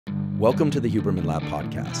Welcome to the Huberman Lab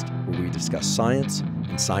podcast, where we discuss science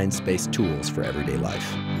and science-based tools for everyday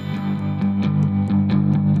life.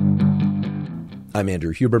 I'm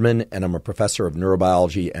Andrew Huberman, and I'm a professor of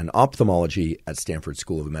neurobiology and ophthalmology at Stanford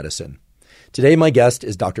School of Medicine. Today, my guest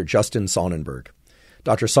is Dr. Justin Sonnenburg.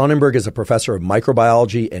 Dr. Sonnenburg is a professor of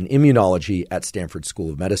microbiology and immunology at Stanford School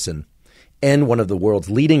of Medicine and one of the world's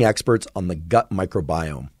leading experts on the gut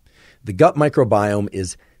microbiome. The gut microbiome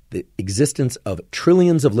is the existence of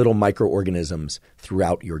trillions of little microorganisms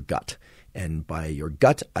throughout your gut. And by your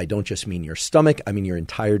gut, I don't just mean your stomach, I mean your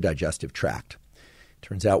entire digestive tract.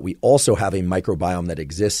 Turns out we also have a microbiome that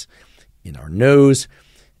exists in our nose,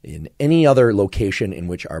 in any other location in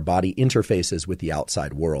which our body interfaces with the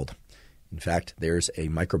outside world. In fact, there's a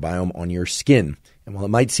microbiome on your skin. And while it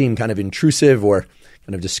might seem kind of intrusive or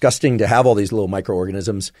kind of disgusting to have all these little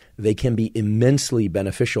microorganisms, they can be immensely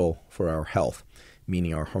beneficial for our health,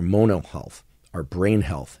 meaning our hormonal health, our brain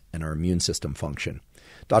health, and our immune system function.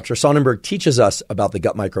 Dr. Sonnenburg teaches us about the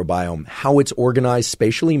gut microbiome, how it's organized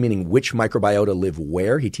spatially, meaning which microbiota live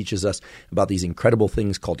where. He teaches us about these incredible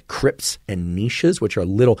things called crypts and niches, which are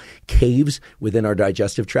little caves within our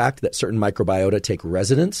digestive tract that certain microbiota take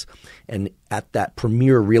residence. And at that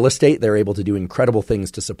premier real estate, they're able to do incredible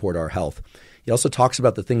things to support our health. He also talks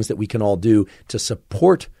about the things that we can all do to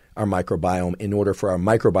support our microbiome in order for our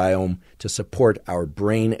microbiome to support our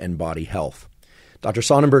brain and body health. Dr.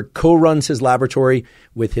 Sonnenburg co-runs his laboratory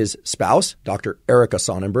with his spouse, Dr. Erica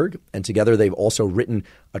Sonnenburg, and together they've also written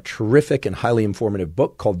a terrific and highly informative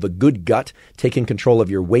book called The Good Gut, Taking Control of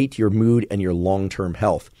Your Weight, Your Mood, and Your Long-Term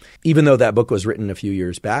Health. Even though that book was written a few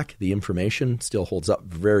years back, the information still holds up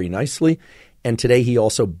very nicely. And today he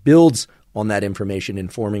also builds on that information,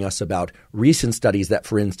 informing us about recent studies that,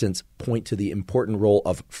 for instance, point to the important role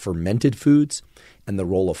of fermented foods and the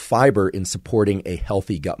role of fiber in supporting a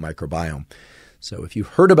healthy gut microbiome. So if you've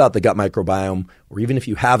heard about the gut microbiome, or even if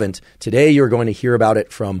you haven't, today you're going to hear about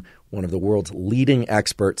it from one of the world's leading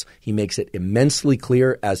experts. He makes it immensely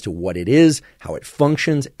clear as to what it is, how it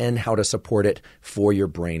functions, and how to support it for your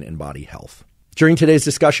brain and body health. During today's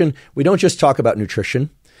discussion, we don't just talk about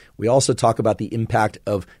nutrition. We also talk about the impact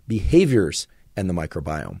of behaviors and the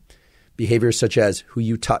microbiome. Behaviors such as who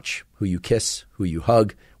you touch, who you kiss, who you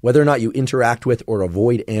hug, whether or not you interact with or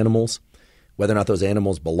avoid animals, whether or not those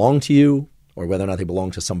animals belong to you, or whether or not they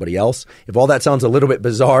belong to somebody else. If all that sounds a little bit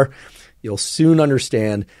bizarre, you'll soon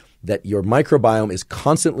understand that your microbiome is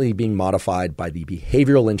constantly being modified by the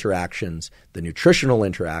behavioral interactions, the nutritional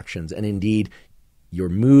interactions, and indeed your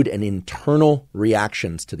mood and internal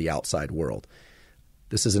reactions to the outside world.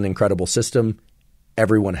 This is an incredible system.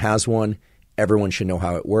 Everyone has one. Everyone should know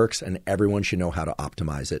how it works, and everyone should know how to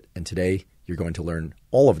optimize it. And today, you're going to learn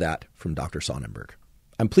all of that from Dr. Sonnenburg.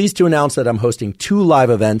 I'm pleased to announce that I'm hosting 2 live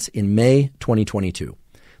events in May 2022.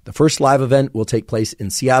 The first live event will take place in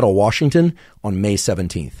Seattle, Washington on May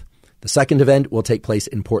 17th. The second event will take place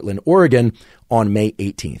in Portland, Oregon on May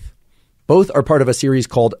 18th. Both are part of a series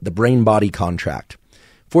called The Brain-Body Contract.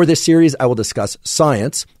 For this series, I will discuss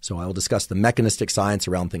science. So I will discuss the mechanistic science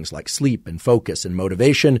around things like sleep and focus and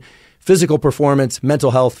motivation, physical performance,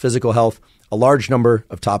 mental health, physical health, a large number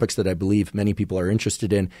of topics that I believe many people are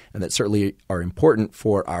interested in and that certainly are important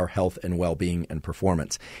for our health and well-being and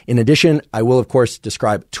performance. In addition, I will, of course,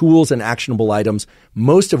 describe tools and actionable items,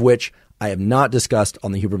 most of which I have not discussed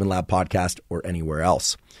on the Huberman Lab podcast or anywhere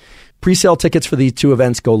else. Pre-sale tickets for these 2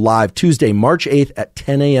 events go live Tuesday, March 8th at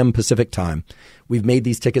 10 a.m. Pacific time. We've made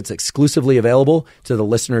these tickets exclusively available to the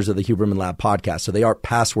listeners of the Huberman Lab podcast, so they are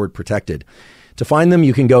password protected. To find them,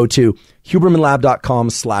 you can go to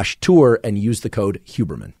hubermanlab.com/tour and use the code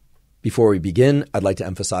Huberman. Before we begin, I'd like to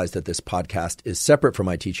emphasize that this podcast is separate from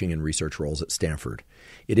my teaching and research roles at Stanford.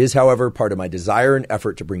 It is, however, part of my desire and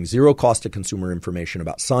effort to bring zero cost to consumer information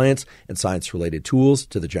about science and science-related tools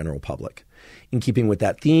to the general public. In keeping with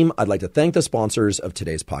that theme, I'd like to thank the sponsors of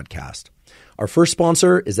today's podcast. Our first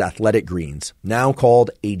sponsor is Athletic Greens, now called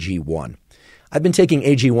AG1. I've been taking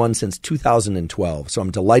AG1 since 2012, so I'm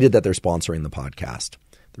delighted that they're sponsoring the podcast.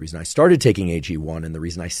 The reason I started taking AG1 and the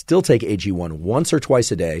reason I still take AG1 once or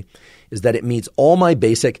twice a day is that it meets all my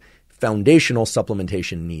basic foundational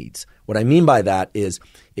supplementation needs. What I mean by that is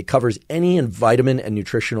it covers any vitamin and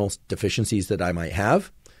nutritional deficiencies that I might have,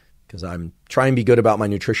 because I'm trying to be good about my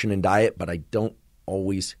nutrition and diet, but I don't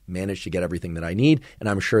always manage to get everything that I need, and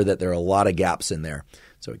I'm sure that there are a lot of gaps in there.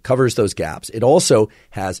 So it covers those gaps. It also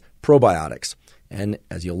has probiotics. And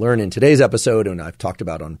as you'll learn in today's episode, and I've talked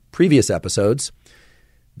about on previous episodes,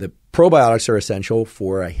 the probiotics are essential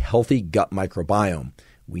for a healthy gut microbiome,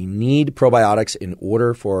 We need probiotics in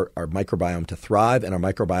order for our microbiome to thrive, and our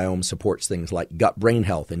microbiome supports things like gut-brain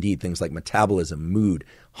health, indeed, things like metabolism, mood,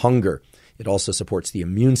 hunger. It also supports the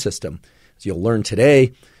immune system. As you'll learn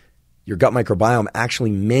today, your gut microbiome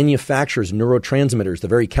actually manufactures neurotransmitters, the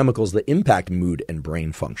very chemicals that impact mood and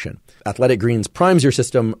brain function. Athletic Greens primes your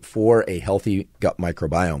system for a healthy gut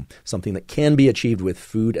microbiome, something that can be achieved with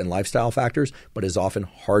food and lifestyle factors, but is often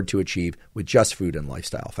hard to achieve with just food and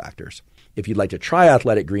lifestyle factors. If you'd like to try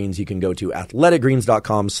Athletic Greens, you can go to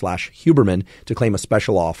athleticgreens.com/Huberman to claim a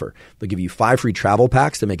special offer. They'll give you 5 free travel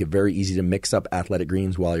packs to make it very easy to mix up Athletic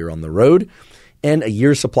Greens while you're on the road, and a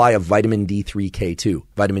year's supply of vitamin D3 K2.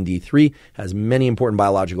 Vitamin D3 has many important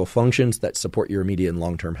biological functions that support your immediate and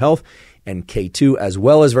long-term health, and K2 as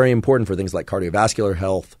well is very important for things like cardiovascular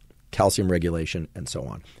health, calcium regulation, and so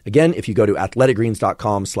on. Again, if you go to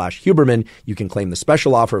athleticgreens.com/Huberman, you can claim the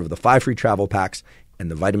special offer of the 5 free travel packs and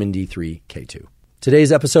the vitamin D3 K2.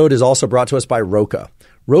 Today's episode is also brought to us by Roka.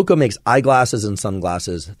 Roka makes eyeglasses and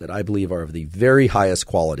sunglasses that I believe are of the very highest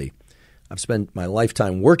quality. I've spent my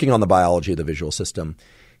lifetime working on the biology of the visual system,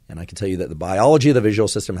 and I can tell you that the biology of the visual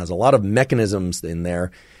system has a lot of mechanisms in there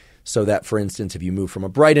so that, for instance, if you move from a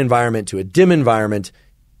bright environment to a dim environment,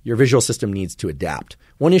 your visual system needs to adapt.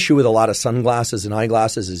 One issue with a lot of sunglasses and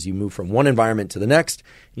eyeglasses is you move from one environment to the next,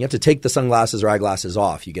 and you have to take the sunglasses or eyeglasses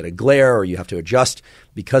off. You get a glare or you have to adjust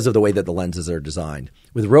because of the way that the lenses are designed.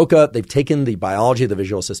 With Roka, they've taken the biology of the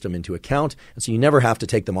visual system into account, and so you never have to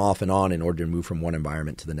take them off and on in order to move from one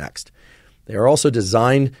environment to the next. They are also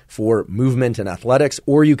designed for movement and athletics,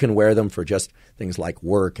 or you can wear them for just things like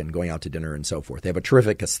work and going out to dinner and so forth. They have a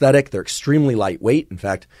terrific aesthetic. They're extremely lightweight. In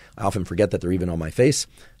fact, I often forget that they're even on my face.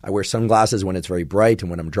 I wear sunglasses when it's very bright, and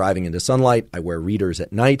when I'm driving into sunlight, I wear readers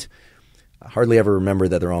at night. I hardly ever remember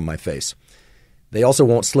that they're on my face. They also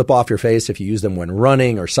won't slip off your face if you use them when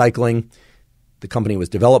running or cycling. The company was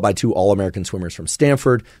developed by 2 all-American swimmers from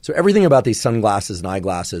Stanford. So everything about these sunglasses and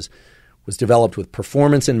eyeglasses was developed with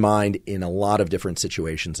performance in mind in a lot of different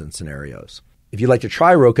situations and scenarios. If you'd like to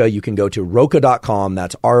try Roka, you can go to roka.com,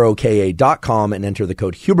 that's ROKA.com, and enter the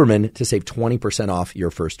code Huberman to save 20% off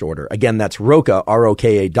your first order. Again, that's Roka,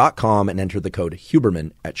 ROKA.com, and enter the code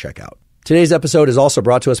Huberman at checkout. Today's episode is also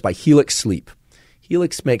brought to us by Helix Sleep.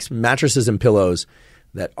 Helix makes mattresses and pillows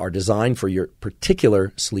that are designed for your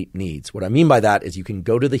particular sleep needs. What I mean by that is you can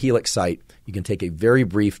go to the Helix site, you can take a very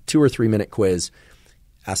brief 2 or 3 minute quiz,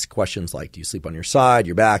 ask questions like, do you sleep on your side,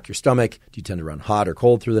 your back, your stomach? Do you tend to run hot or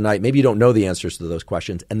cold through the night? Maybe you don't know the answers to those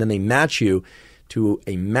questions. And then they match you to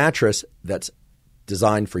a mattress that's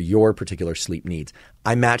designed for your particular sleep needs.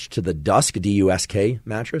 I match to the Dusk, D-U-S-K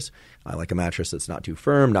mattress. I like a mattress that's not too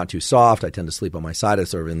firm, not too soft. I tend to sleep on my side. I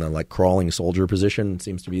sort of in the crawling soldier position. It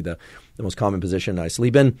seems to be the most common position I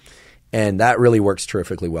sleep in. And that really works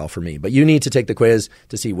terrifically well for me. But you need to take the quiz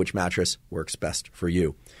to see which mattress works best for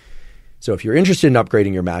you. So if you're interested in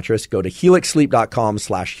upgrading your mattress, go to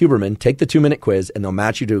helixsleep.com/Huberman, take the 2-minute quiz, and they'll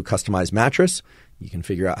match you to a customized mattress. You can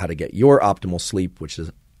figure out how to get your optimal sleep, which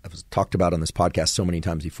is, I've talked about on this podcast so many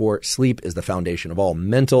times before. Sleep is the foundation of all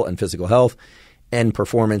mental and physical health and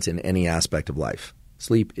performance in any aspect of life.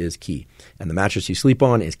 Sleep is key, and the mattress you sleep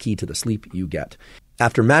on is key to the sleep you get.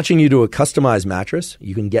 After matching you to a customized mattress,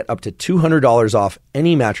 you can get up to $200 off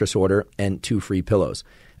any mattress order and 2 free pillows.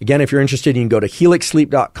 Again, if you're interested, you can go to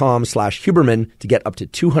helixsleep.com/Huberman to get up to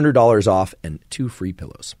 $200 off and 2 free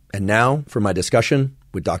pillows. And now for my discussion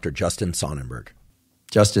with Dr. Justin Sonnenburg.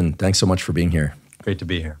 Justin, thanks so much for being here. Great to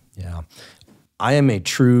be here. Yeah. I am a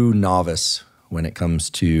true novice when it comes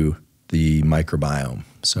to the microbiome.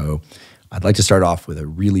 So I'd like to start off with a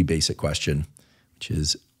really basic question, which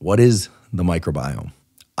is, what is the microbiome?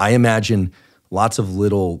 I imagine lots of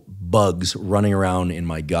little bugs running around in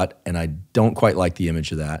my gut, and I don't quite like the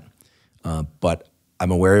image of that. But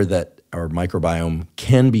I'm aware that our microbiome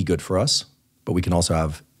can be good for us, but we can also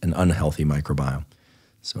have an unhealthy microbiome.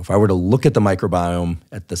 So if I were to look at the microbiome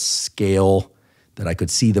at the scale that I could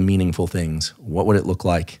see the meaningful things, what would it look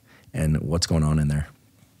like, and what's going on in there?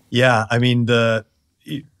 Yeah, I mean,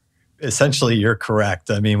 essentially you're correct.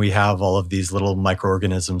 I mean, we have all of these little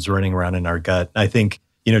microorganisms running around in our gut. I think,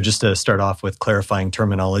 just to start off with clarifying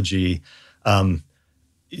terminology,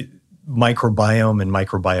 microbiome and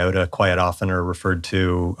microbiota quite often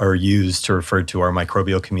are used to refer to our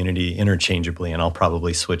microbial community interchangeably, and I'll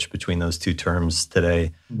probably switch between those 2 terms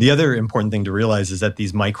today. The other important thing to realize is that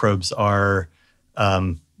these microbes are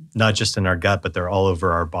not just in our gut, but they're all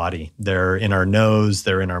over our body. They're in our nose,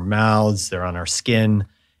 they're in our mouths, they're on our skin.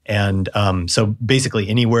 And so basically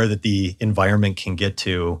anywhere that the environment can get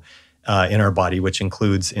to in our body, which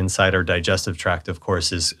includes inside our digestive tract, of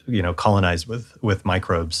course, is colonized with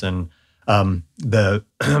microbes. And The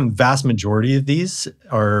vast majority of these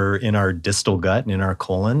are in our distal gut and in our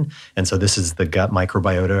colon. And so this is the gut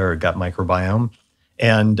microbiota or gut microbiome.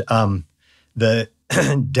 And the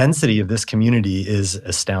density of this community is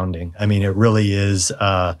astounding. I mean, it really is.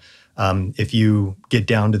 If you get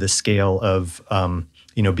down to the scale of,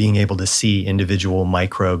 being able to see individual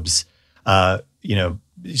microbes, you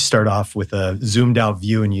start off with a zoomed out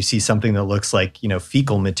view and you see something that looks like,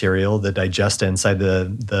 fecal material, the digesta inside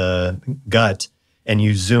the gut, and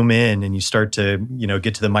you zoom in and you start to,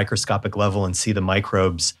 get to the microscopic level and see the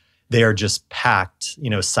microbes. They are just packed,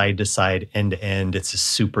 side to side, end to end. It's a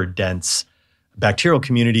super dense bacterial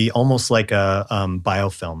community, almost like a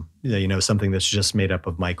biofilm, something that's just made up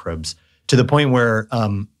of microbes, to the point where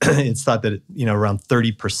it's thought that, around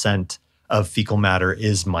 30% of fecal matter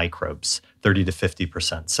is microbes, 30 to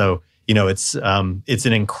 50%. So, it's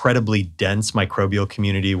an incredibly dense microbial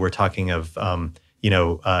community. We're talking of,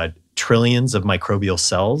 trillions of microbial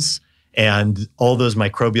cells. And all those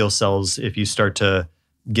microbial cells, if you start to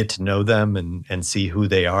get to know them and see who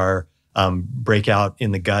they are, break out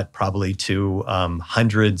in the gut probably to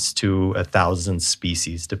hundreds to 1,000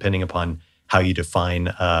 species, depending upon how you define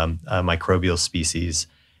a microbial species.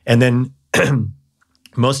 And then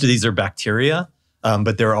most of these are bacteria,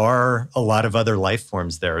 but there are a lot of other life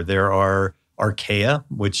forms there. There are archaea,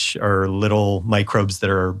 which are little microbes that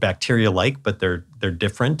are bacteria-like, but they're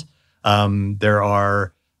different. There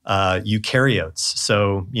are eukaryotes.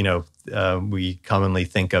 So, we commonly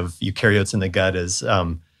think of eukaryotes in the gut as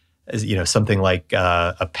something like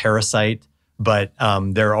a parasite, but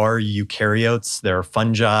there are eukaryotes, there are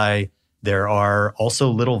fungi, there are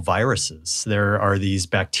also little viruses. There are these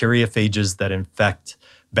bacteriophages that infect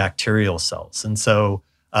bacterial cells. And so,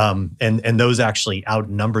 and those actually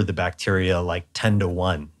outnumber the bacteria like 10 to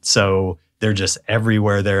 1. So they're just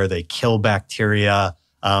everywhere there. They kill bacteria.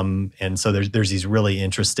 And so there's these really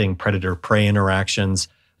interesting predator-prey interactions.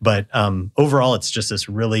 But overall, it's just this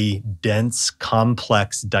really dense,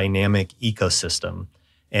 complex, dynamic ecosystem.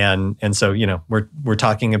 And so, we're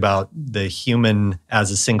talking about the human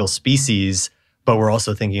as a single species, but we're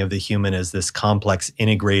also thinking of the human as this complex,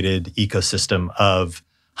 integrated ecosystem of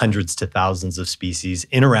hundreds to thousands of species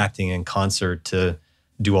interacting in concert to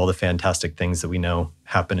do all the fantastic things that we know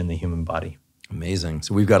happen in the human body. Amazing.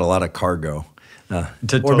 So we've got a lot of cargo. Or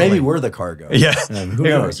Totally. maybe we're the cargo. Yeah. Who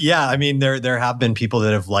knows? Yeah. I mean, there have been people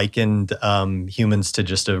that have likened humans to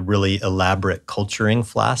just a really elaborate culturing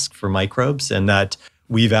flask for microbes, and that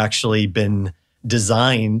we've actually been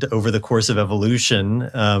designed over the course of evolution,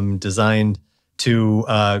 designed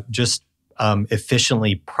to just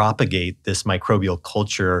efficiently propagate this microbial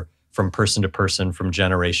culture from person to person, from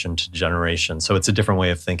generation to generation. So it's a different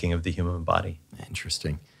way of thinking of the human body.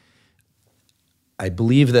 Interesting. I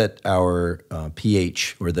believe that our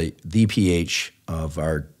pH, or the pH of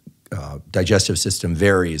our digestive system,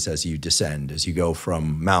 varies as you descend, as you go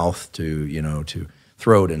from mouth to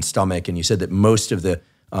throat and stomach. And you said that most of the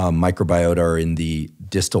microbiota are in the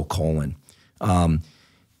distal colon.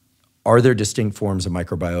 Are there distinct forms of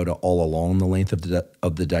microbiota all along the length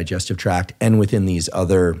of the digestive tract and within these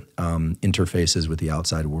other interfaces with the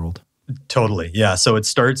outside world? Totally. Yeah. So it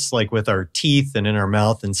starts like with our teeth and in our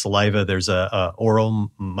mouth and saliva. There's a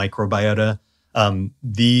oral microbiota.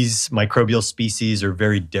 These microbial species are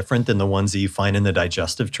very different than the ones that you find in the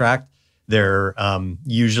digestive tract. They're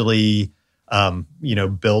usually,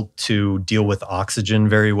 built to deal with oxygen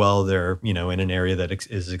very well. They're, in an area that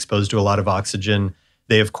is exposed to a lot of oxygen.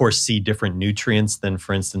 They, of course, see different nutrients than,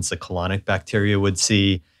 for instance, a colonic bacteria would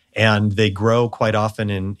see. And they grow quite often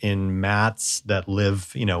in mats that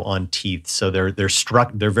live, on teeth. So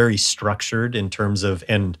they're very structured in terms of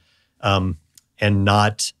and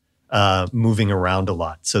not moving around a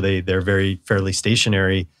lot. So they're very fairly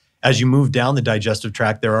stationary. As you move down the digestive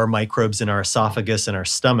tract, there are microbes in our esophagus and our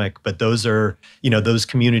stomach, but those are, those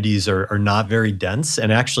communities are not very dense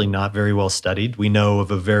and actually not very well studied. We know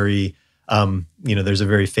of a very, there's a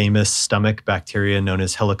very famous stomach bacteria known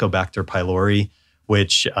as Helicobacter pylori,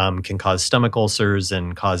 which can cause stomach ulcers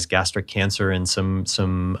and cause gastric cancer in some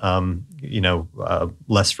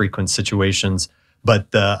less frequent situations.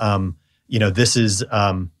 But this is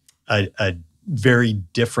a very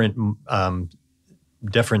different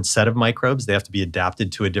set of microbes. They have to be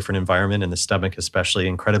adapted to a different environment, in the stomach especially,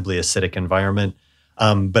 incredibly acidic environment,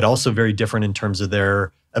 but also very different in terms of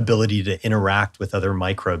their ability to interact with other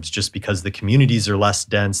microbes, just because the communities are less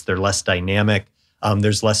dense, they're less dynamic.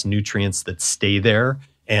 There's less nutrients that stay there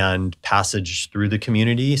and passage through the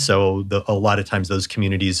community. So a lot of times those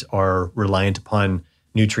communities are reliant upon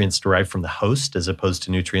nutrients derived from the host as opposed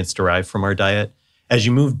to nutrients derived from our diet. as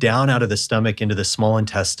you move down out of the stomach into the small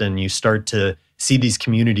intestine, you start to see these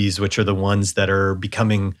communities, which are the ones that are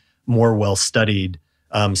becoming more well-studied.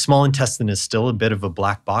 Small intestine is still a bit of a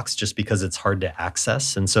black box just because it's hard to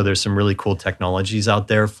access. And so there's some really cool technologies out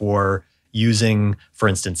there for using, for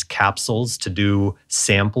instance, capsules to do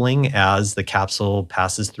sampling as the capsule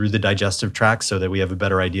passes through the digestive tract so that we have a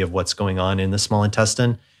better idea of what's going on in the small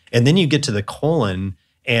intestine. And then you get to the colon,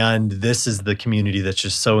 and this is the community that's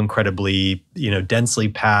just so incredibly, densely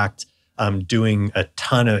packed, doing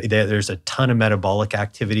there's a ton of metabolic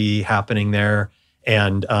activity happening there,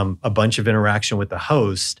 and a bunch of interaction with the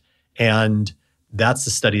host. And that's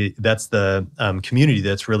the community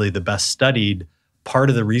that's really the best studied.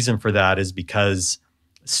 Part of the reason for that is because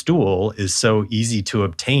stool is so easy to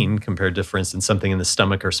obtain compared to, for instance, something in the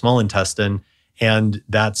stomach or small intestine. And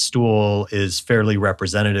that stool is fairly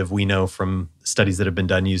representative. We know from studies that have been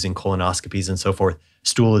done using colonoscopies and so forth,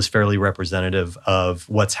 stool is fairly representative of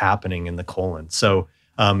what's happening in the colon. So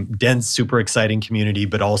dense, super exciting community,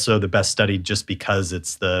 but also the best studied just because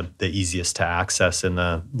it's the easiest to access in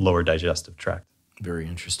the lower digestive tract. Very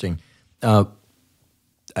interesting.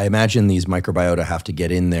 I imagine these microbiota have to get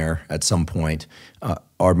in there at some point.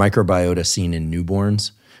 Are microbiota seen in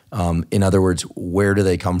newborns? In other words, where do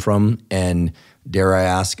they come from? And dare I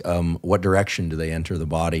ask, what direction do they enter the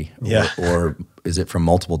body? Or is it from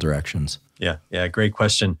multiple directions? Yeah, great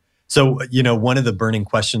question. So, one of the burning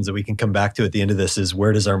questions that we can come back to at the end of this is,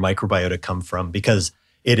 where does our microbiota come from? Because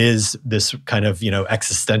it is this kind of,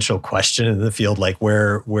 existential question in the field, like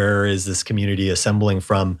where is this community assembling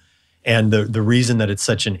from? And the reason that it's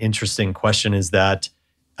such an interesting question is that,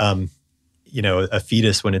 a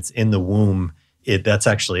fetus, when it's in the womb, that's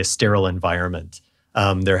actually a sterile environment.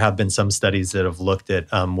 There have been some studies that have looked at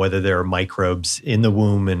whether there are microbes in the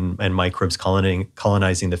womb and microbes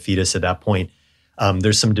colonizing the fetus at that point.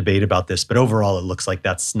 There's some debate about this, but overall, it looks like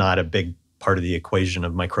that's not a big part of the equation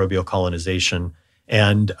of microbial colonization.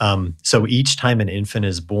 And so each time an infant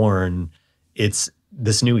is born, it's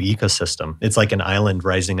this new ecosystem. It's like an island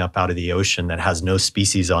rising up out of the ocean that has no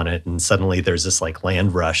species on it. And suddenly there's this like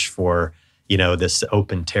land rush for, this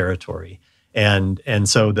open territory. And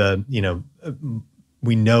so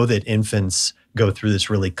we know that infants go through this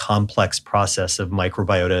really complex process of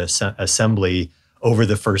microbiota assembly over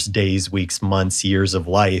the first days, weeks, months, years of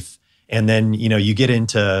life. And then, you get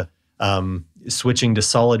into switching to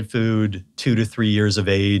solid food 2 to 3 years of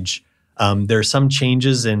age. There are some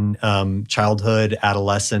changes in childhood,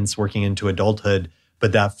 adolescence, working into adulthood,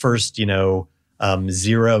 but that first, 0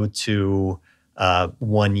 to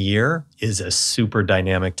 1 year is a super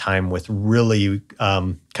dynamic time with really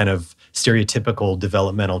kind of stereotypical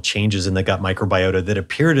developmental changes in the gut microbiota that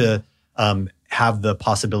appear to have the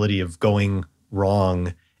possibility of going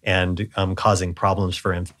wrong and causing problems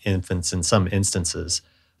for infants in some instances.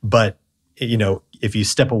 But if you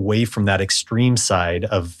step away from that extreme side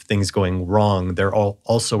of things going wrong, there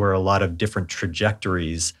also are a lot of different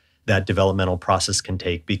trajectories that developmental process can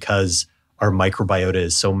take because our microbiota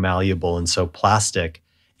is so malleable and so plastic,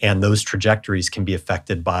 and those trajectories can be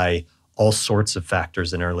affected by all sorts of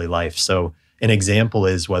factors in early life. So an example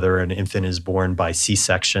is whether an infant is born by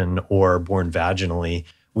C-section or born vaginally.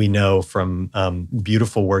 We know from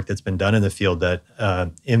beautiful work that's been done in the field that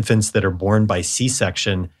infants that are born by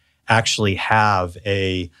C-section actually have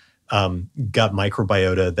a gut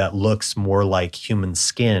microbiota that looks more like human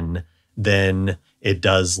skin than it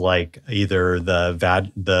does like either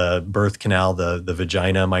the birth canal, the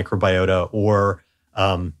vagina microbiota, or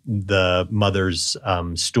the mother's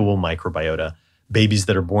stool microbiota. Babies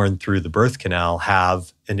that are born through the birth canal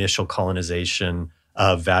have initial colonization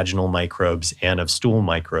of vaginal microbes and of stool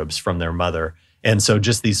microbes from their mother. And so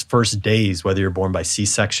just these first days, whether you're born by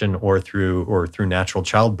C-section or through natural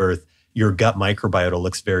childbirth, your gut microbiota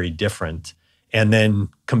looks very different. And then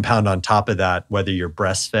compound on top of that, whether you're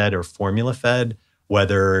breastfed or formula fed,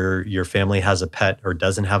 whether your family has a pet or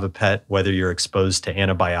doesn't have a pet, whether you're exposed to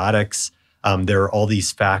antibiotics, there are all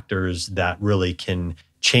these factors that really can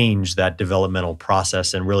change that developmental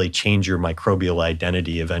process and really change your microbial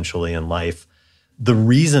identity eventually in life. The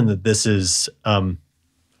reason that this is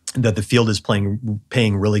that the field is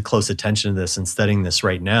paying really close attention to this and studying this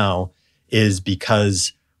right now is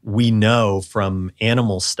because we know from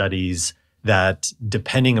animal studies that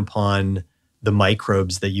depending upon the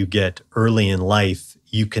microbes that you get early in life,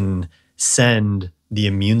 you can send the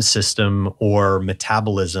immune system or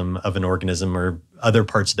metabolism of an organism or other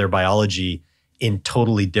parts of their biology in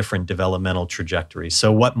totally different developmental trajectories.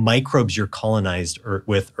 So what microbes you're colonized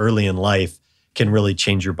with early in life can really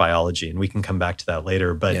change your biology. And we can come back to that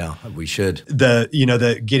later. But yeah, we should.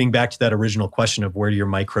 Getting back to that original question of where do your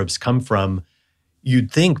microbes come from,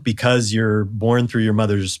 you'd think because you're born through your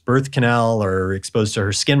mother's birth canal or exposed to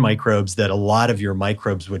her skin microbes that a lot of your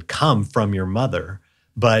microbes would come from your mother.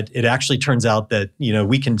 But it actually turns out that,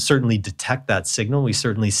 we can certainly detect that signal. We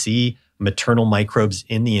certainly see maternal microbes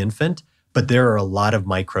in the infant, but there are a lot of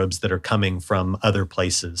microbes that are coming from other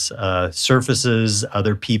places, surfaces,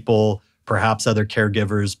 other people, perhaps other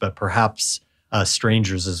caregivers, but perhaps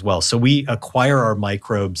strangers as well. So we acquire our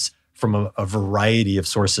microbes from a variety of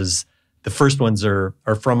sources. The first ones are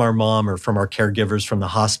from our mom or from our caregivers from the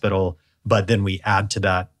hospital, but then we add to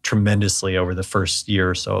that tremendously over the first year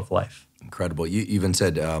or so of life. Incredible. You even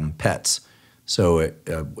said pets. So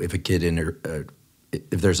if a kid,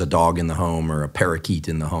 if there's a dog in the home or a parakeet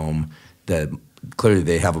in the home, that clearly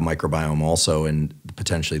they have a microbiome also, and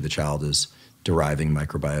potentially the child is deriving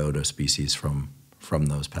microbiota species from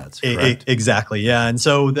those pets. Correct? Exactly. Yeah. And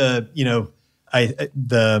so the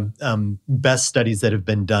best studies that have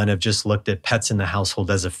been done have just looked at pets in the household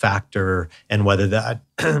as a factor and whether that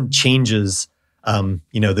changes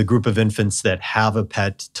the group of infants that have a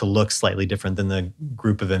pet to look slightly different than the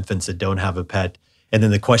group of infants that don't have a pet. And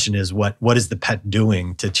then the question is, what is the pet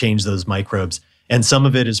doing to change those microbes? And some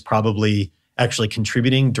of it is probably actually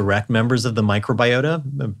contributing direct members of the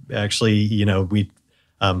microbiota. Actually,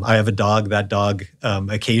 I have a dog. That dog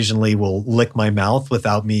occasionally will lick my mouth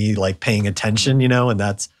without me paying attention, and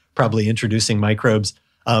that's probably introducing microbes.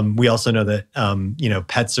 We also know that,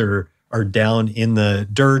 pets are down in the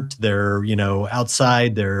dirt. They're,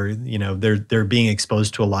 outside. They're being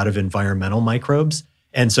exposed to a lot of environmental microbes.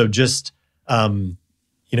 And so just,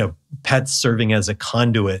 pets serving as a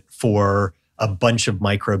conduit for a bunch of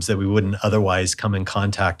microbes that we wouldn't otherwise come in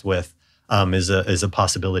contact with is a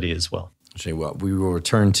possibility as well. Actually, well, we will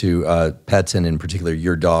return to pets and in particular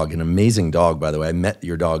your dog, an amazing dog, by the way. I met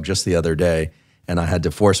your dog just the other day. And I had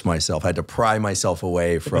to pry myself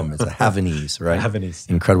away from, it's a Havanese, right? Havanese.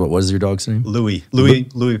 Incredible. What is your dog's name? Louis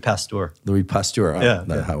Pasteur. Louis Pasteur. Oh,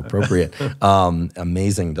 Yeah. How appropriate.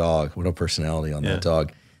 Amazing dog. What a personality on that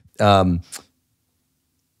dog.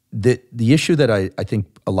 The issue that I think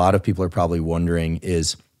a lot of people are probably wondering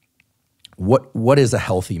is what is a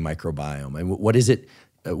healthy microbiome? And what is it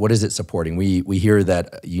supporting? We hear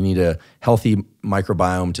that you need a healthy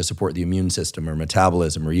microbiome to support the immune system or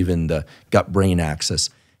metabolism or even the gut-brain axis.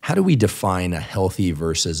 How do we define a healthy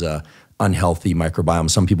versus a unhealthy microbiome?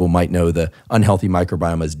 Some people might know the unhealthy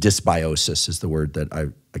microbiome as dysbiosis is the word that I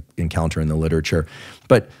encounter in the literature.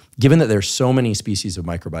 But given that there's so many species of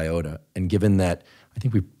microbiota, and given that I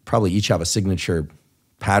think we probably each have a signature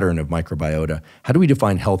pattern of microbiota, how do we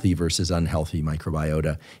define healthy versus unhealthy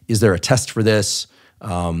microbiota? Is there a test for this?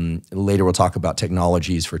 Later we'll talk about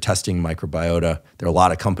technologies for testing microbiota. There are a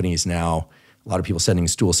lot of companies now, a lot of people sending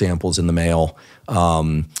stool samples in the mail.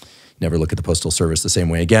 Never look at the Postal Service the same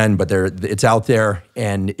way again, but it's out there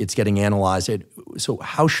and it's getting analyzed. So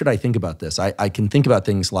how should I think about this? I can think about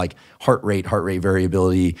things like heart rate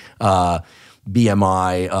variability,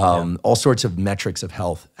 BMI, all sorts of metrics of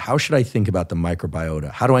health. How should I think about the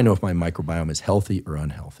microbiota? How do I know if my microbiome is healthy or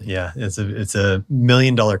unhealthy? Yeah, it's a $1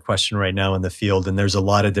 million question right now in the field, and there's a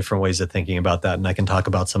lot of different ways of thinking about that, and I can talk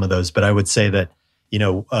about some of those. But I would say that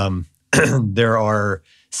there are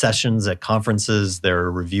sessions at conferences, there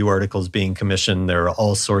are review articles being commissioned, there are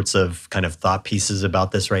all sorts of kind of thought pieces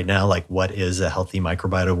about this right now, like what is a healthy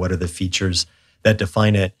microbiota? What are the features that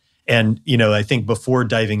define it? And I think before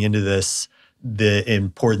diving into this, the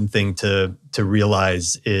important thing to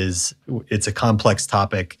realize is it's a complex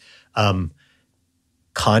topic.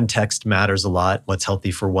 Context matters a lot. What's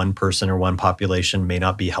healthy for one person or one population may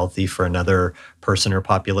not be healthy for another person or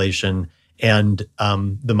population. And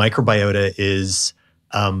the microbiota is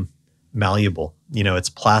malleable. It's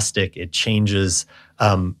plastic. It changes.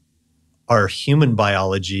 Our human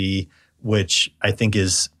biology, which I think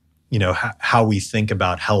is, how we think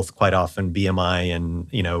about health quite often, BMI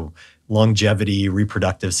and, longevity,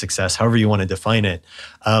 reproductive success, however you want to define it,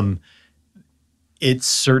 it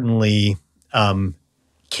certainly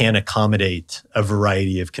can accommodate a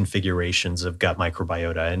variety of configurations of gut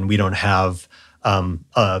microbiota. And we don't have,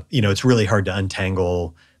 it's really hard to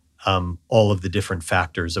untangle all of the different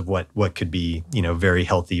factors of what could be, very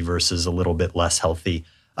healthy versus a little bit less healthy.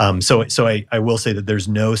 So I will say that there's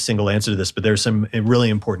no single answer to this, but there's some really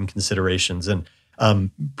important considerations. And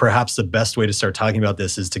perhaps the best way to start talking about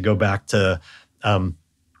this is to go back to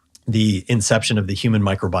the inception of the Human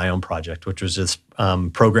Microbiome Project, which was this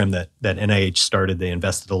program that NIH started. They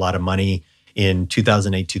invested a lot of money in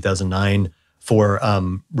 2008, 2009 for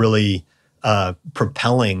really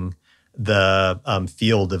propelling the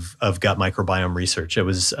field of gut microbiome research. It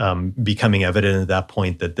was becoming evident at that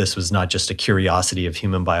point that this was not just a curiosity of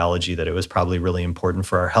human biology, that it was probably really important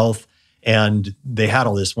for our health. And they had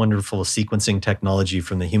all this wonderful sequencing technology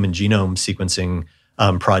from the human genome sequencing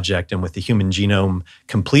project. And with the human genome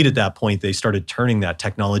complete at that point, they started turning that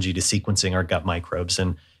technology to sequencing our gut microbes.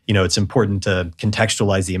 And, it's important to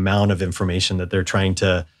contextualize the amount of information that they're trying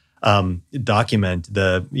to document.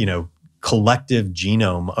 The, collective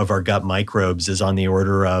genome of our gut microbes is on the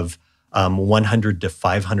order of 100 to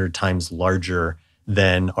 500 times larger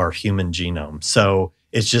than our human genome. So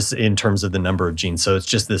it's just in terms of the number of genes. So it's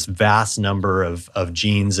just this vast number of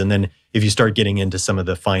genes. And then if you start getting into some of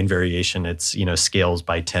the fine variation, it's, scales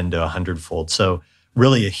by 10 to 100-fold. So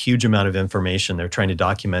really a huge amount of information they're trying to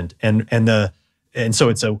document. And so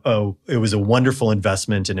it was a wonderful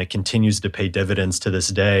investment, and it continues to pay dividends to this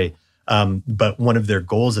day. But one of their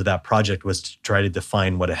goals of that project was to try to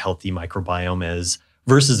define what a healthy microbiome is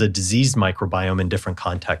versus a diseased microbiome in different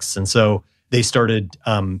contexts. And so they started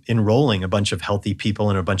enrolling a bunch of healthy people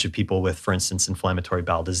and a bunch of people with, for instance, inflammatory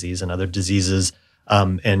bowel disease and other diseases.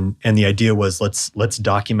 And the idea was let's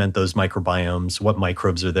document those microbiomes, what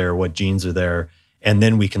microbes are there, what genes are there, and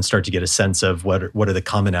then we can start to get a sense of what are the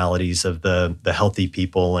commonalities of the healthy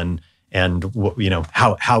people and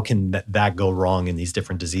how can that go wrong in these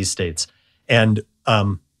different disease states. And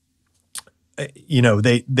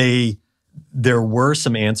there were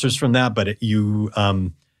some answers from that, but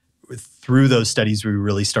through those studies, we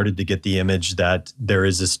really started to get the image that there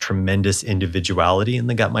is this tremendous individuality in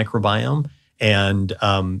the gut microbiome.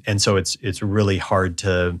 And so it's really hard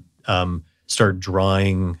to start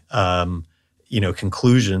drawing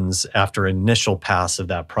conclusions after initial pass of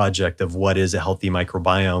that project of what is a healthy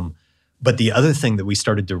microbiome. But the other thing that we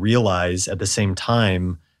started to realize at the same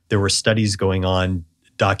time, there were studies going on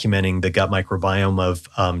documenting the gut microbiome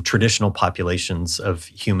of traditional populations of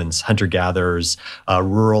humans, hunter-gatherers,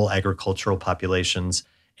 rural agricultural populations.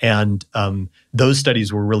 And those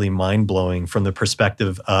studies were really mind-blowing from the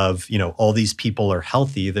perspective of, all these people are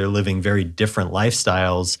healthy, they're living very different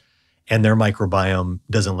lifestyles, and their microbiome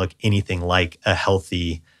doesn't look anything like a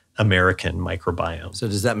healthy American microbiome. So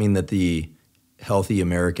does that mean that the healthy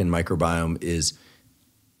American microbiome is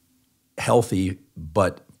healthy,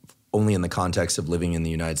 but only in the context of living in the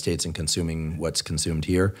United States and consuming what's consumed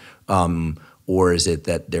here? Or is it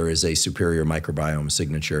that there is a superior microbiome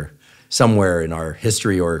signature somewhere in our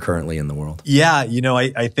history or currently in the world? Yeah,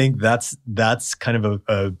 I think that's kind of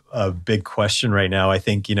a big question right now. I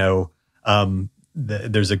think,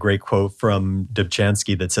 there's a great quote from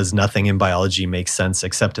Dubchansky that says, "Nothing in biology makes sense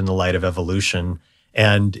except in the light of evolution."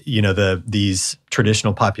 And, these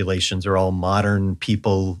traditional populations are all modern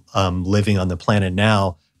people living on the planet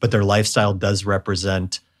now, but their lifestyle does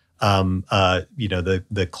represent,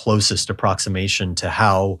 the closest approximation to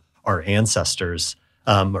how our ancestors,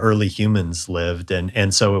 early humans lived.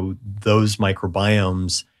 And so those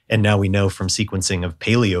microbiomes, and now we know from sequencing of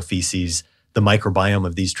paleofeces, the microbiome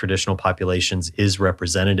of these traditional populations is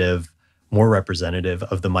more representative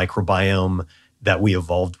of the microbiome that we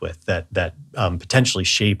evolved with, that potentially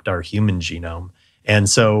shaped our human genome. And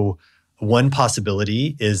so one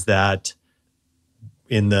possibility is that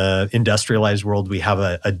in the industrialized world, we have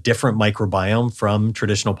a different microbiome from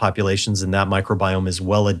traditional populations, and that microbiome is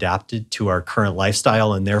well adapted to our current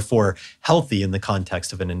lifestyle and therefore healthy in the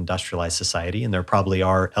context of an industrialized society. And there probably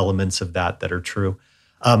are elements of that are true.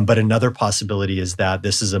 But another possibility is that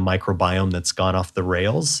this is a microbiome that's gone off the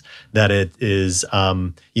rails, that it is,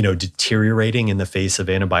 deteriorating in the face of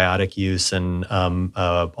antibiotic use and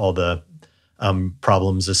all the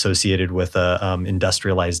problems associated with a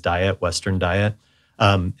industrialized diet, Western diet,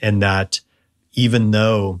 and that even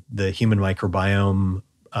though the Human Microbiome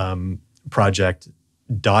Project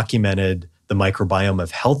documented the microbiome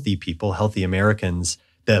of healthy people, healthy Americans,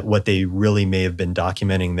 that what they really may have been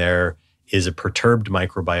documenting there is a perturbed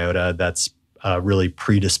microbiota that's really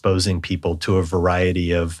predisposing people to a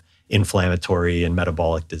variety of inflammatory and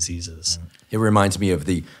metabolic diseases. It reminds me of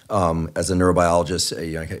the, as a neurobiologist,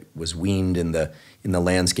 I was weaned in the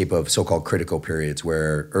landscape of so-called critical periods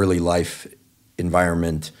where early life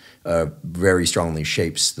environment very strongly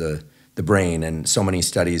shapes the brain. And so many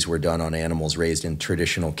studies were done on animals raised in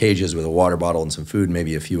traditional cages with a water bottle and some food,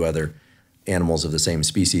 maybe a few other animals of the same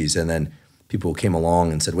species. And then people came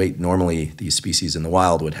along and said, wait, normally these species in the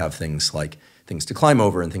wild would have things like things to climb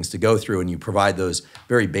over and things to go through, and you provide those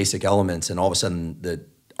very basic elements, and all of a sudden the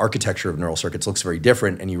architecture of neural circuits looks very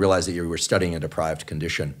different, and you realize that you were studying a deprived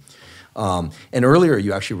condition. And earlier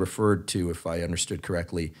you actually referred to, if I understood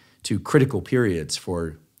correctly, to critical periods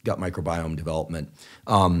for gut microbiome development.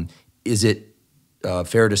 Is it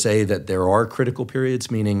fair to say that there are critical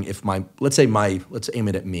periods? Meaning, if let's aim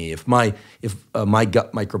it at me. If my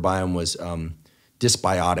gut microbiome was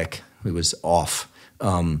dysbiotic, it was off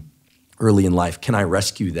early in life, can I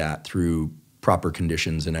rescue that through proper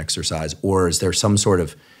conditions and exercise, or is there some sort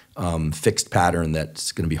of fixed pattern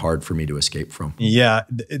that's going to be hard for me to escape from? Yeah,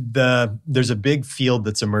 there's a big field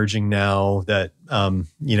that's emerging now that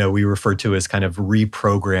we refer to as kind of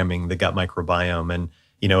reprogramming the gut microbiome. And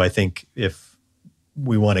I think if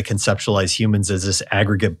we want to conceptualize humans as this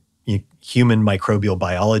aggregate human microbial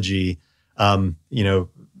biology,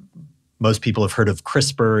 most people have heard of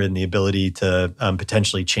CRISPR and the ability to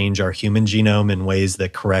potentially change our human genome in ways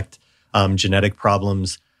that correct genetic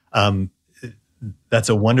problems. That's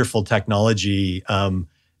a wonderful technology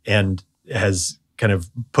and has kind of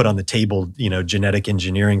put on the table, genetic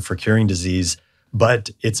engineering for curing disease. But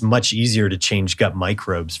it's much easier to change gut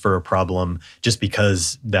microbes for a problem just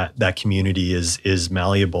because that community is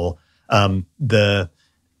malleable. The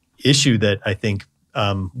issue that I think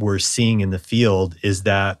we're seeing in the field is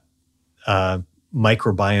that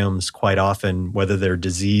microbiomes quite often, whether they're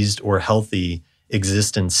diseased or healthy,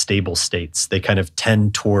 exist in stable states. They kind of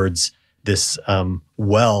tend towards this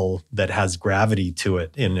well that has gravity to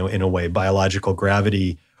it in a way, biological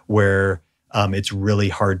gravity, where it's really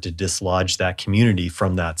hard to dislodge that community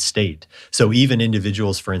from that state. So even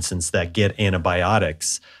individuals, for instance, that get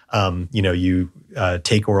antibiotics, you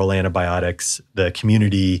take oral antibiotics, the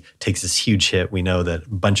community takes this huge hit. We know that a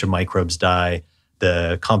bunch of microbes die,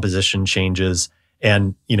 the composition changes,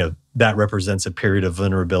 and that represents a period of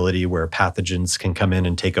vulnerability where pathogens can come in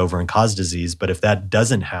and take over and cause disease. But if that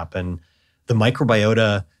doesn't happen, the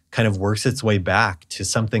microbiota kind of works its way back to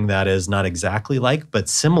something that is not exactly like, but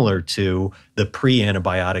similar to the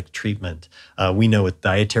pre-antibiotic treatment. We know with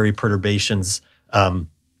dietary perturbations,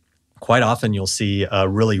 quite often you'll see a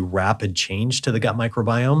really rapid change to the gut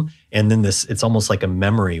microbiome. And then it's almost like a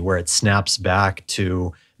memory where it snaps back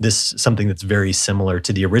to something that's very similar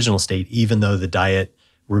to the original state, even though the diet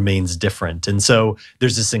remains different. And so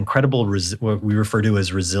there's this incredible, what we refer to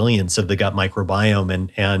as resilience of the gut microbiome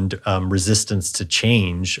and resistance to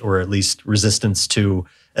change, or at least resistance to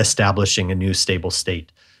establishing a new stable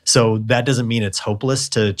state. So that doesn't mean it's hopeless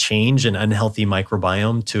to change an unhealthy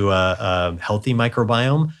microbiome to a healthy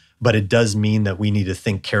microbiome, but it does mean that we need to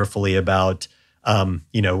think carefully about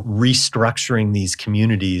restructuring these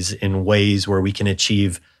communities in ways where we can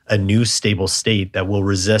achieve a new stable state that will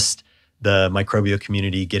resist the microbial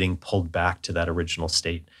community getting pulled back to that original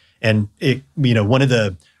state. And one of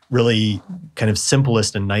the really kind of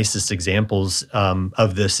simplest and nicest examples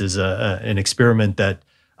of this is an experiment that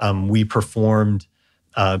we performed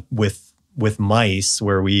with mice,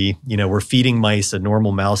 where we're feeding mice a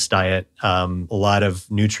normal mouse diet, a lot of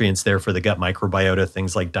nutrients there for the gut microbiota,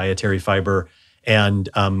 things like dietary fiber, and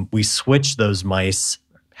we switched those mice,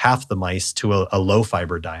 half the mice, to a low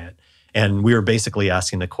fiber diet. And we were basically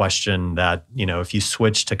asking the question that, if you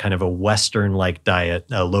switch to kind of a Western-like diet,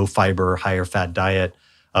 a low fiber, higher fat diet,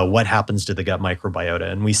 what happens to the gut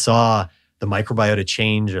microbiota? And we saw the microbiota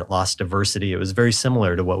change. It lost diversity. It was very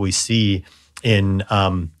similar to what we see in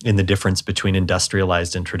the difference between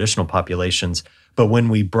industrialized and traditional populations. But when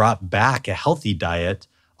we brought back a healthy diet,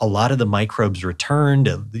 a lot of the microbes returned.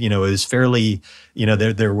 It was fairly,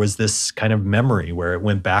 there was this kind of memory where it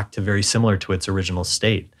went back to very similar to its original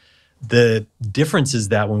state. The difference is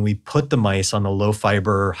that when we put the mice on the low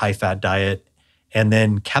fiber, high fat diet and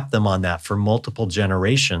then kept them on that for multiple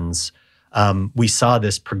generations, we saw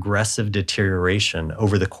this progressive deterioration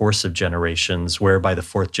over the course of generations, where by the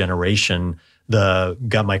fourth generation, the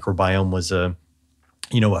gut microbiome was a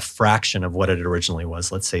fraction of what it originally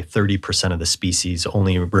was. Let's say 30% of the species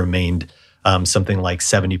only remained. Something like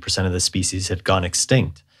 70% of the species had gone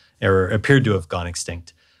extinct, or appeared to have gone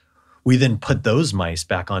extinct. We then put those mice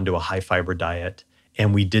back onto a high fiber diet,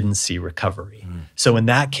 and we didn't see recovery. So in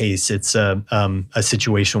that case, it's a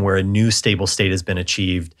situation where a new stable state has been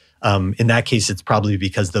achieved. In that case, it's probably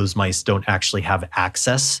because those mice don't actually have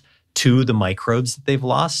access to the microbes that they've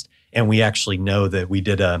lost. And we actually know that we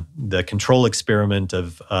did the control experiment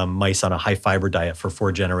of mice on a high fiber diet for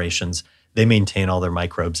 4 generations. They maintain all their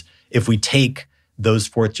microbes. If we take those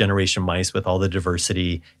 4th generation mice with all the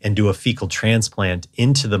diversity and do a fecal transplant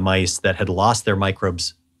into the mice that had lost their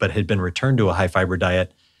microbes but had been returned to a high fiber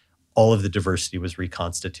diet, all of the diversity was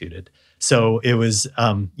reconstituted. So it was,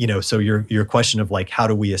 so your question of like, how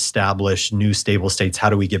do we establish new stable states?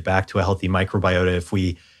 How do we get back to a healthy microbiota if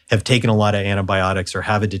we have taken a lot of antibiotics or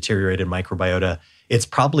have a deteriorated microbiota? It's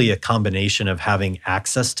probably a combination of having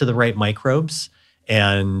access to the right microbes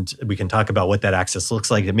And we can talk about what that access looks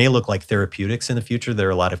like. It may look like therapeutics in the future. There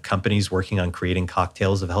are a lot of companies working on creating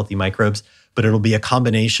cocktails of healthy microbes, but it'll be a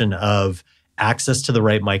combination of access to the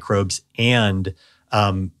right microbes and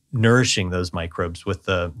nourishing those microbes with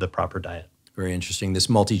the proper diet. Very interesting. This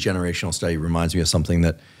multi-generational study reminds me of something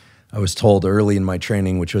that I was told early in my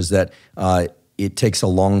training, which was that it takes a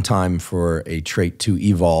long time for a trait to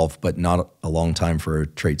evolve, but not a long time for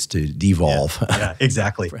traits to devolve. Yeah,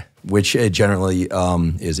 exactly. Which generally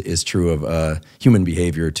is true of human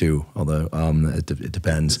behavior too, although it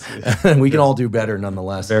depends. We can all do better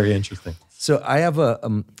nonetheless. Very interesting. So I have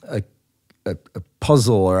a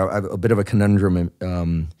puzzle or a bit of a conundrum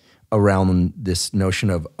around this notion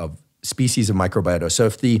of species of microbiota. So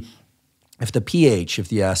if the pH, if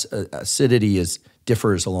the acidity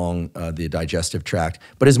differs along the digestive tract,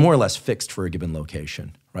 but is more or less fixed for a given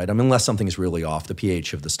location, right? I mean, unless something is really off, the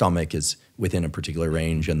pH of the stomach is within a particular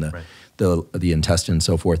range, and the intestine and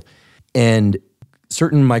so forth. And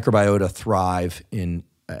certain microbiota thrive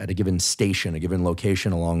at a given station, a given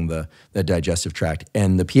location along the digestive tract,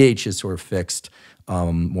 and the pH is sort of fixed,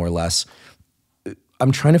 more or less.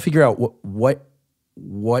 I'm trying to figure out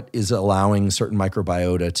what is allowing certain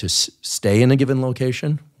microbiota to stay in a given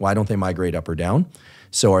location? Why don't they migrate up or down?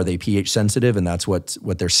 So are they pH sensitive, and that's what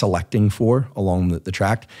they're selecting for along the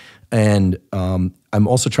tract? And I'm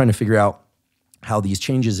also trying to figure out how these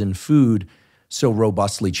changes in food so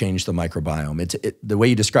robustly change the microbiome. The way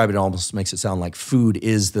you describe it almost makes it sound like food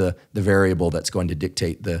is the variable that's going to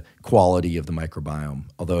dictate the quality of the microbiome,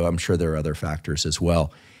 although I'm sure there are other factors as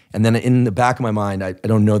well. And then in the back of my mind, I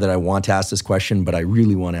don't know that I want to ask this question, but I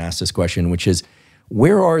really want to ask this question, which is,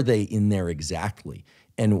 where are they in there exactly?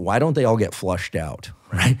 And why don't they all get flushed out,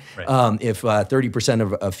 right? If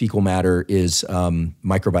 30% of fecal matter is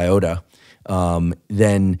microbiota,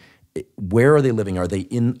 then where are they living? Are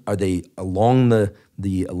they along the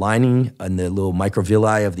lining and the little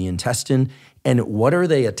microvilli of the intestine? And what are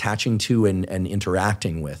they attaching to and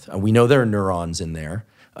interacting with? We know there are neurons in there.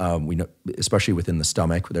 We know, especially within the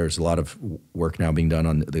stomach, there's a lot of work now being done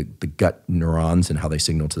on the gut neurons and how they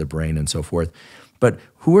signal to the brain and so forth. But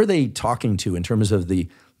who are they talking to in terms of the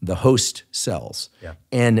host cells? Yeah.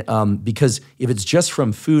 And because if it's just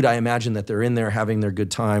from food, I imagine that they're in there having their good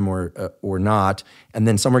time or not, and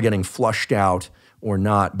then some are getting flushed out or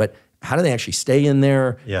not. But how do they actually stay in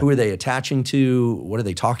there? Yeah. Who are they attaching to? What are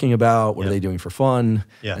they talking about? What are they doing for fun?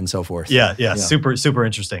 And so forth. Yeah. Super, super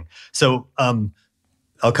interesting. So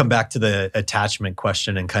I'll come back to the attachment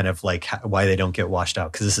question and kind of like why they don't get washed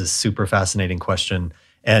out, because this is a super fascinating question.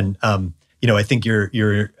 And I think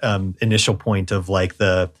your initial point of like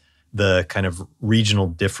the kind of regional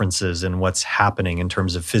differences in what's happening in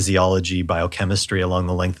terms of physiology, biochemistry along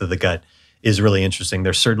the length of the gut is really interesting.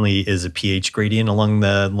 There certainly is a pH gradient along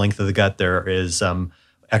the length of the gut. There is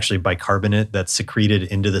actually bicarbonate that's secreted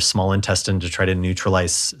into the small intestine to try to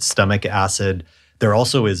neutralize stomach acid. There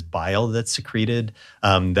also is bile that's secreted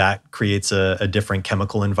that creates a different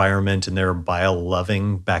chemical environment, and there are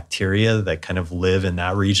bile-loving bacteria that kind of live in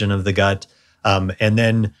that region of the gut. And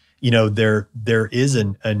then, there is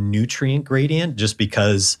a nutrient gradient, just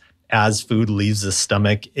because as food leaves the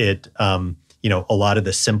stomach, a lot of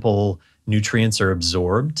the simple nutrients are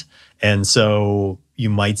absorbed. And so you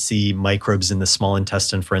might see microbes in the small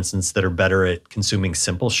intestine, for instance, that are better at consuming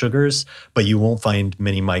simple sugars, but you won't find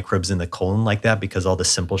many microbes in the colon like that because all the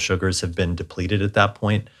simple sugars have been depleted at that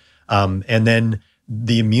point. And then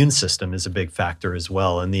the immune system is a big factor as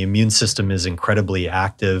well. And the immune system is incredibly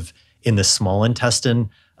active in the small intestine.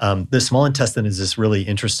 The small intestine is this really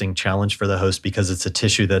interesting challenge for the host because it's a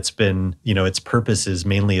tissue that's been, its purpose is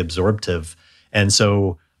mainly absorptive. And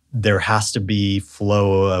so there has to be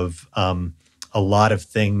flow of a lot of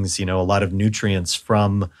things, a lot of nutrients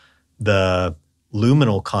from the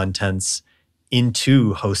luminal contents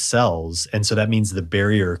into host cells. And so that means the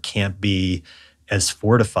barrier can't be as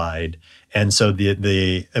fortified. And so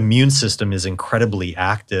the immune system is incredibly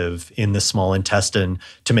active in the small intestine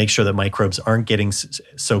to make sure that microbes aren't getting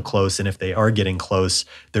so close. And if they are getting close,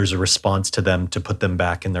 there's a response to them to put them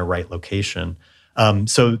back in their right location.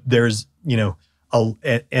 So there's,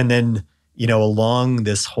 and then, along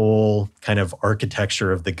this whole kind of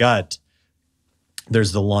architecture of the gut,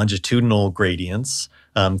 there's the longitudinal gradients,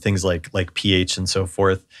 things like pH and so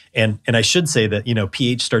forth. And I should say that,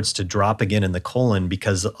 pH starts to drop again in the colon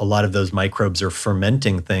because a lot of those microbes are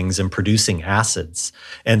fermenting things and producing acids.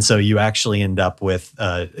 And so you actually end up with,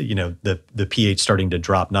 the pH starting to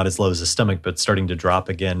drop, not as low as the stomach, but starting to drop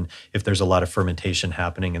again if there's a lot of fermentation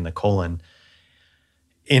happening in the colon.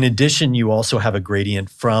 In addition, you also have a gradient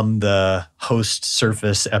from the host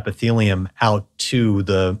surface epithelium out to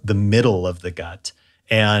the middle of the gut.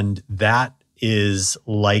 And that is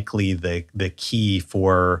likely the key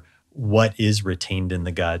for what is retained in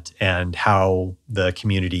the gut and how the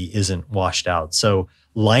community isn't washed out. So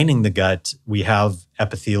lining the gut, we have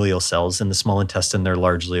epithelial cells. In the small intestine, they're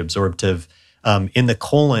largely absorptive. In the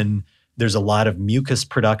colon, there's a lot of mucus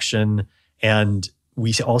production, and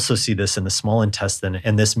we also see this in the small intestine.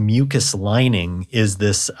 And this mucus lining is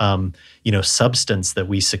this substance that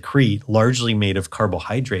we secrete, largely made of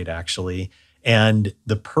carbohydrate, actually. And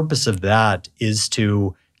the purpose of that is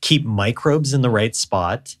to keep microbes in the right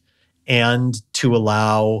spot and to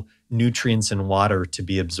allow nutrients and water to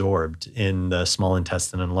be absorbed in the small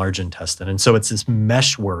intestine and large intestine. And so it's this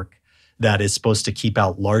meshwork that is supposed to keep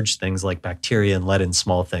out large things like bacteria and let in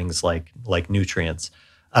small things like nutrients.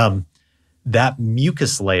 That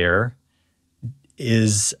mucus layer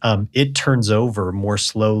it turns over more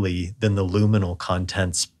slowly than the luminal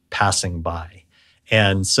contents passing by.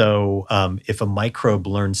 And so if a microbe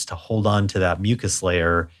learns to hold on to that mucus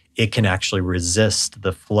layer, it can actually resist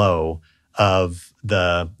the flow of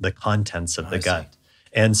the contents of the gut.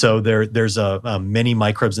 And so there's many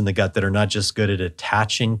microbes in the gut that are not just good at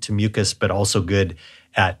attaching to mucus, but also good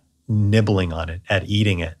at nibbling on it, at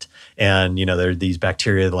eating it. And, there are these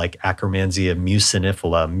bacteria like Akkermansia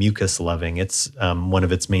mucinifila, mucus loving. It's one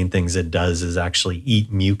of its main things it does is actually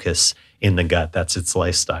eat mucus in the gut. That's its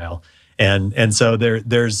lifestyle. And so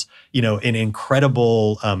there's an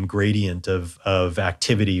incredible gradient of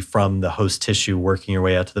activity from the host tissue working your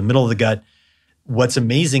way out to the middle of the gut. What's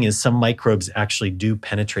amazing is some microbes actually do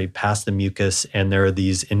penetrate past the mucus, and there are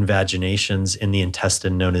these invaginations in the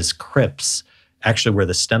intestine known as crypts, actually where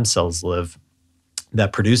the stem cells live,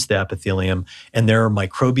 that produce the epithelium. And there are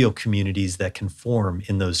microbial communities that can form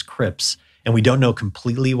in those crypts. And we don't know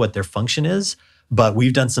completely what their function is, but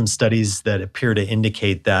we've done some studies that appear to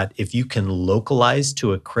indicate that if you can localize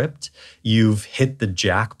to a crypt, you've hit the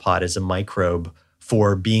jackpot as a microbe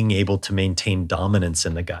for being able to maintain dominance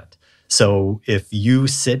in the gut. So if you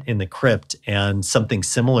sit in the crypt and something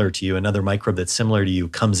similar to you, another microbe that's similar to you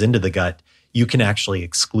comes into the gut, you can actually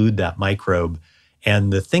exclude that microbe.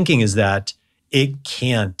 And the thinking is that it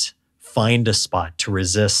can't find a spot to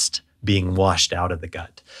resist being washed out of the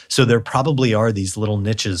gut. So there probably are these little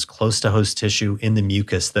niches close to host tissue in the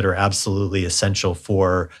mucus that are absolutely essential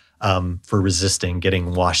for resisting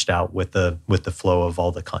getting washed out with the flow of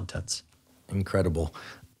all the contents. Incredible.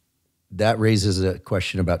 That raises a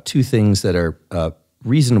question about two things that are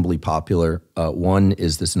reasonably popular. One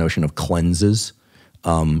is this notion of cleanses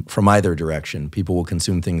from either direction. People will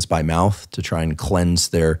consume things by mouth to try and cleanse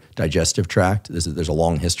their digestive tract. There's a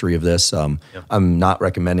long history of this. I'm not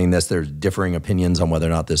recommending this. There's differing opinions on whether or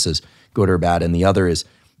not this is good or bad. And the other is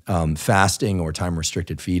fasting or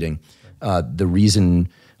time-restricted feeding. The reason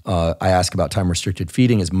I ask about time-restricted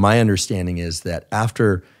feeding is my understanding is that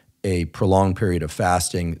after a prolonged period of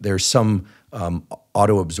fasting, there's some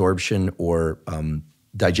autoabsorption or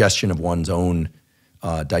digestion of one's own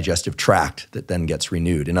digestive tract that then gets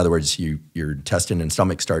renewed. In other words, your intestine and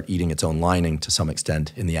stomach start eating its own lining to some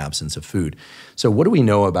extent in the absence of food. So what do we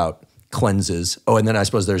know about cleanses? Oh, and then I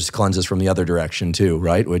suppose there's cleanses from the other direction too,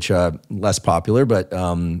 right? Which less popular, but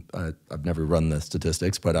I've never run the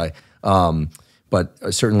statistics, but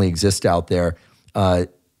certainly exist out there.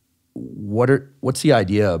 What's the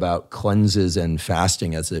idea about cleanses and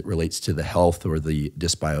fasting as it relates to the health or the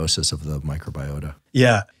dysbiosis of the microbiota?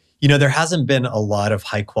 Yeah. There hasn't been a lot of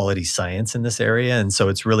high quality science in this area. And so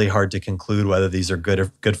it's really hard to conclude whether these are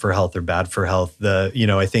good for health or bad for health.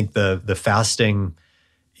 I think the fasting,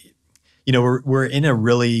 we're in a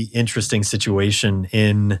really interesting situation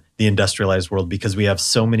in the industrialized world because we have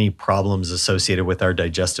so many problems associated with our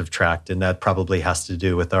digestive tract. And that probably has to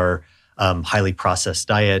do with our highly processed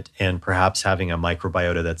diet and perhaps having a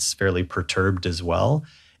microbiota that's fairly perturbed as well.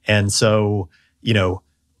 And so,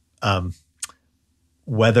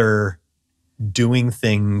 whether doing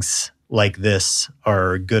things like this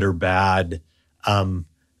are good or bad,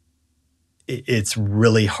 it's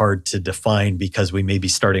really hard to define because we may be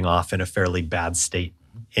starting off in a fairly bad state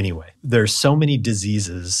anyway. There's so many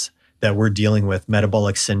diseases that we're dealing with,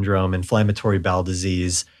 metabolic syndrome, inflammatory bowel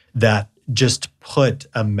disease, that just put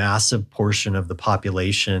a massive portion of the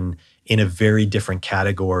population in a very different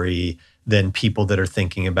category than people that are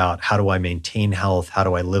thinking about how do I maintain health, how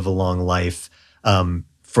do I live a long life,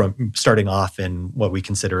 from starting off in what we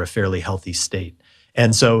consider a fairly healthy state.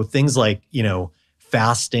 And so things like,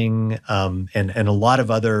 fasting and a lot of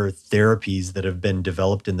other therapies that have been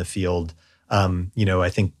developed in the field, I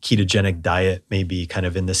think ketogenic diet may be kind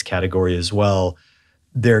of in this category as well,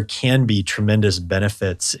 there can be tremendous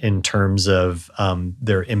benefits in terms of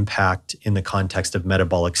their impact in the context of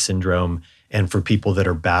metabolic syndrome and for people that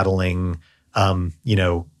are battling,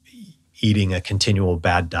 eating a continual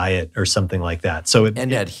bad diet or something like that.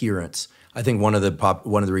 And adherence. I think one of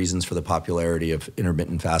the reasons for the popularity of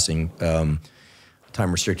intermittent fasting,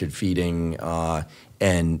 time-restricted feeding,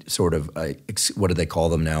 and sort of what do they call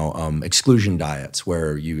them now? Exclusion diets,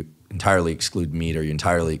 where you entirely exclude meat or you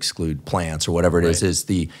entirely exclude plants or whatever it is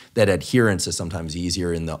that adherence is sometimes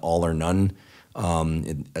easier in the all or none.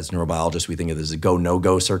 As neurobiologists, we think of this as a go,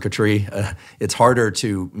 no-go circuitry. It's harder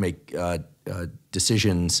to make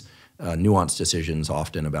decisions, nuanced decisions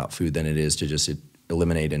often about food than it is to just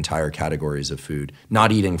eliminate entire categories of food.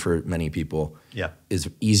 Not eating for many people is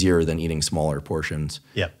easier than eating smaller portions.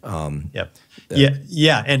 And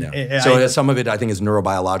so some of it, I think, is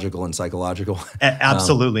neurobiological and psychological.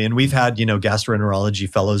 Absolutely. And we've had, gastroenterology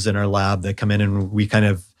fellows in our lab that come in, and we kind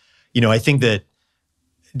of, I think that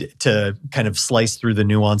to kind of slice through the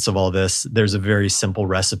nuance of all this, there's a very simple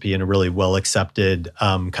recipe and a really well-accepted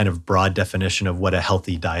kind of broad definition of what a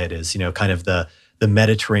healthy diet is. Kind of the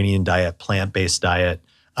Mediterranean diet, plant-based diet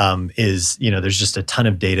is, there's just a ton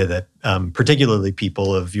of data that particularly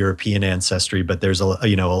people of European ancestry, but there's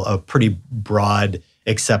a pretty broad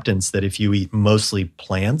acceptance that if you eat mostly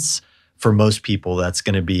plants, for most people, that's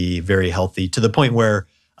going to be very healthy, to the point where,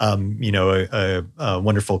 a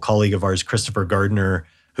wonderful colleague of ours, Christopher Gardner,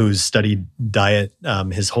 who's studied diet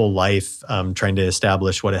his whole life, trying to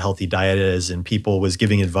establish what a healthy diet is, and people was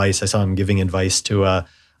giving advice. I saw him giving advice to a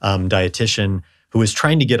dietitian who was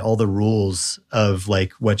trying to get all the rules of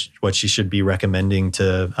like what she should be recommending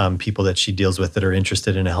to people that she deals with that are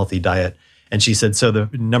interested in a healthy diet. And she said, so the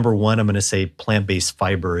number one, I'm going to say plant-based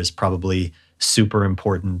fiber is probably super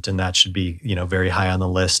important, and that should be, very high on the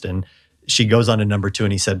list. And she goes on to number two,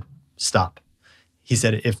 and he said, stop. He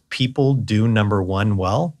said, if people do number one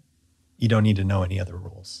well, you don't need to know any other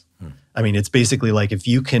rules. I mean, it's basically like if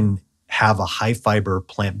you can have a high fiber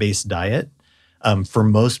plant-based diet, for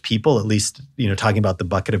most people, at least, talking about the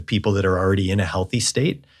bucket of people that are already in a healthy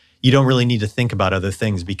state, you don't really need to think about other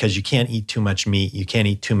things because you can't eat too much meat. You can't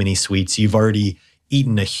eat too many sweets. You've already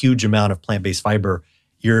eaten a huge amount of plant-based fiber.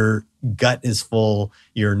 Your gut is full.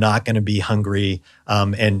 You're not going to be hungry.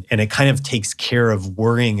 And it kind of takes care of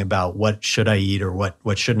worrying about what should I eat or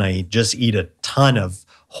what shouldn't I eat. Just eat a ton of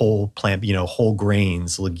whole plant, whole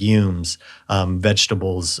grains, legumes,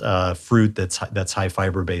 vegetables, fruit that's high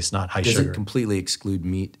fiber based, not high sugar. Does it completely exclude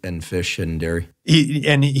meat and fish and dairy?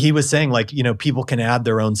 He was saying, like, people can add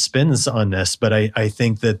their own spins on this, but I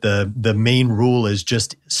think that the main rule is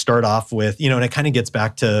just start off with, and it kind of gets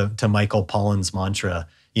back to Michael Pollan's mantra,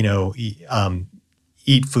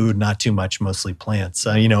 eat food, not too much, mostly plants.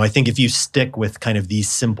 I think if you stick with kind of these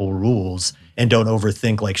simple rules and don't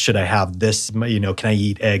overthink, like, should I have this, can I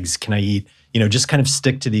eat eggs? Can I eat, just kind of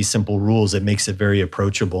stick to these simple rules. It makes it very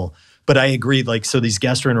approachable. But I agree, like, so these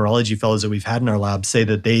gastroenterology fellows that we've had in our lab say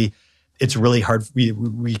that it's really hard.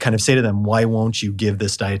 We kind of say to them, why won't you give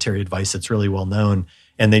this dietary advice that's really well known?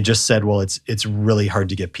 And they just said, well, it's really hard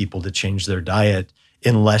to get people to change their diet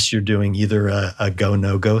unless you're doing either a go,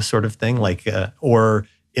 no-go sort of thing, like, or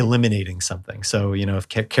eliminating something. So, if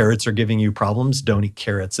carrots are giving you problems, don't eat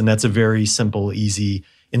carrots. And that's a very simple, easy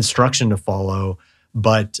instruction to follow,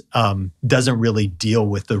 but doesn't really deal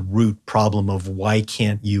with the root problem of why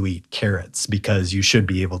can't you eat carrots? Because you should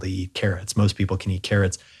be able to eat carrots. Most people can eat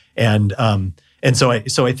carrots. And so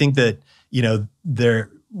I think that, when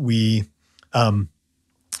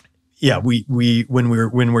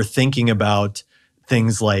we're thinking about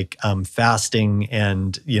things like fasting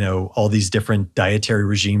and, all these different dietary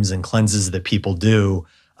regimes and cleanses that people do,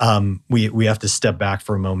 we have to step back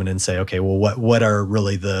for a moment and say, okay, well, what are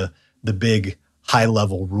really the big high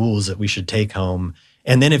level rules that we should take home?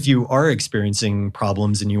 And then if you are experiencing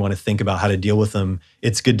problems and you want to think about how to deal with them,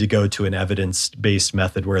 it's good to go to an evidence-based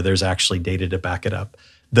method where there's actually data to back it up.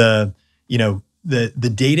 The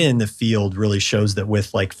data in the field really shows that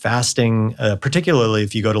with like fasting, particularly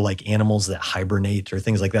if you go to like animals that hibernate or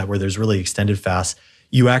things like that, where there's really extended fasts,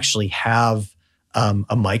 you actually have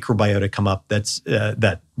a microbiota come up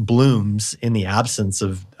that blooms in the absence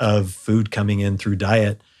of food coming in through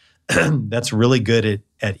diet. That's really good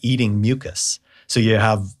at eating mucus. So you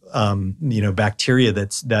have bacteria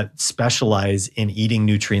that specialize in eating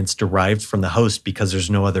nutrients derived from the host because there's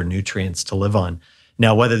no other nutrients to live on.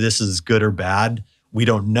 Now, whether this is good or bad, we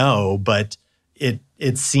don't know, but it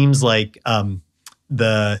seems like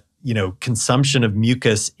the consumption of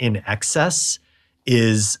mucus in excess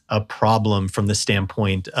is a problem from the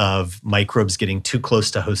standpoint of microbes getting too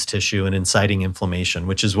close to host tissue and inciting inflammation,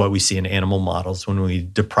 which is what we see in animal models when we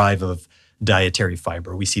deprive of dietary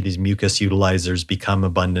fiber. We see these mucus utilizers become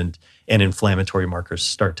abundant and inflammatory markers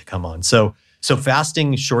start to come on. So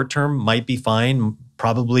fasting short term might be fine.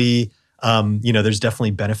 Probably, there's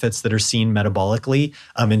definitely benefits that are seen metabolically.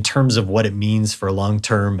 In terms of what it means for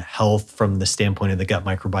long-term health from the standpoint of the gut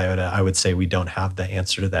microbiota, I would say we don't have the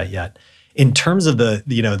answer to that yet. In terms of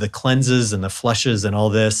the cleanses and the flushes and all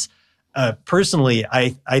this, personally,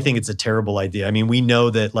 I think it's a terrible idea. I mean, we know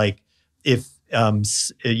that if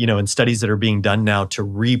in studies that are being done now to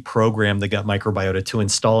reprogram the gut microbiota to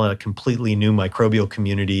install a completely new microbial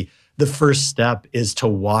community, the first step is to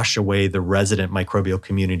wash away the resident microbial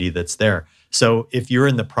community that's there. So if you're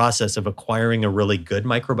in the process of acquiring a really good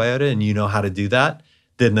microbiota and you know how to do that,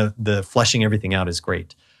 then the flushing everything out is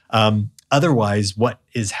great. Otherwise, what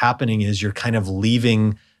is happening is you're kind of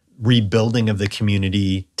leaving rebuilding of the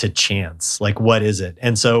community to chance. Like, what is it?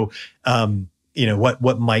 And so,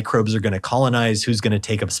 what microbes are going to colonize, who's going to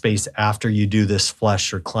take up space after you do this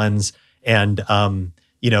flush or cleanse. And,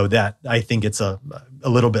 that I think it's a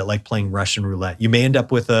little bit like playing Russian roulette. You may end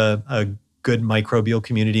up with a good microbial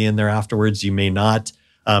community in there afterwards. You may not.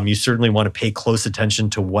 You certainly want to pay close attention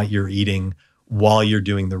to what you're eating while you're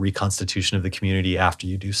doing the reconstitution of the community after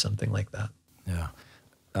you do something like that. Yeah.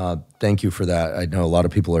 Thank you for that. I know a lot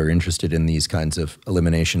of people are interested in these kinds of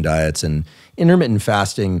elimination diets, and intermittent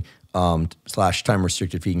fasting /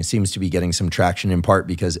 time-restricted feeding seems to be getting some traction, in part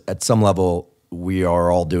because at some level we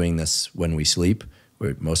are all doing this when we sleep.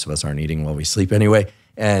 Most of us aren't eating while we sleep anyway,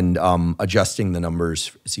 and adjusting the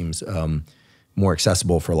numbers seems more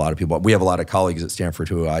accessible for a lot of people. We have a lot of colleagues at Stanford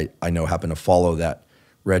who I know happen to follow that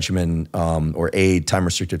regimen or a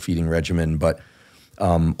time-restricted feeding regimen, but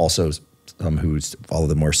also some who follow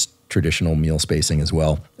the more traditional meal spacing as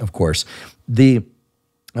well, of course. One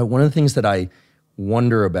of the things that I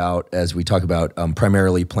wonder about as we talk about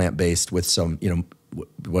primarily plant-based with some,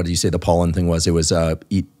 what did you say the pollen thing was? It was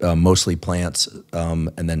eat mostly plants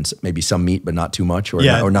and then maybe some meat, but not too much,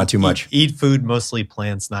 or not too much. Eat food, mostly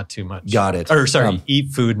plants, not too much. Got it. Or sorry,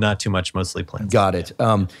 eat food, not too much, mostly plants. Got it.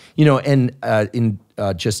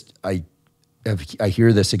 I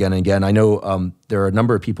hear this again and again. I know there are a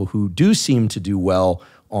number of people who do seem to do well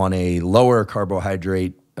on a lower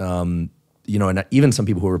carbohydrate, and even some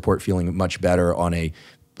people who report feeling much better on a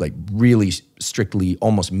really strictly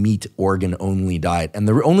almost meat organ only diet. And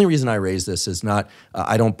the only reason I raise this is not,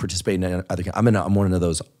 I don't participate in other, I'm one of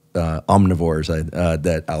those omnivores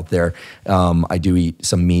that out there. I do eat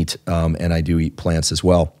some meat and I do eat plants as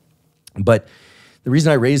well. But the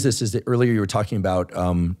reason I raise this is that earlier you were talking about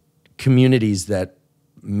communities that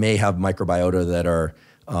may have microbiota that are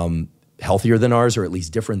healthier than ours, or at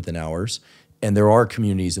least different than ours. And there are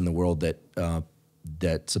communities in the world that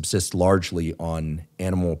subsist largely on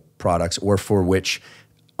animal products, or for which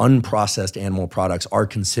unprocessed animal products are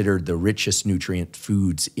considered the richest nutrient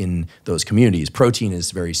foods in those communities. Protein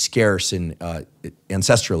is very scarce, and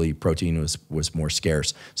ancestrally protein was more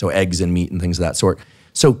scarce. So eggs and meat and things of that sort.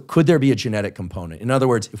 So could there be a genetic component? In other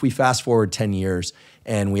words, if we fast forward 10 years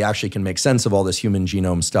and we actually can make sense of all this human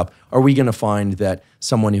genome stuff, are we going to find that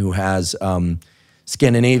someone who has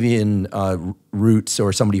Scandinavian roots,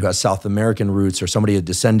 or somebody who has South American roots, or somebody who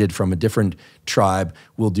descended from a different tribe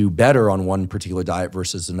will do better on one particular diet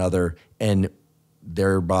versus another, and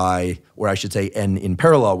thereby, or I should say, and in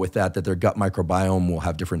parallel with that their gut microbiome will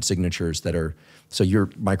have different signatures that are, so your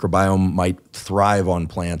microbiome might thrive on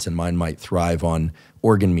plants and mine might thrive on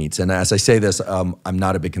organ meats. And as I say this, I'm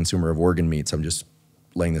not a big consumer of organ meats. I'm just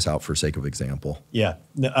laying this out for sake of example. Yeah,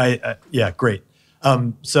 great.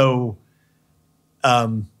 A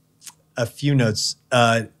few notes.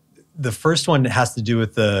 The first one has to do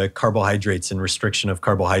with the carbohydrates and restriction of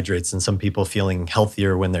carbohydrates, and some people feeling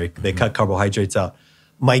healthier when they cut carbohydrates out.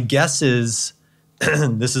 My guess is,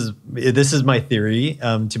 this is my theory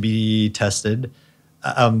to be tested,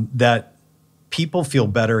 that people feel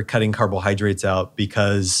better cutting carbohydrates out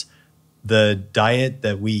because the diet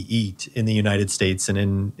that we eat in the United States and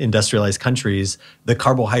in industrialized countries, the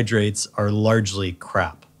carbohydrates are largely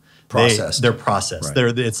crap. Processed. They're processed.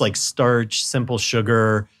 Right. It's like starch, simple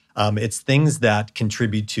sugar. It's things that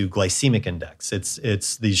contribute to glycemic index.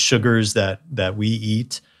 It's these sugars that we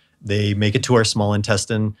eat. They make it to our small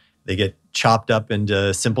intestine. They get chopped up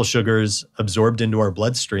into simple sugars, absorbed into our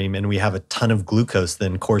bloodstream, and we have a ton of glucose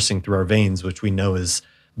then coursing through our veins, which we know is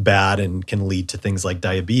bad and can lead to things like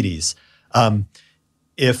diabetes.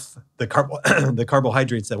 If the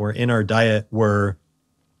carbohydrates that were in our diet were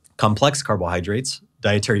complex carbohydrates,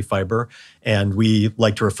 dietary fiber. And we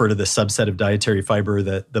like to refer to the subset of dietary fiber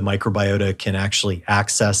that the microbiota can actually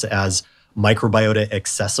access as microbiota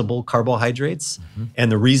accessible carbohydrates. And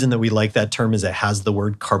the reason that we like that term is it has the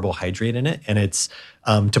word carbohydrate in it. And it's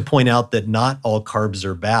to point out that not all carbs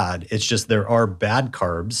are bad. It's just there are bad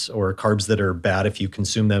carbs, or carbs that are bad if you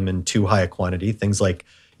consume them in too high a quantity, things like,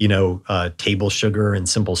 table sugar and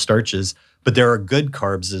simple starches. But there are good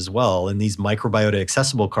carbs as well. And these microbiota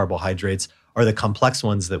accessible carbohydrates are the complex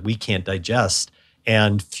ones that we can't digest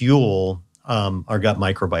and fuel our gut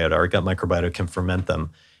microbiota. Our gut microbiota can ferment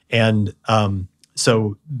them. And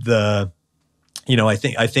so I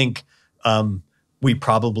think we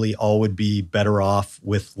probably all would be better off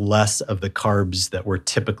with less of the carbs that were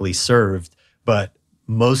typically served. But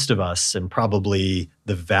most of us, and probably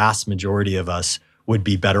the vast majority of us, would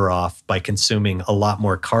be better off by consuming a lot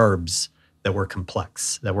more carbs that were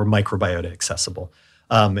complex, that were microbiota accessible.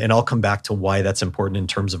 And I'll come back to why that's important in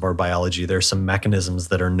terms of our biology. There are some mechanisms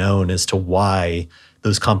that are known as to why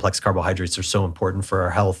those complex carbohydrates are so important for our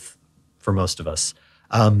health for most of us.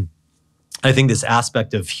 I think this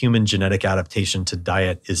aspect of human genetic adaptation to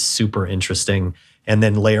diet is super interesting. And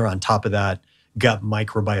then layer on top of that, gut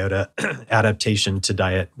microbiota adaptation to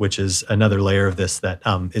diet, which is another layer of this that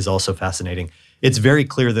is also fascinating. It's very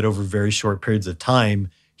clear that over very short periods of time,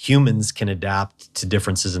 humans can adapt to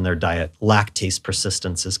differences in their diet. Lactase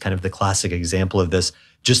persistence is kind of the classic example of this.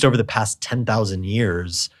 Just over the past 10,000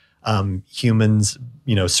 years, humans,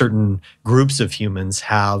 certain groups of humans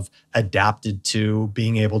have adapted to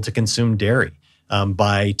being able to consume dairy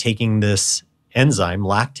by taking this enzyme,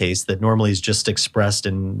 lactase, that normally is just expressed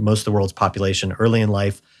in most of the world's population early in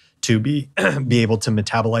life to be able to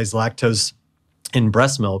metabolize lactose in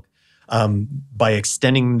breast milk. By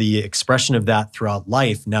extending the expression of that throughout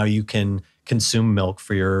life, now you can consume milk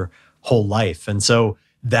for your whole life. And so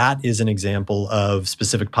that is an example of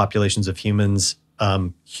specific populations of humans,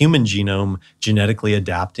 human genome genetically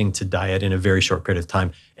adapting to diet in a very short period of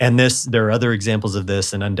time. And there are other examples of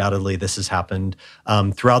this, and undoubtedly this has happened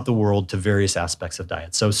throughout the world to various aspects of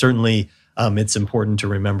diet. So certainly it's important to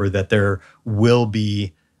remember that there will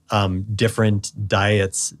be different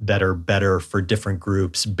diets that are better for different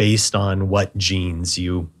groups based on what genes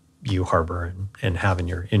you harbor and have in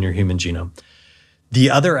your human genome. The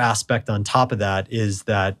other aspect on top of that is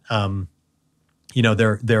that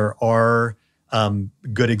there are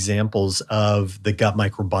good examples of the gut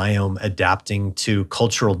microbiome adapting to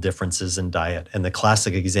cultural differences in diet, and the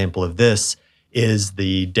classic example of this is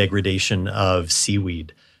the degradation of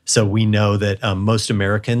seaweed. So we know that most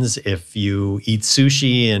Americans, if you eat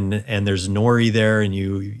sushi and there's nori there, and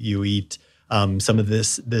you eat some of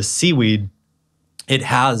this seaweed, it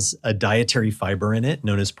has a dietary fiber in it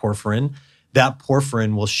known as porphyrin. That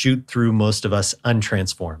porphyrin will shoot through most of us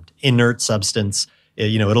untransformed, inert substance.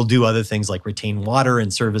 It'll do other things like retain water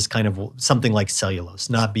and serve as kind of something like cellulose,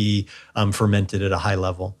 not be fermented at a high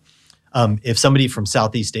level. If somebody from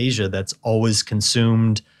Southeast Asia that's always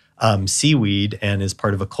consumed seaweed and is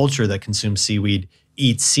part of a culture that consumes seaweed,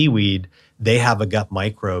 eats seaweed, they have a gut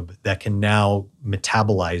microbe that can now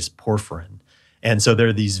metabolize porphyrin. And so there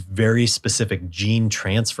are these very specific gene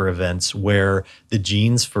transfer events where the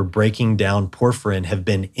genes for breaking down porphyrin have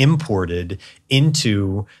been imported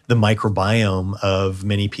into the microbiome of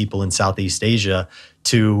many people in Southeast Asia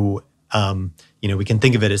to we can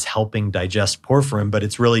think of it as helping digest porphyrin, but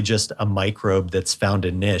it's really just a microbe that's found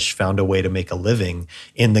a niche, found a way to make a living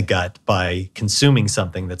in the gut by consuming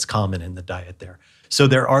something that's common in the diet there. So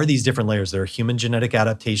there are these different layers. There are human genetic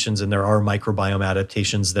adaptations, and there are microbiome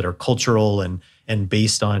adaptations that are cultural and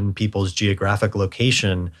based on people's geographic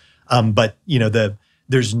location. But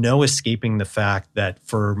there's no escaping the fact that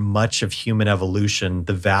for much of human evolution,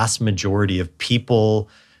 the vast majority of people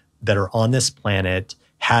that are on this planet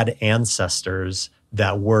had ancestors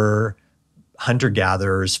that were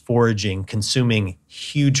hunter-gatherers, foraging, consuming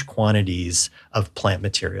huge quantities of plant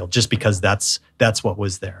material, just because that's what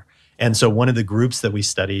was there. And so one of the groups that we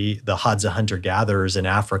study, the Hadza hunter-gatherers in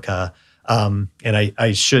Africa, and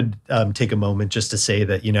I should take a moment just to say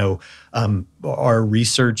that, our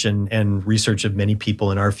research and research of many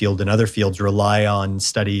people in our field and other fields rely on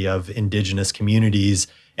study of indigenous communities.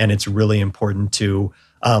 And it's really important to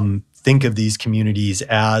think of these communities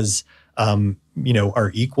as,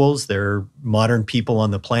 our equals. They're modern people on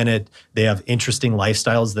the planet. They have interesting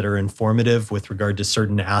lifestyles that are informative with regard to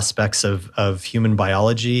certain aspects of human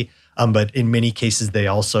biology. But in many cases, they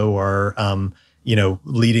also are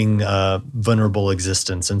leading vulnerable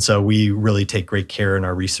existence. And so we really take great care in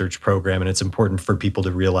our research program. And it's important for people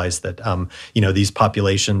to realize that, these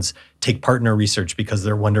populations take part in our research because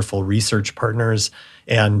they're wonderful research partners.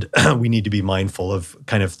 And we need to be mindful of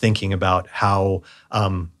kind of thinking about how,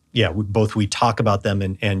 we talk about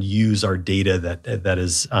them and use our data that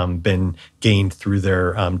has been gained through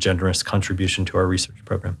their generous contribution to our research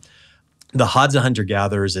program. The Hadza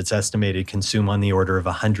hunter-gatherers, it's estimated, consume on the order of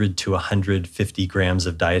 100 to 150 grams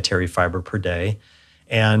of dietary fiber per day.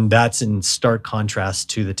 And that's in stark contrast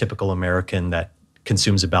to the typical American that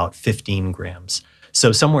consumes about 15 grams.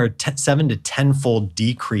 So somewhere 7 to 10-fold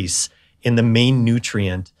decrease in the main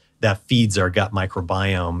nutrient that feeds our gut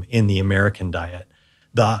microbiome in the American diet.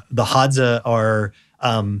 The Hadza are,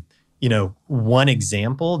 one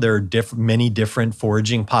example. There are many different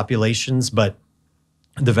foraging populations, but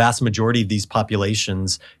the vast majority of these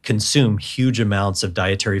populations consume huge amounts of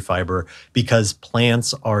dietary fiber because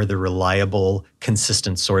plants are the reliable,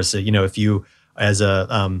 consistent source. If you, as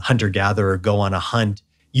a hunter-gatherer, go on a hunt,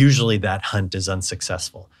 usually that hunt is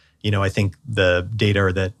unsuccessful. I think the data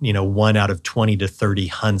are that, 1 out of 20 to 30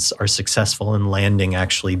 hunts are successful in landing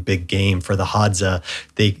actually big game. For the Hadza,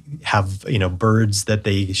 they have, birds that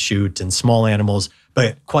they shoot and small animals,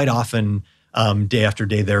 but quite often, day after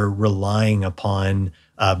day, they're relying upon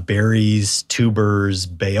berries, tubers,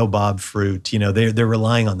 baobab fruit. They're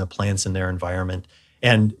relying on the plants in their environment.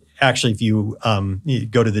 And actually, if you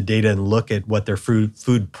go to the data and look at what their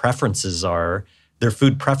food preferences are, their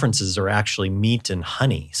food preferences are actually meat and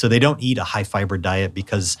honey. So they don't eat a high fiber diet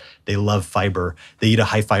because they love fiber. They eat a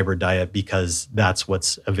high fiber diet because that's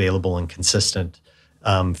what's available and consistent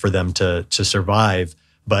for them to survive.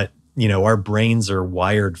 But our brains are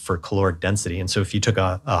wired for caloric density. And so if you took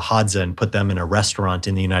a Hadza and put them in a restaurant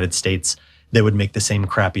in the United States, they would make the same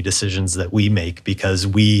crappy decisions that we make because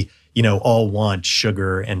we, all want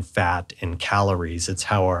sugar and fat and calories. It's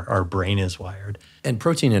how our brain is wired. And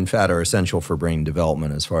protein and fat are essential for brain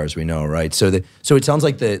development as far as we know, right? So it sounds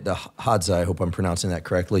like the Hadza, I hope I'm pronouncing that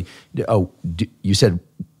correctly. You said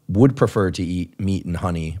would prefer to eat meat and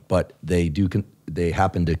honey, but they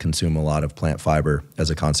happen to consume a lot of plant fiber as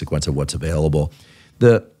a consequence of what's available.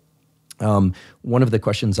 One of the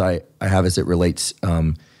questions I have as it relates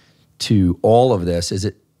to all of this is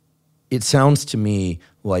it sounds to me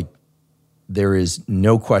like there is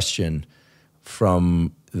no question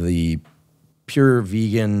from the pure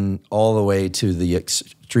vegan all the way to the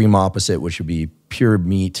extreme opposite, which would be pure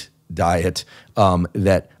meat diet,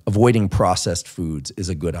 that avoiding processed foods is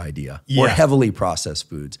a good idea, or heavily processed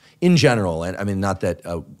foods in general. And I mean, not that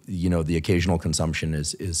the occasional consumption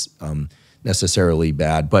is necessarily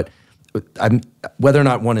bad, but whether or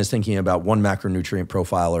not one is thinking about one macronutrient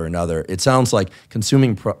profile or another, it sounds like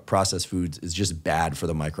consuming processed foods is just bad for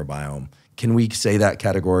the microbiome. Can we say that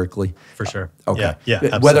categorically? For sure. Okay. Yeah,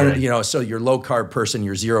 absolutely. Whether, so you're low carb person,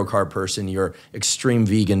 you're zero carb person, you're extreme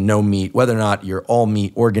vegan, no meat, whether or not you're all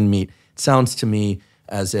meat, organ meat, it sounds to me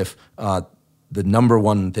as if the number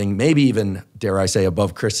one thing, maybe even, dare I say,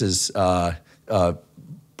 above Chris's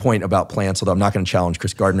point about plants, although I'm not going to challenge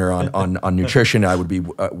Chris Gardner on nutrition, I would be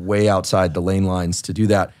way outside the lane lines to do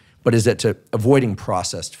that, but is that avoiding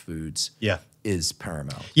processed foods is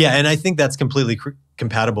paramount. Yeah, and I think that's completely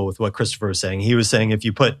compatible with what Christopher was saying. He was saying if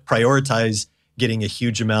you prioritize getting a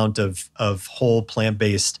huge amount of whole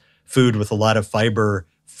plant-based food with a lot of fiber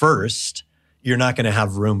first, you're not going to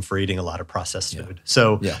have room for eating a lot of processed food.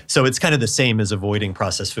 So it's kind of the same as avoiding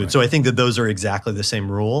processed food. Right. So I think that those are exactly the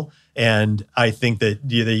same rule. And I think that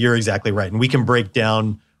you're exactly right. And we can break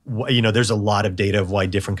down, there's a lot of data of why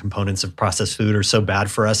different components of processed food are so bad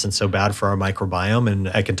for us and so bad for our microbiome. And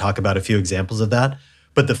I can talk about a few examples of that.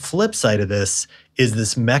 But the flip side of this is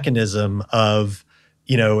this mechanism of,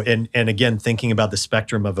 and again, thinking about the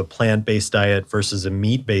spectrum of a plant-based diet versus a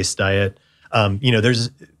meat-based diet,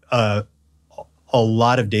 there's a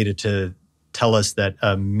lot of data to tell us that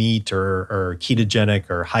a meat or ketogenic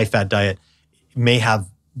or high-fat diet may have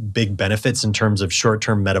big benefits in terms of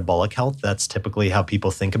short-term metabolic health. That's typically how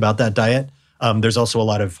people think about that diet. There's also a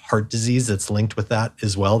lot of heart disease that's linked with that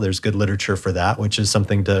as well. There's good literature for that, which is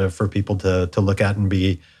something for people to look at and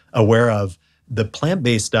be aware of. The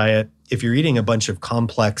plant-based diet, if you're eating a bunch of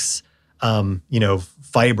complex,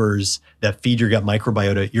 fibers that feed your gut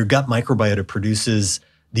microbiota produces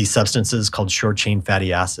these substances called short-chain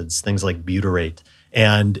fatty acids, things like butyrate.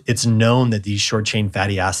 And it's known that these short-chain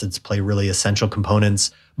fatty acids play really essential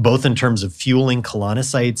components, both in terms of fueling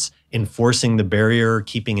colonocytes, enforcing the barrier,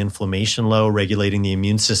 keeping inflammation low, regulating the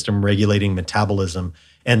immune system, regulating metabolism.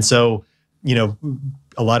 And so,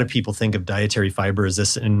 a lot of people think of dietary fiber as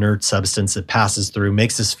this inert substance that passes through,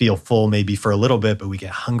 makes us feel full maybe for a little bit, but we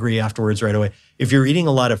get hungry afterwards right away. If you're eating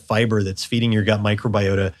a lot of fiber that's feeding your gut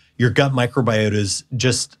microbiota is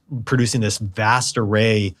just producing this vast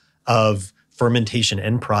array of fermentation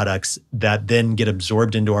end products that then get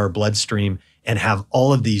absorbed into our bloodstream and have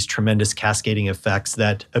all of these tremendous cascading effects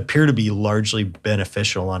that appear to be largely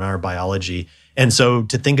beneficial on our biology. And so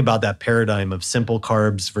to think about that paradigm of simple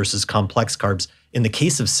carbs versus complex carbs, in the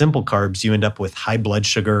case of simple carbs, you end up with high blood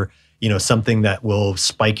sugar, something that will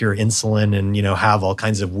spike your insulin and, have all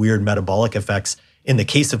kinds of weird metabolic effects. In the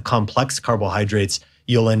case of complex carbohydrates,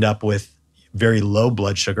 you'll end up with very low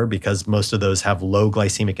blood sugar because most of those have low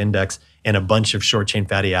glycemic index and a bunch of short chain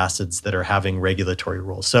fatty acids that are having regulatory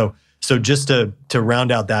roles. So just to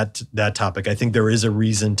round out that topic, I think there is a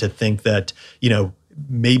reason to think that,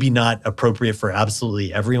 maybe not appropriate for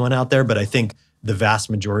absolutely everyone out there, but I think the vast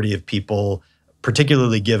majority of people,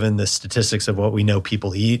 particularly given the statistics of what we know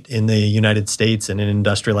people eat in the United States and in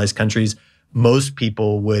industrialized countries, most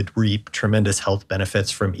people would reap tremendous health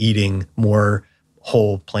benefits from eating more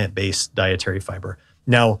whole plant-based dietary fiber.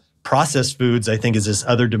 Now, processed foods, I think, is this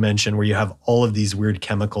other dimension where you have all of these weird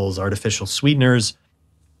chemicals, artificial sweeteners,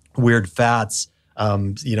 weird fats, a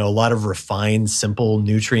lot of refined, simple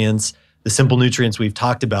nutrients. The simple nutrients we've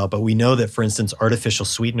talked about, but we know that, for instance, artificial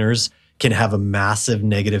sweeteners can have a massive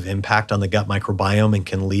negative impact on the gut microbiome and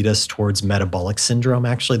can lead us towards metabolic syndrome.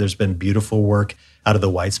 Actually, there's been beautiful work out of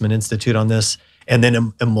the Weizmann Institute on this. And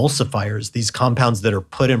then emulsifiers, these compounds that are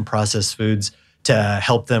put in processed foods to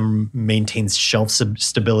help them maintain shelf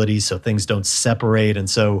stability so things don't separate. And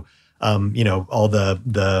so, all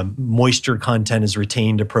the moisture content is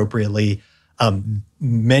retained appropriately.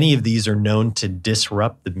 Many of these are known to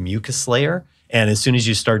disrupt the mucus layer. And as soon as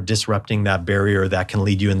you start disrupting that barrier, that can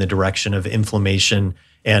lead you in the direction of inflammation.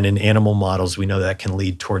 And in animal models, we know that can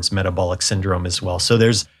lead towards metabolic syndrome as well. So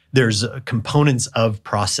there's components of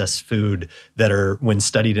processed food that are, when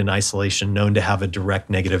studied in isolation, known to have a direct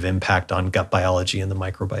negative impact on gut biology and the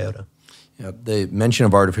microbiota. Yeah, the mention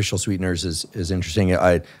of artificial sweeteners is interesting.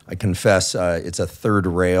 I confess it's a third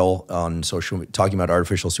rail on social, talking about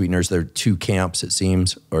artificial sweeteners. There are two camps, it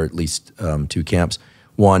seems, or at least two camps.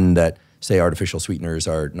 One that say artificial sweeteners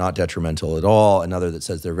are not detrimental at all. Another that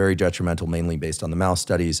says they're very detrimental, mainly based on the mouse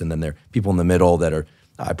studies. And then there are people in the middle that are,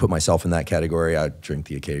 I put myself in that category. I drink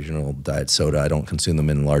the occasional diet soda. I don't consume them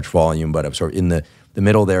in large volume, but I'm sort of in the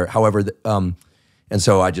middle there. However, and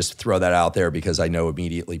so I just throw that out there because I know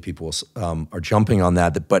immediately people are jumping on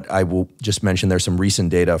that. But I will just mention there's some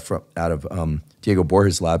recent data out of Diego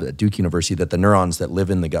Borges' lab at Duke University that the neurons that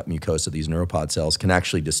live in the gut mucosa, these neuropod cells, can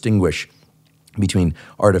actually distinguish between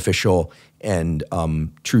artificial and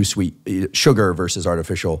true sweet sugar versus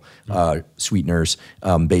artificial sweeteners.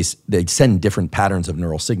 They send different patterns of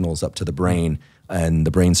neural signals up to the brain, and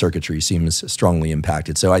the brain circuitry seems strongly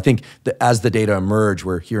impacted. So I think that as the data emerge,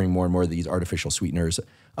 we're hearing more and more of these artificial sweeteners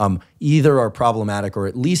either are problematic or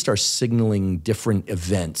at least are signaling different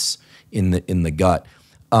events in the gut.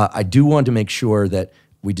 I do want to make sure that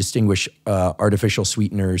we distinguish artificial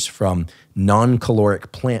sweeteners from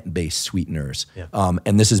non-caloric plant-based sweeteners. Yeah.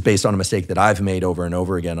 And this is based on a mistake that I've made over and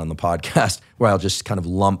over again on the podcast, where I'll just kind of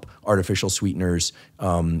lump artificial sweeteners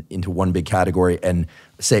into one big category and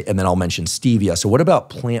then I'll mention stevia. So what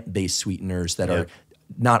about plant-based sweeteners that are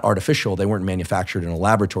not artificial? They weren't manufactured in a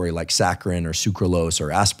laboratory, like saccharin or sucralose or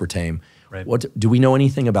aspartame. Right. Do we know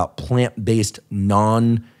anything about plant-based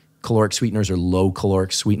non-caloric sweeteners or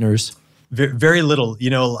low-caloric sweeteners? Very little.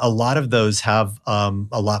 A lot of those have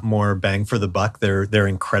a lot more bang for the buck. They're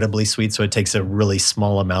incredibly sweet, so it takes a really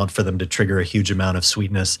small amount for them to trigger a huge amount of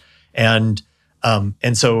sweetness. And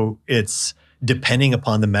so it's depending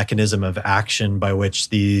upon the mechanism of action by which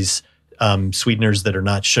these sweeteners that are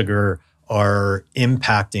not sugar are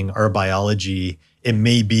impacting our biology. It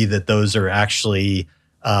may be that those are actually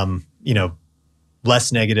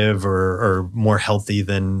less negative or more healthy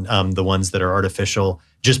than the ones that are artificial,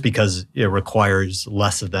 just because it requires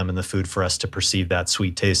less of them in the food for us to perceive that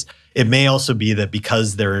sweet taste. It may also be that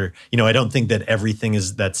because they're, I don't think that everything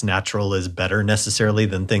that's natural is better necessarily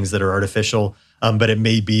than things that are artificial, but it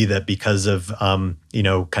may be that because of, kind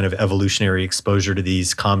of evolutionary exposure to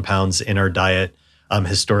these compounds in our diet,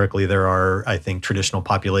 historically there are, I think, traditional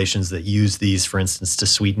populations that use these, for instance, to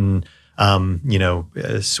sweeten,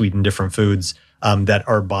 sweeten different foods. That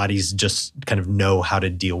our bodies just kind of know how to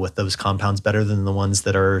deal with those compounds better than the ones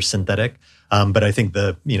that are synthetic. But I think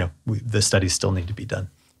the studies still need to be done.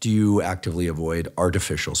 Do you actively avoid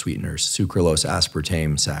artificial sweeteners, sucralose,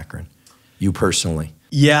 aspartame, saccharin? You personally?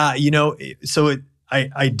 Yeah,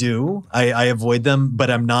 I do. I avoid them, but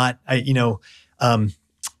I'm not.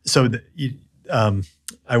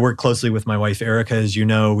 I work closely with my wife, Erica, as you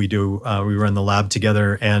know. We run the lab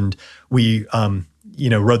together, and we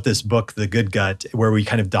wrote this book, The Good Gut, where we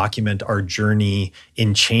kind of document our journey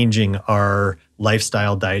in changing our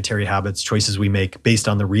lifestyle, dietary habits, choices we make based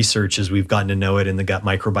on the research as we've gotten to know it in the gut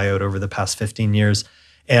microbiota over the past 15 years.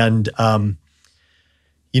 And, I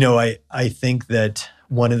think that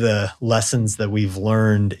one of the lessons that we've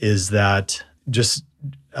learned is that just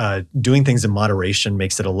doing things in moderation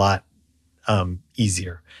makes it a lot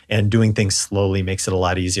easier, and doing things slowly makes it a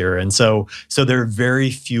lot easier. And so there are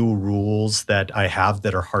very few rules that I have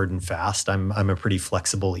that are hard and fast. I'm a pretty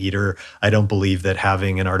flexible eater. I don't believe that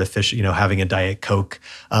having an artificial, having a Diet Coke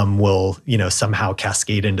will, somehow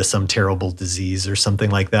cascade into some terrible disease or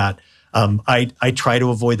something like that. I try to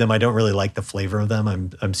avoid them. I don't really like the flavor of them.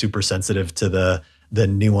 I'm super sensitive to the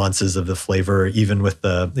nuances of the flavor, even with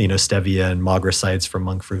the, stevia and magrosides from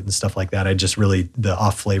monk fruit and stuff like that. The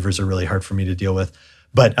off flavors are really hard for me to deal with.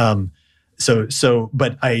 But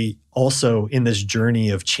but I also, in this journey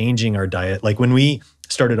of changing our diet, like when we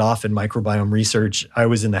started off in microbiome research, I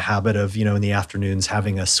was in the habit of, in the afternoons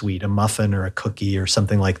having a muffin or a cookie or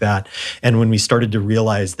something like that. And when we started to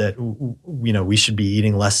realize that, we should be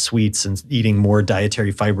eating less sweets and eating more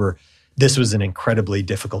dietary fiber, this was an incredibly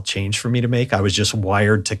difficult change for me to make. I was just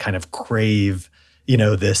wired to kind of crave,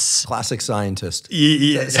 this classic scientist.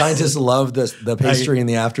 Scientists love the pastry in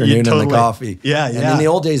the afternoon totally. And the coffee. Yeah. And in the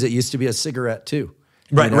old days, it used to be a cigarette too.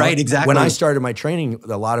 Right, exactly. When I started my training,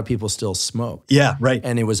 a lot of people still smoked. Yeah, right.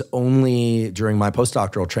 And it was only during my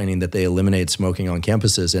postdoctoral training that they eliminated smoking on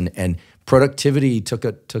campuses, and productivity took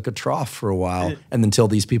a trough for a while, and until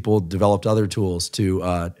these people developed other tools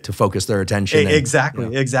to focus their attention.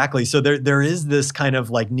 Exactly. So there is this kind of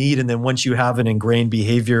like need, and then once you have an ingrained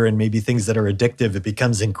behavior and maybe things that are addictive, it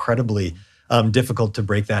becomes incredibly difficult to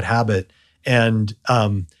break that habit. And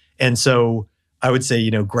so I would say,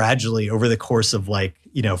 gradually over the course of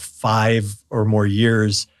 5 or more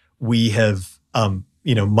years, we have,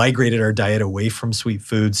 migrated our diet away from sweet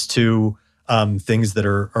foods to things that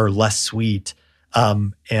are less sweet.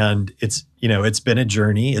 And it's been a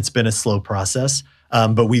journey. It's been a slow process.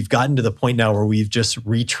 But we've gotten to the point now where we've just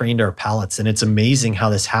retrained our palates. And it's amazing how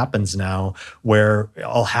this happens now, where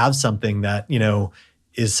I'll have something that,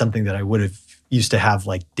 is something that I would have used to have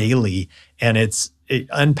daily, and it's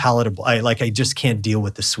unpalatable. I just can't deal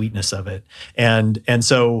with the sweetness of it. And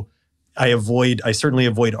so I certainly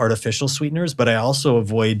avoid artificial sweeteners, but I also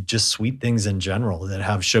avoid just sweet things in general that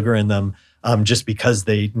have sugar in them, just because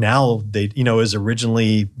as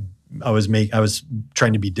originally I was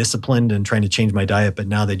trying to be disciplined and trying to change my diet, but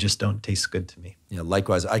now they just don't taste good to me. Yeah,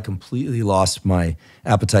 likewise, I completely lost my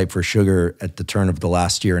appetite for sugar at the turn of the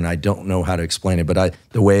last year, and I don't know how to explain it, but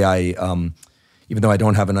even though I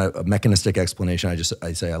don't have a mechanistic explanation,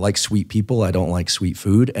 I say I like sweet people. I don't like sweet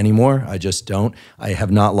food anymore. I just don't. I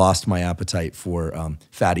have not lost my appetite for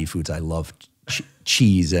fatty foods. I love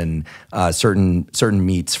cheese and certain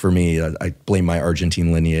meats. For me, I blame my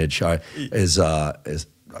Argentine lineage. I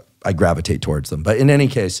gravitate towards them. But in any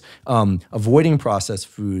case, avoiding processed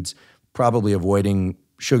foods, probably avoiding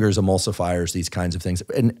sugars, emulsifiers, these kinds of things.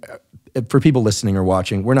 And for people listening or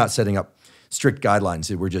watching, we're not setting up strict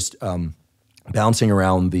guidelines. We're just bouncing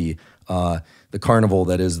around the carnival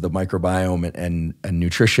that is the microbiome and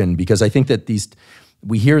nutrition, because I think that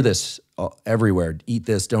we hear this everywhere: eat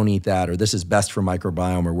this, don't eat that, or this is best for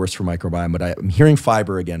microbiome or worse for microbiome. But I'm hearing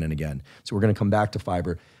fiber again and again. So we're going to come back to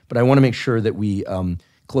fiber. But I want to make sure that we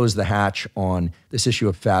close the hatch on this issue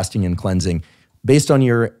of fasting and cleansing. Based on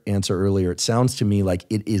your answer earlier, it sounds to me like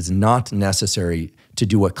it is not necessary to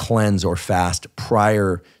do a cleanse or fast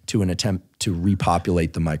prior to an attempt to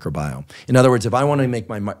repopulate the microbiome. In other words, if I want to make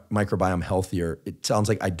my microbiome healthier, it sounds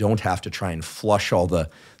like I don't have to try and flush all the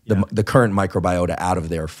current microbiota out of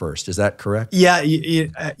there first. Is that correct? Yeah,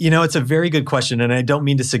 it's a very good question, and I don't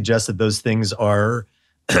mean to suggest that those things are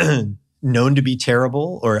known to be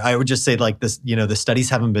terrible, or I would just say this, the studies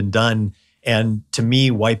haven't been done. And to me,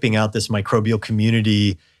 wiping out this microbial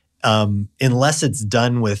community, unless it's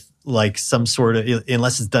done with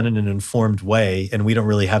unless it's done in an informed way, and we don't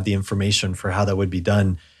really have the information for how that would be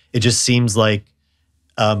done, it just seems like,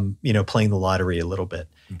 playing the lottery a little bit.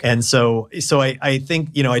 Okay. And so I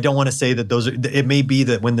think, I don't want to say that it may be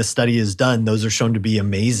that when the study is done, those are shown to be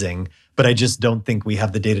amazing, but I just don't think we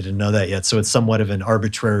have the data to know that yet. So it's somewhat of an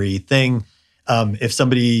arbitrary thing. If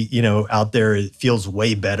somebody, out there feels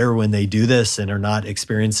way better when they do this and are not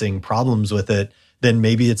experiencing problems with it, then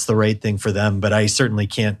maybe it's the right thing for them. But I certainly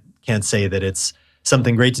can't say that it's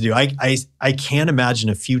something great to do. I can't imagine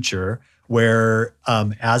a future where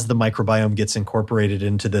as the microbiome gets incorporated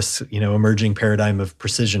into this, emerging paradigm of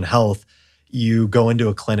precision health, you go into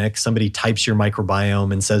a clinic, somebody types your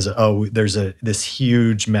microbiome and says, oh, there's this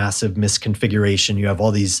huge, massive misconfiguration. You have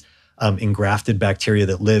all these engrafted bacteria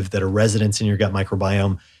that are residents in your gut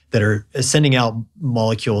microbiome that are sending out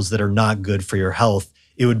molecules that are not good for your health.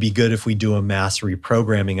 It would be good if we do a mass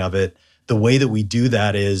reprogramming of it. The way that we do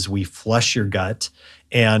that is we flush your gut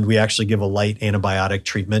and we actually give a light antibiotic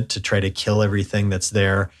treatment to try to kill everything that's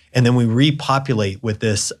there. And then we repopulate with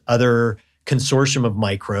this other consortium of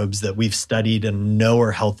microbes that we've studied and know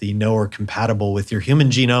are healthy, know are compatible with your human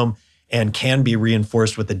genome, and can be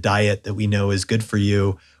reinforced with a diet that we know is good for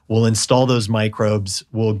you. We'll install those microbes.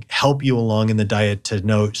 We'll help you along in the diet to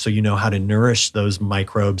know, so you know how to nourish those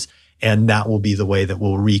microbes. And that will be the way that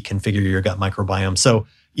we'll reconfigure your gut microbiome. So,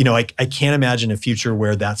 I can't imagine a future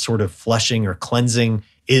where that sort of flushing or cleansing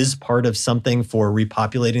is part of something for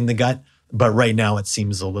repopulating the gut. But right now it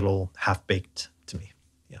seems a little half-baked to me.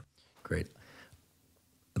 Yeah. Great.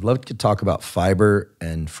 I'd love to talk about fiber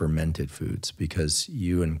and fermented foods, because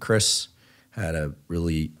you and Chris had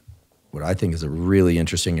what I think is a really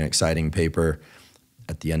interesting and exciting paper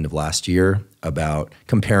at the end of last year about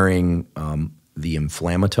comparing the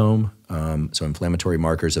inflammatome, so inflammatory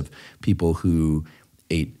markers of people who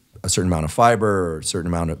ate a certain amount of fiber or a certain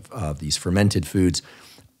amount of these fermented foods.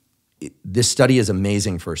 This study is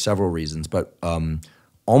amazing for several reasons, but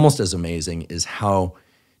almost as amazing is how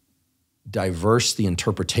diverse the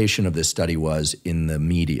interpretation of this study was in the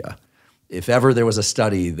media. If ever there was a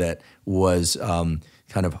study that was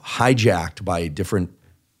kind of hijacked by different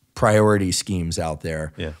priority schemes out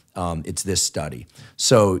there, it's this study.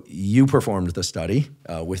 So you performed the study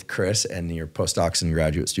with Chris and your postdocs and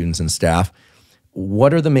graduate students and staff.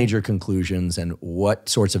 What are the major conclusions and what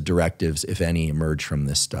sorts of directives, if any, emerge from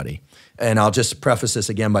this study? And I'll just preface this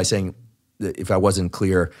again by saying, that if I wasn't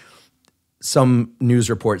clear, some news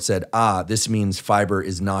report said, this means fiber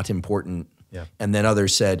is not important. Yeah. And then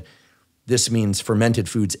others said, this means fermented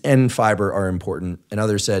foods and fiber are important. And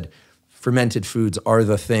others said, fermented foods are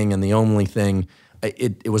the thing and the only thing.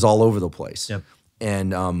 It was all over the place. Yep.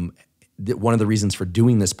 And one of the reasons for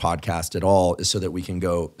doing this podcast at all is so that we can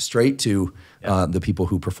go straight to the people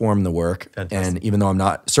who perform the work. Fantastic. And even though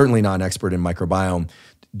I'm certainly not an expert in microbiome,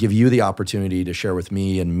 give you the opportunity to share with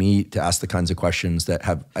me to ask the kinds of questions that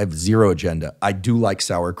I have zero agenda. I do like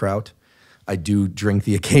sauerkraut. I do drink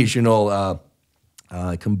the occasional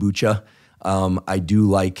kombucha. I do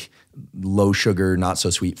like low sugar, not so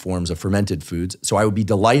sweet forms of fermented foods. So I would be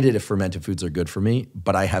delighted if fermented foods are good for me,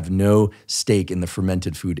 but I have no stake in the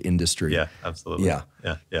fermented food industry. Yeah, absolutely.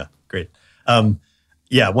 Yeah. Great.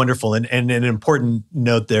 Wonderful. And an important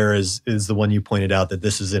note there is the one you pointed out, that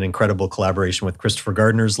this is an incredible collaboration with Christopher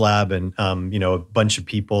Gardner's lab and a bunch of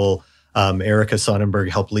people. Erica Sonnenburg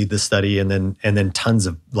helped lead this study, and then tons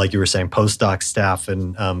of, like you were saying, postdoc staff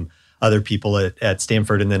and other people at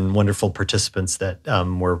Stanford, and then wonderful participants that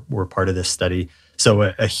were part of this study. So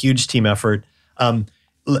a huge team effort.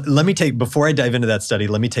 Before I dive into that study,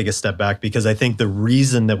 let me take a step back, because I think the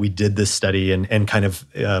reason that we did this study and kind of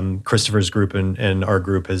Christopher's group and our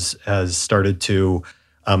group has started to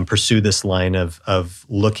pursue this line of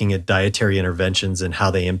looking at dietary interventions and how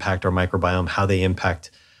they impact our microbiome, how they impact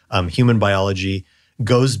human biology,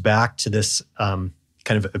 goes back to this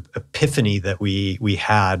kind of epiphany that we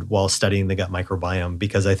had while studying the gut microbiome.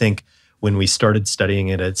 Because I think when we started studying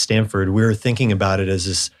it at Stanford, we were thinking about it as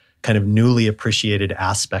this kind of newly appreciated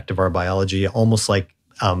aspect of our biology, almost like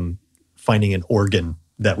finding an organ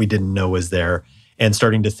that we didn't know was there, and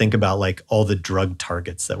starting to think about like all the drug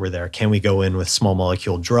targets that were there. Can we go in with small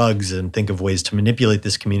molecule drugs and think of ways to manipulate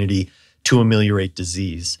this community to ameliorate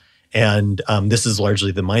disease? And this is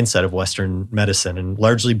largely the mindset of Western medicine, and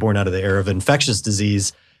largely born out of the era of infectious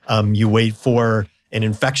disease. You wait for an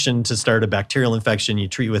infection to start, a bacterial infection, you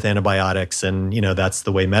treat with antibiotics, and that's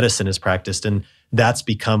the way medicine is practiced. And that's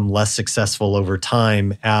become less successful over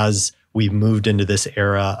time as we've moved into this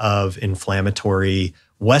era of inflammatory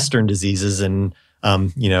Western diseases. And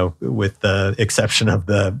with the exception of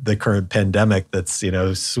the current pandemic that's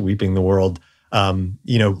sweeping the world,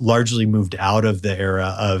 largely moved out of the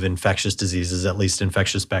era of infectious diseases, at least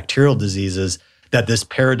infectious bacterial diseases, that this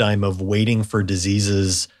paradigm of waiting for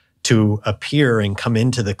diseases to appear and come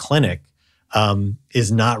into the clinic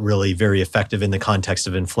is not really very effective in the context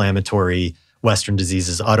of inflammatory Western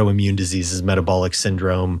diseases, autoimmune diseases, metabolic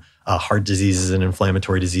syndrome, heart diseases, and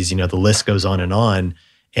inflammatory disease. The list goes on and on.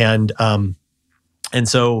 And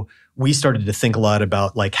so we started to think a lot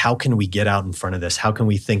about, like, how can we get out in front of this? How can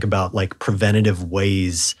we think about like preventative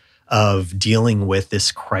ways of dealing with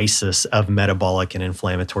this crisis of metabolic and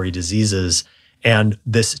inflammatory diseases. And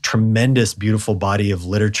this tremendous, beautiful body of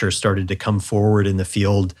literature started to come forward in the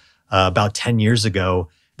field about 10 years ago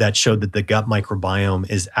that showed that the gut microbiome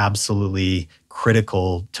is absolutely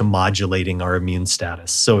critical to modulating our immune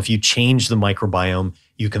status. So if you change the microbiome,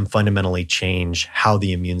 you can fundamentally change how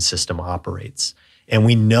the immune system operates. And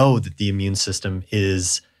we know that the immune system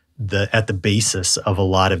is at the basis of a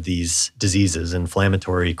lot of these diseases,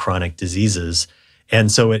 inflammatory chronic diseases.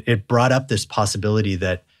 And so it brought up this possibility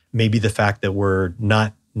that maybe the fact that we're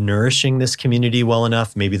not nourishing this community well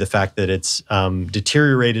enough, maybe the fact that it's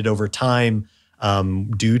deteriorated over time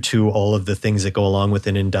due to all of the things that go along with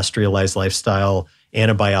an industrialized lifestyle,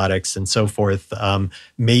 antibiotics and so forth.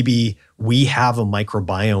 Maybe we have a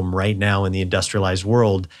microbiome right now in the industrialized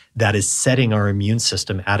world that is setting our immune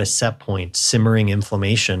system at a set point, simmering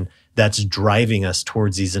inflammation that's driving us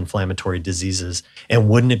towards these inflammatory diseases. And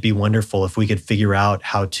wouldn't it be wonderful if we could figure out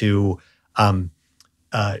how to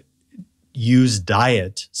use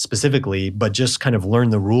diet specifically, but just kind of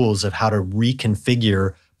learn the rules of how to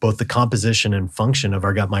reconfigure both the composition and function of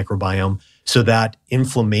our gut microbiome so that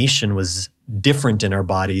inflammation was different in our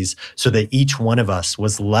bodies, so that each one of us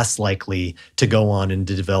was less likely to go on and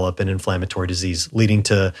to develop an inflammatory disease, leading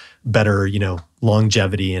to better,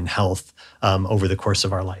 longevity and health over the course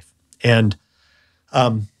of our life. And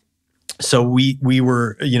so we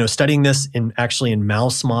were, studying this in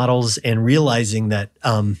mouse models and realizing that,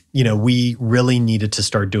 we really needed to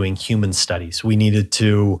start doing human studies. We needed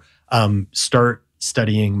to start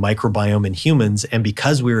studying microbiome in humans. And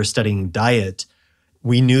because we were studying diet,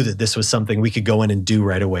 we knew that this was something we could go in and do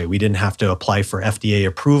right away. We didn't have to apply for FDA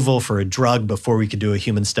approval for a drug before we could do a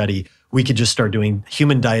human study. We could just start doing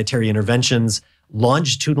human dietary interventions,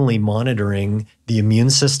 longitudinally monitoring the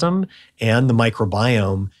immune system and the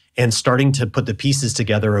microbiome, and starting to put the pieces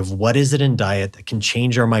together of what is it in diet that can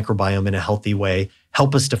change our microbiome in a healthy way,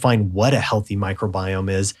 help us define what a healthy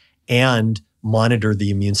microbiome is, and monitor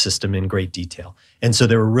the immune system in great detail. And so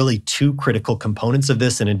there were really two critical components of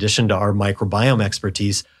this in addition to our microbiome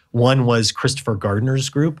expertise. One was Christopher Gardner's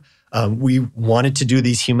group. We wanted to do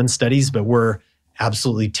these human studies, but we're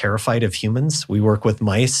absolutely terrified of humans. We work with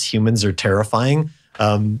mice. Humans are terrifying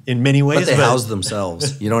in many ways. But they house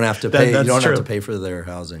themselves. You don't have to pay. You don't true. have to pay for their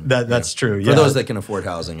housing. That's true. Yeah. For those that can afford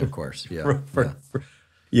housing, of course.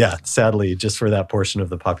 Yeah. Sadly, just for that portion of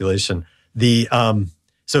the population.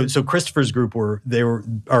 So Christopher's group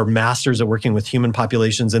are masters at working with human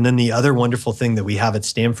populations. And then the other wonderful thing that we have at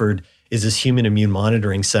Stanford is this Human Immune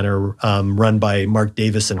Monitoring Center run by Mark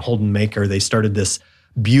Davis and Holden Maker. They started this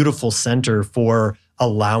beautiful center for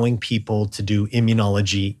allowing people to do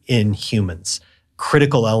immunology in humans.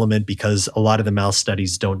 Critical element because a lot of the mouse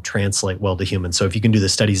studies don't translate well to humans. So if you can do the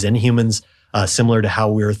studies in humans, similar to how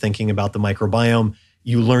we were thinking about the microbiome,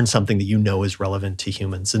 you learn something that you know is relevant to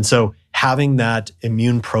humans. And so having that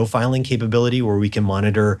immune profiling capability where we can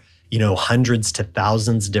monitor, hundreds to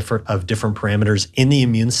thousands of different parameters in the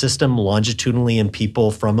immune system longitudinally in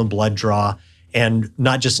people from a blood draw, and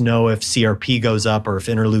not just know if CRP goes up or if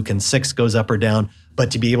interleukin-6 goes up or down, but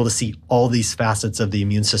to be able to see all these facets of the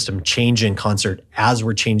immune system change in concert as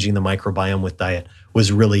we're changing the microbiome with diet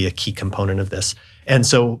was really a key component of this. And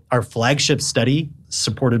so our flagship study,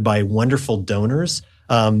 supported by wonderful donors,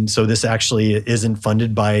 so this actually isn't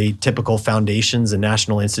funded by typical foundations and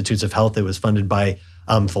national institutes of health. It was funded by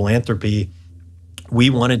philanthropy. We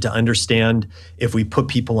wanted to understand if we put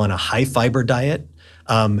people on a high fiber diet,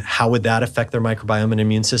 how would that affect their microbiome and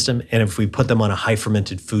immune system? And if we put them on a high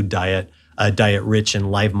fermented food diet, a diet rich in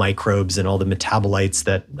live microbes and all the metabolites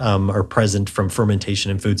that are present from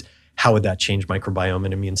fermentation in foods, how would that change microbiome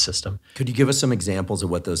and immune system? Could you give us some examples of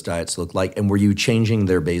what those diets look like? And were you changing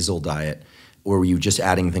their basal diet, or were you just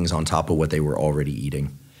adding things on top of what they were already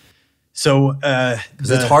eating? So, because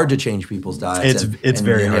it's hard to change people's diets. It's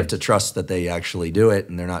very hard. You have to trust that they actually do it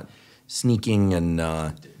and they're not sneaking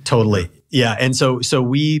and totally. Yeah. And so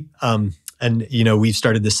we we've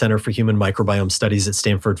started the Center for Human Microbiome Studies at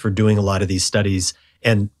Stanford for doing a lot of these studies.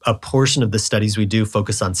 And a portion of the studies we do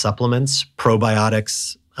focus on supplements,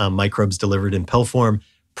 probiotics, microbes delivered in pill form,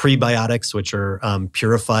 prebiotics, which are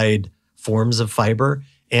purified forms of fiber.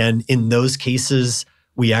 And in those cases,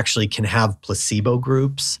 we actually can have placebo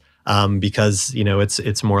groups because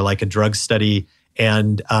it's more like a drug study,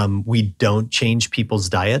 and we don't change people's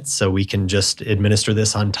diets, so we can just administer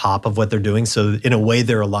this on top of what they're doing. So in a way,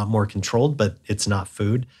 they're a lot more controlled, but it's not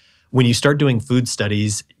food. When you start doing food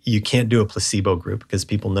studies, you can't do a placebo group because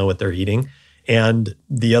people know what they're eating. And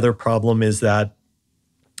the other problem is that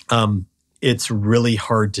it's really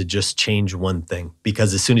hard to just change one thing,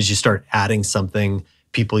 because as soon as you start adding something,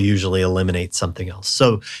 people usually eliminate something else.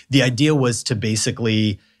 So the idea was to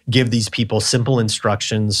basically give these people simple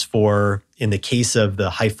instructions for, in the case of the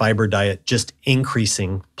high fiber diet, just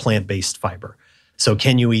increasing plant-based fiber. So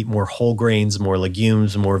can you eat more whole grains, more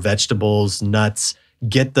legumes, more vegetables, nuts,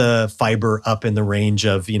 get the fiber up in the range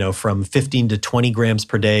of, from 15 to 20 grams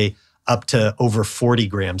per day up to over 40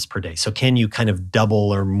 grams per day. So can you kind of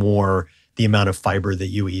double or more the amount of fiber that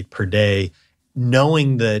you eat per day,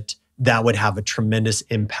 knowing that that would have a tremendous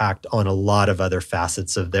impact on a lot of other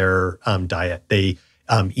facets of their diet. They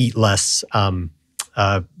eat less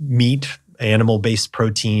meat, animal-based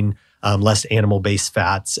protein, less animal-based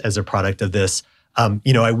fats as a product of this.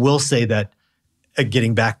 I will say that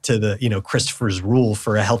getting back to the, Christopher's rule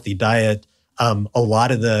for a healthy diet, a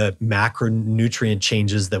lot of the macronutrient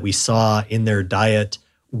changes that we saw in their diet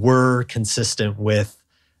were consistent with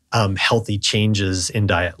healthy changes in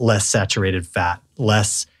diet, less saturated fat,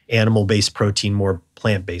 less animal-based protein, more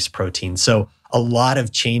plant-based protein. So a lot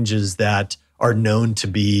of changes that are known to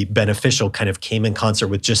be beneficial kind of came in concert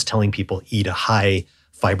with just telling people eat a high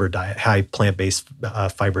fiber diet, high plant-based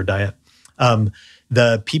fiber diet.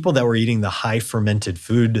 The people that were eating the high fermented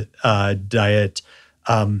food diet,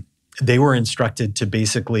 they were instructed to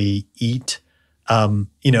basically eat,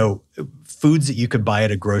 foods that you could buy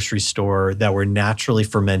at a grocery store that were naturally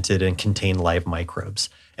fermented and contain live microbes.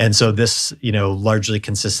 And so this, largely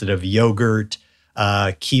consisted of yogurt,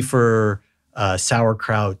 kefir,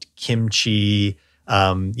 sauerkraut, kimchi,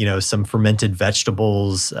 some fermented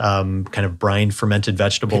vegetables, kind of brined fermented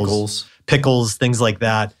vegetables, pickles, things like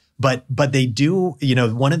that. But they do,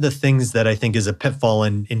 one of the things that I think is a pitfall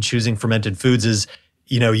in choosing fermented foods is,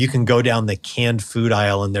 you can go down the canned food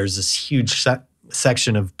aisle and there's this huge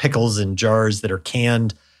section of pickles and jars that are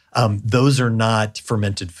canned. Those are not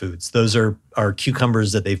fermented foods. Those are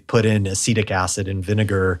cucumbers that they've put in acetic acid and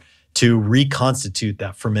vinegar to reconstitute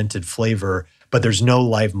that fermented flavor, but there's no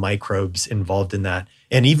live microbes involved in that.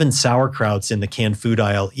 And even sauerkrauts in the canned food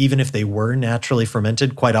aisle, even if they were naturally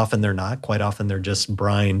fermented, quite often they're not. Quite often they're just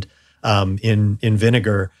brined in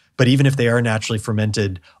vinegar. But even if they are naturally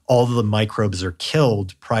fermented, all of the microbes are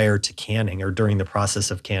killed prior to canning or during the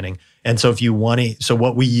process of canning. And so if you want to, so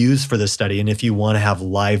what we use for this study, and if you want to have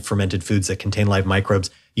live fermented foods that contain live microbes,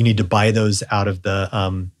 you need to buy those out of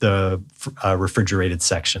the refrigerated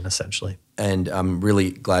section, essentially. And I'm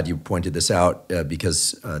really glad you pointed this out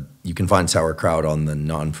because you can find sauerkraut on the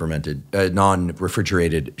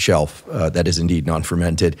non-refrigerated shelf. That is indeed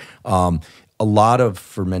non-fermented. A lot of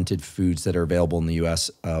fermented foods that are available in the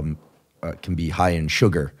U.S. Can be high in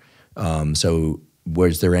sugar. So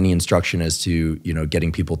was there any instruction as to,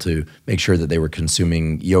 getting people to make sure that they were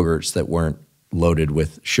consuming yogurts that weren't loaded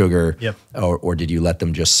with sugar? Yep. Or did you let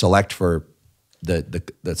them just select for the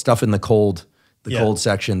stuff in the cold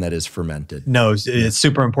section that is fermented? No, it's a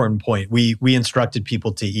super important point. We instructed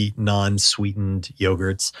people to eat non-sweetened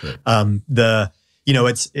yogurts. Right.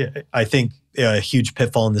 I think a huge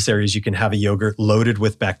pitfall in this area is you can have a yogurt loaded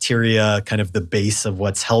with bacteria, kind of the base of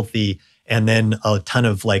what's healthy, and then a ton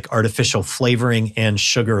of artificial flavoring and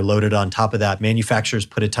sugar loaded on top of that. Manufacturers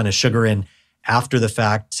put a ton of sugar in after the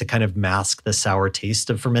fact to kind of mask the sour taste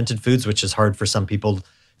of fermented foods, which is hard for some people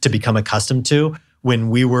to become accustomed to. When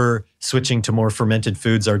we were switching to more fermented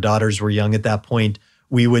foods, our daughters were young at that point,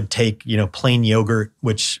 we would take, plain yogurt,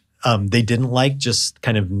 which they didn't like, just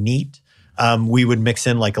kind of neat. We would mix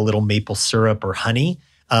in a little maple syrup or honey,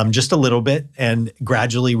 just a little bit. And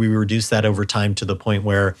gradually we reduced that over time to the point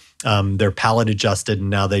where they're palate adjusted and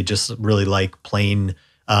now they just really like plain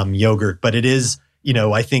yogurt. But it is,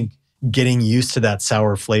 I think getting used to that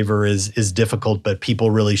sour flavor is difficult, but people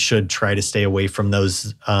really should try to stay away from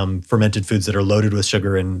those fermented foods that are loaded with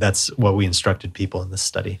sugar. And that's what we instructed people in this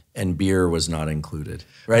study. And beer was not included,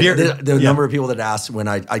 right? Beer, the number of people that asked when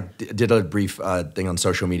I did a brief thing on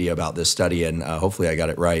social media about this study, and hopefully I got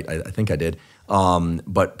it right. I think I did.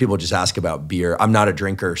 But people just ask about beer. I'm not a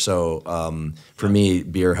drinker, so for me,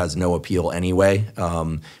 beer has no appeal anyway.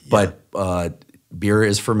 But beer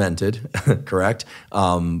is fermented, correct?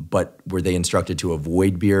 But were they instructed to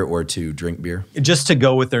avoid beer or to drink beer? Just to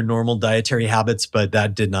go with their normal dietary habits, but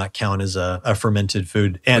that did not count as a fermented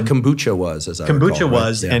food. And but kombucha was, as I recall. Kombucha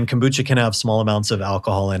was, right? Yeah. And kombucha can have small amounts of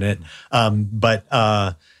alcohol in it.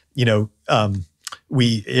 Kombucha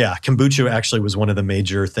actually was one of the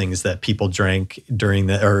major things that people drank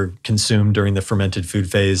consumed during the fermented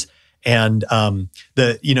food phase. And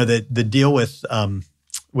the deal with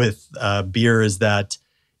beer is that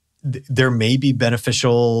there may be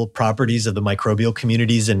beneficial properties of the microbial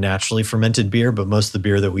communities in naturally fermented beer, but most of the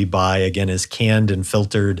beer that we buy, again, is canned and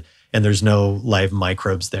filtered and there's no live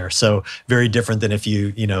microbes there. So very different than if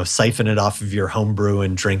you siphon it off of your home brew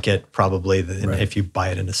and drink it, probably than if you buy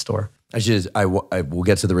it in a store. I will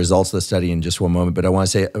get to the results of the study in just one moment, but I want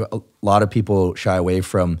to say a lot of people shy away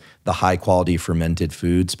from the high quality fermented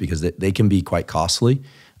foods because they can be quite costly.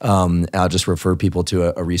 I'll just refer people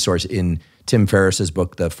to a resource in Tim Ferriss's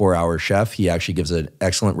book, The 4-Hour Chef. He actually gives an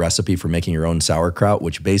excellent recipe for making your own sauerkraut,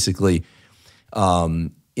 which basically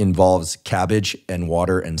involves cabbage and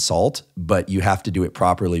water and salt, but you have to do it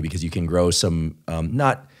properly because you can grow some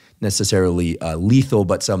not necessarily lethal,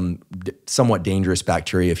 but some somewhat dangerous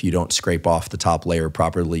bacteria if you don't scrape off the top layer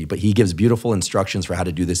properly. But he gives beautiful instructions for how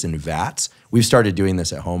to do this in vats. We've started doing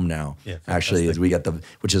this at home now, actually, as we get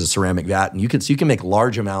which is a ceramic vat. And you can make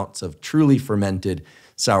large amounts of truly fermented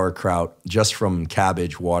sauerkraut just from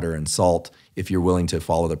cabbage, water, and salt if you're willing to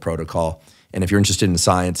follow the protocol. And if you're interested in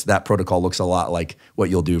science, that protocol looks a lot like what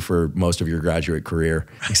you'll do for most of your graduate career,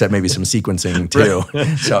 except maybe some sequencing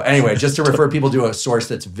too. So anyway, just to refer people to a source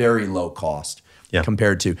that's very low cost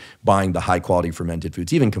compared to buying the high quality fermented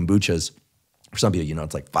foods, even kombuchas. For some people,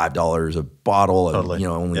 it's like $5 a bottle, and,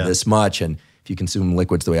 only this much. And if you consume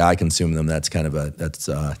liquids the way I consume them, that's kind of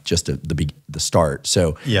just the start.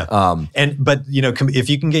 So but if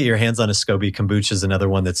you can get your hands on a SCOBY, kombucha is another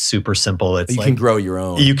one that's super simple. It's you can grow your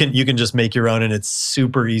own. You can just make your own, and it's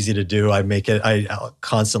super easy to do. I make it. I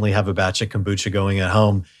constantly have a batch of kombucha going at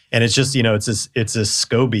home, and it's just it's a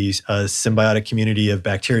SCOBY, a symbiotic community of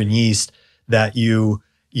bacteria and yeast that you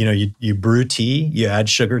brew tea, you add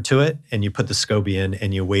sugar to it, and you put the SCOBY in,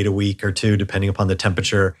 and you wait a week or two depending upon the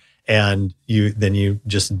temperature. And you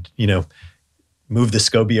just move the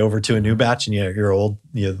SCOBY over to a new batch, and your old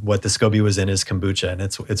what the SCOBY was in is kombucha, and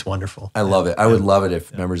it's wonderful. I love it. I would love it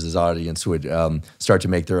if members of this audience would start to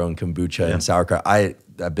make their own kombucha and sauerkraut.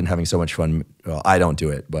 I've been having so much fun. Well, I don't do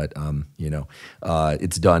it, but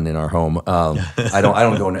it's done in our home. I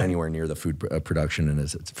don't go anywhere near the food production, and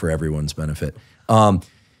it's for everyone's benefit.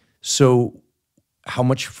 So. How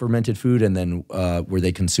much fermented food, and then were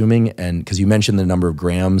they consuming? And because you mentioned the number of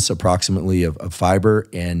grams approximately of fiber,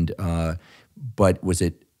 and but was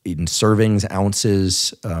it in servings,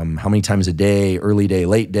 ounces? How many times a day? Early day,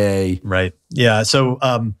 late day? Right. Yeah. So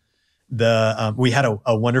we had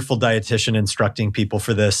a wonderful dietitian instructing people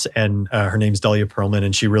for this, and her name's Dahlia Perlman,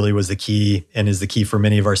 and she really was the key and is the key for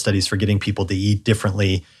many of our studies for getting people to eat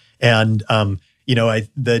differently. And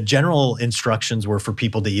the general instructions were for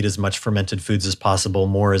people to eat as much fermented foods as possible.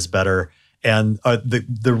 More is better. And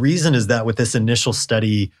the reason is that with this initial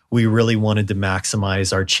study, we really wanted to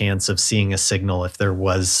maximize our chance of seeing a signal if there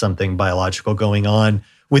was something biological going on,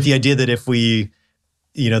 with the idea that if the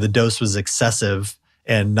dose was excessive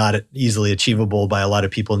and not easily achievable by a lot of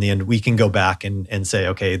people in the end, we can go back and say,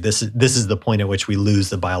 okay, this is the point at which we lose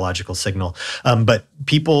the biological signal. But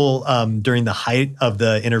people during the height of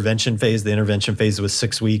the intervention phase was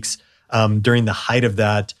 6 weeks. During the height of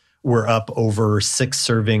that, we're up over 6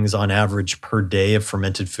 servings on average per day of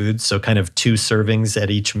fermented foods. So kind of 2 servings at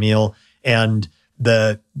each meal. And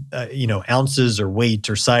the ounces or weight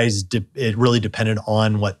or size, it really depended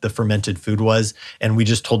on what the fermented food was, and we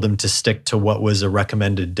just told them to stick to what was a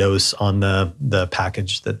recommended dose on the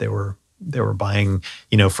package that they were buying.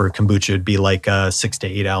 For kombucha, it'd be like a 6 to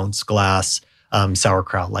 8 ounce glass,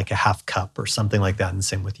 sauerkraut like a half cup or something like that, and the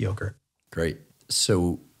same with yogurt. Great.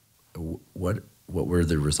 So, what were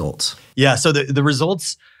the results? Yeah. So the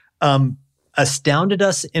results astounded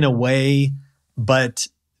us in a way, but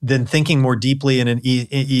then thinking more deeply, and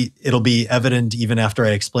it'll be evident even after I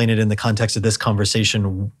explain it in the context of this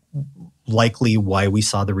conversation, likely why we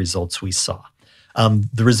saw the results we saw.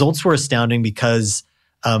 The results were astounding because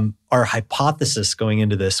our hypothesis going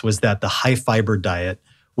into this was that the high fiber diet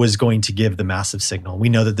was going to give the massive signal. We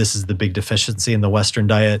know that this is the big deficiency in the Western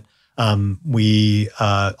diet. All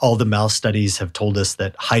the mouse studies have told us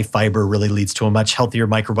that high fiber really leads to a much healthier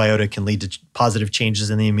microbiota, can lead to positive changes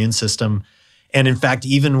in the immune system. And in fact,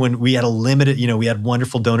 even when we had we had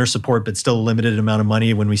wonderful donor support, but still a limited amount of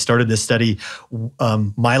money. When we started this study,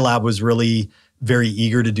 my lab was really very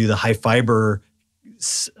eager to do the high fiber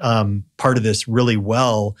part of this really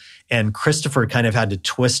well. And Christopher kind of had to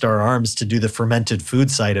twist our arms to do the fermented food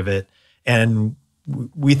side of it. And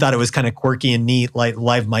we thought it was kind of quirky and neat, like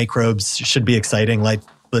live microbes should be exciting, like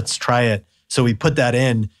let's try it. So we put that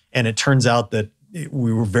in, and it turns out that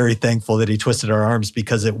we were very thankful that he twisted our arms,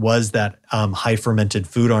 because it was that high fermented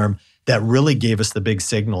food arm that really gave us the big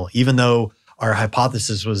signal. Even though our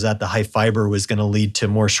hypothesis was that the high fiber was going to lead to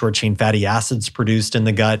more short chain fatty acids produced in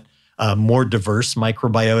the gut, more diverse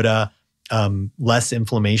microbiota, less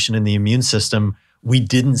inflammation in the immune system, we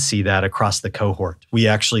didn't see that across the cohort. We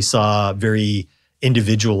actually saw very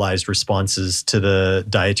individualized responses to the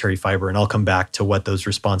dietary fiber. And I'll come back to what those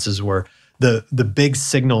responses were. The big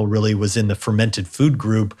signal really was in the fermented food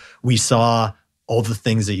group. We saw all the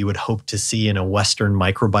things that you would hope to see in a Western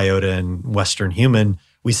microbiota and Western human.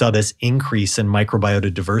 We saw this increase in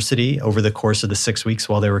microbiota diversity over the course of the 6 weeks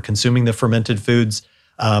while they were consuming the fermented foods.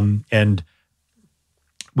 And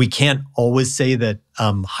we can't always say that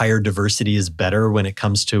higher diversity is better when it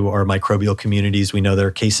comes to our microbial communities. We know there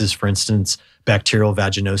are cases, for instance, bacterial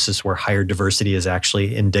vaginosis, where higher diversity is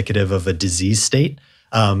actually indicative of a disease state.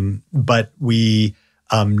 But we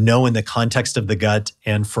know in the context of the gut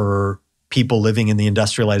and for people living in the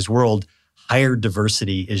industrialized world, higher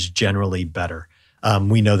diversity is generally better.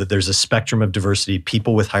 We know that there's a spectrum of diversity.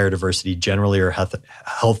 People with higher diversity generally are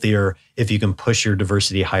healthier. If you can push your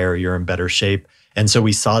diversity higher, you're in better shape. And so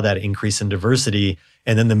we saw that increase in diversity.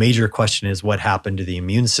 And then the major question is what happened to the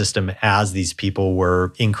immune system as these people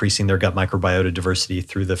were increasing their gut microbiota diversity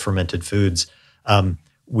through the fermented foods.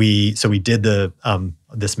 We did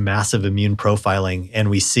this massive immune profiling, and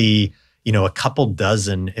we see a couple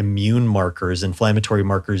dozen immune markers, inflammatory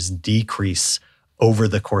markers, decrease over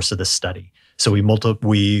the course of the study. So we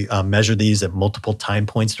measure these at multiple time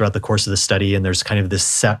points throughout the course of the study, and there's kind of this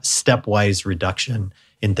stepwise reduction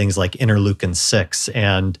in things like interleukin-6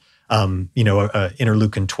 and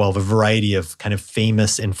interleukin-12, a variety of kind of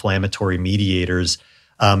famous inflammatory mediators.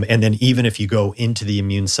 And then even if you go into the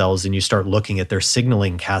immune cells and you start looking at their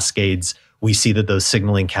signaling cascades, we see that those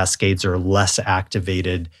signaling cascades are less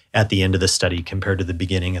activated at the end of the study compared to the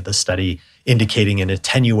beginning of the study, indicating an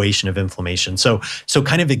attenuation of inflammation. So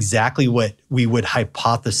kind of exactly what we would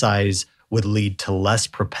hypothesize would lead to less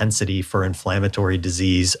propensity for inflammatory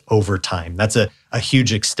disease over time. That's a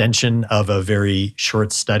huge extension of a very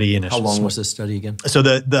short study. How long was this study again? So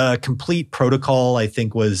the complete protocol, I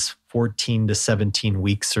think, was 14 to 17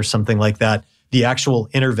 weeks or something like that. The actual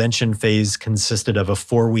intervention phase consisted of a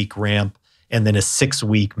 4-week ramp and then a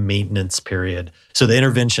 6-week maintenance period. So the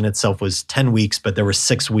intervention itself was 10 weeks, but there were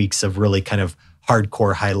 6 weeks of really kind of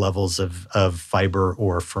hardcore high levels of fiber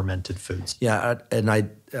or fermented foods. Yeah, and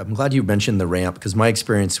I'm glad you mentioned the ramp, because my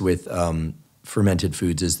experience with fermented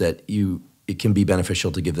foods is that it can be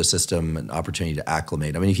beneficial to give the system an opportunity to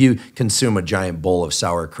acclimate. I mean, if you consume a giant bowl of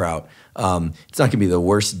sauerkraut, it's not going to be the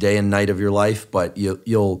worst day and night of your life, but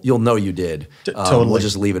you'll know you did. Totally. We'll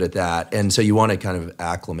just leave it at that. And so you want to kind of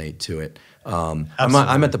acclimate to it. I'm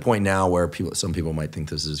at the point now where some people might think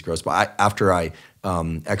this is gross, but after I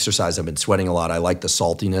exercise, I've been sweating a lot. I like the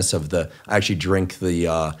saltiness of I actually drink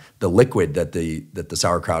the liquid that the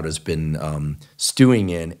sauerkraut has been stewing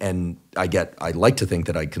in, and I like to think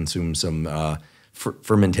that I consume some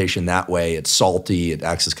fermentation that way. It's salty. It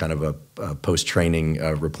acts as kind of a post-training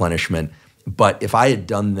replenishment. But if I had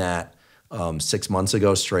done that 6 months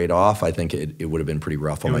ago straight off, I think it would have been pretty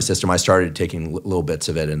rough on my system. I started taking little bits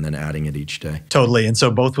of it and then adding it each day. Totally. And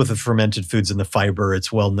so both with the fermented foods and the fiber,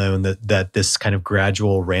 it's well known that this kind of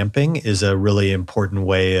gradual ramping is a really important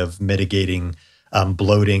way of mitigating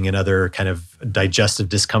bloating and other kind of digestive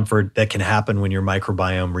discomfort that can happen when your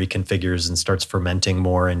microbiome reconfigures and starts fermenting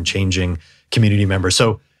more and changing community members.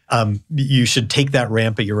 So you should take that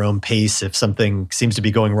ramp at your own pace. If something seems to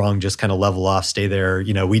be going wrong, just kind of level off, stay there.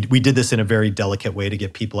 We did this in a very delicate way to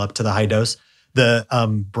get people up to the high dose. The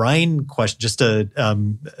brine question, just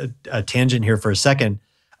a tangent here for a second,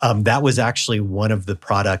 that was actually one of the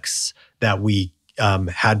products that we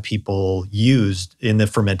had people used in the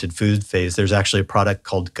fermented food phase. There's actually a product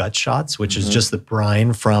called Gut Shots, which is just the brine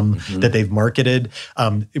that they've marketed.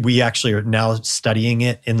 We actually are now studying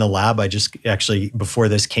it in the lab. I just actually, before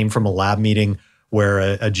this, came from a lab meeting where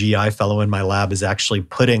a GI fellow in my lab is actually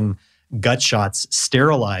putting Gut Shots,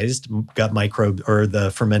 sterilized gut microbe or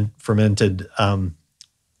the fermented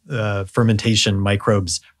fermentation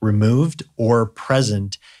microbes removed or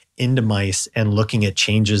present into mice and looking at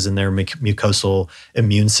changes in their mucosal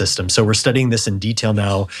immune system. So we're studying this in detail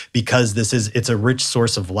now because it's a rich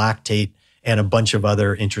source of lactate and a bunch of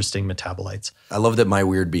other interesting metabolites. I love that my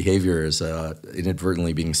weird behavior is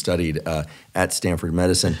inadvertently being studied at Stanford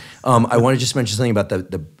Medicine. I want to just mention something about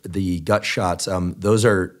the Gut Shots. Those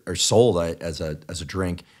are sold as a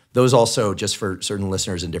drink. Those also, just for certain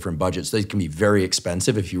listeners in different budgets, they can be very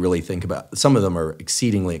expensive if you really think about. Some of them are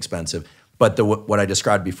exceedingly expensive. But what I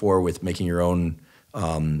described before with making your own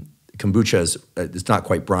kombucha it's not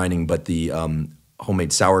quite brining, but the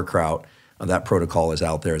homemade sauerkraut, that protocol is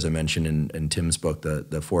out there, as I mentioned in Tim's book, the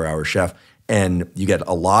 4-Hour Chef, and you get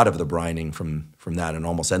a lot of the brining from that, an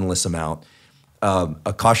almost endless amount.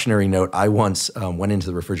 A cautionary note: I once went into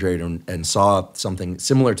the refrigerator and saw something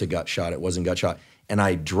similar to Gut Shot. It wasn't Gut Shot, and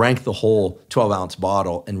I drank the whole 12-ounce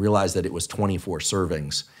bottle and realized that it was 24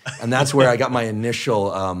 servings. And that's where I got my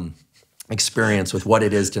initial experience with what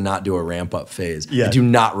it is to not do a ramp-up phase. Yeah. I do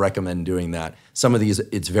not recommend doing that. Some of these,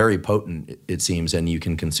 it's very potent, it seems, and you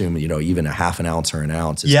can consume, even a half an ounce or an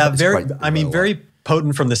ounce. Very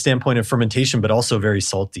potent from the standpoint of fermentation, but also very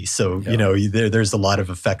salty. So, there's a lot of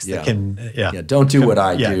effects that can, don't do what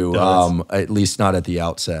I do, no, at least not at the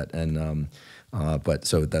outset. And but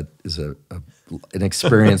so that is an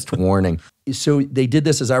experienced warning. So they did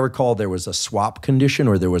this, as I recall, there was a swap condition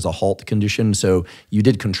or there was a halt condition. So you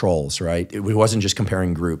did controls, right? It wasn't just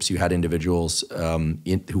comparing groups. You had individuals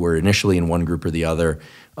who were initially in one group or the other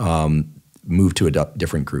move to a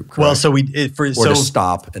different group, correct? Well, so to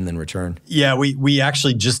stop and then return. Yeah, we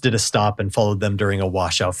actually just did a stop and followed them during a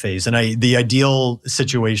washout phase. And the ideal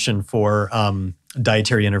situation for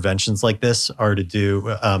dietary interventions like this are to do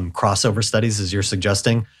crossover studies, as you're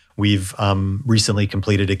suggesting. We've recently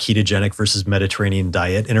completed a ketogenic versus Mediterranean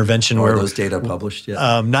diet intervention. Are those data published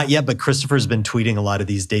yet? Not yet, but Christopher's been tweeting a lot of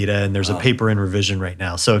these data, and there's a paper in revision right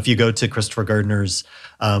now. So if you go to Christopher Gardner's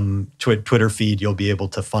Twitter feed, you'll be able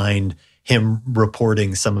to find him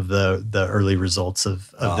reporting some of the early results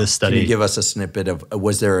of this study. Can you give us a snippet of,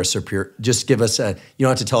 was there a superior, just give us you don't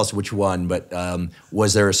have to tell us which one, but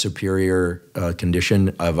was there a superior condition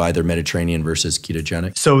of either Mediterranean versus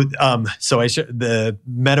ketogenic? So the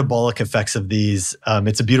metabolic effects of these,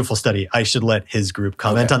 it's a beautiful study. I should let his group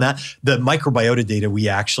comment on that. The microbiota data we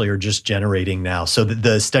actually are just generating now. So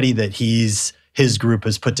the study that his group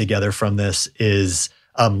has put together from this is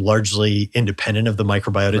largely independent of the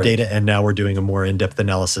microbiota data, and now we're doing a more in-depth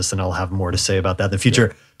analysis, and I'll have more to say about that in the future.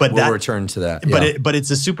 Yeah. But we'll return to that. But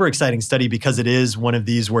it's a super exciting study because it is one of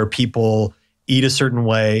these where people eat a certain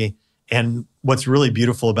way, and what's really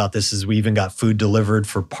beautiful about this is we even got food delivered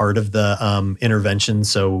for part of the intervention,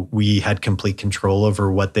 so we had complete control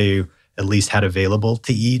over what they at least had available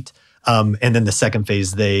to eat. And then the second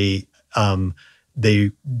phase, they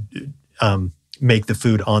make the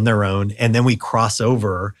food on their own, and then we cross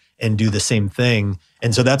over and do the same thing.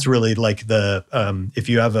 And so that's really like if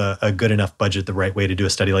you have a good enough budget, the right way to do a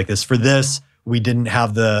study like this. For this, we didn't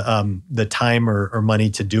have the time or money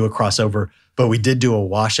to do a crossover, but we did do a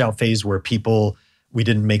washout phase where we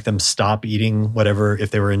didn't make them stop eating whatever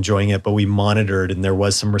if they were enjoying it, but we monitored, and there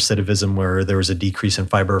was some recidivism where there was a decrease in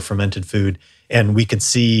fiber or fermented food. And we could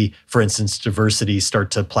see, for instance, diversity start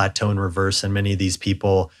to plateau and reverse in many of these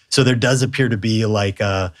people. So there does appear to be like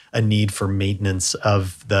a need for maintenance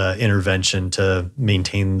of the intervention to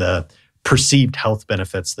maintain the perceived health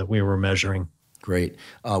benefits that we were measuring. Great.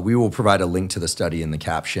 We will provide a link to the study in the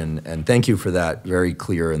caption. And thank you for that very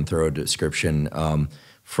clear and thorough description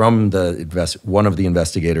from one of the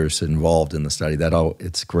investigators involved in the study.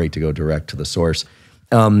 It's great to go direct to the source.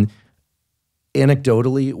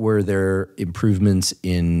 Anecdotally, were there improvements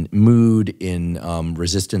in mood, in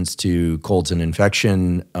resistance to colds and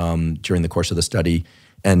infection during the course of the study?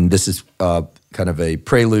 And this is kind of a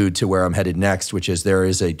prelude to where I'm headed next, which is there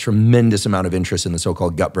is a tremendous amount of interest in the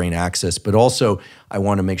so-called gut-brain axis. But also, I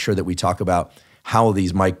want to make sure that we talk about how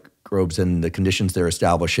these microbes and the conditions they're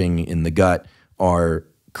establishing in the gut are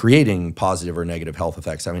creating positive or negative health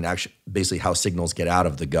effects. I mean, actually, basically how signals get out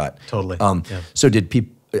of the gut. Totally. So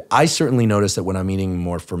I certainly notice that when I'm eating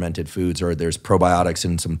more fermented foods or there's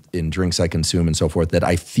probiotics in drinks I consume and so forth, that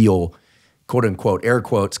I feel, quote unquote, air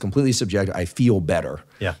quotes, completely subjective, I feel better.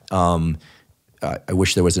 Yeah. I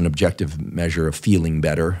wish there was an objective measure of feeling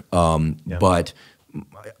better, but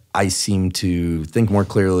I seem to think more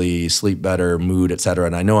clearly, sleep better, mood, et cetera,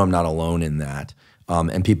 and I know I'm not alone in that.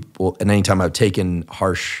 And anytime I've taken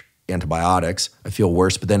harsh antibiotics, I feel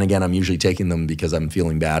worse. But then again, I'm usually taking them because I'm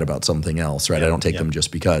feeling bad about something else, right? I don't take them just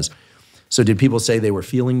because. So did people say they were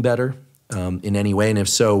feeling better in any way? And if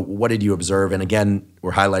so, what did you observe? And again,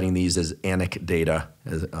 we're highlighting these as anecdata.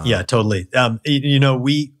 Yeah, totally.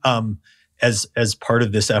 We, as part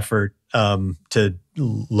of this effort to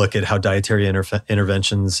look at how dietary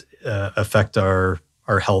interventions affect our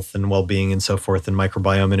health and well-being and so forth, and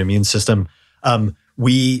microbiome and immune system,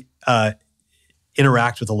 we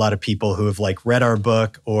interact with a lot of people who have read our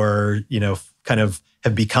book or, kind of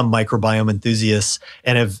have become microbiome enthusiasts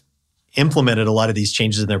and have implemented a lot of these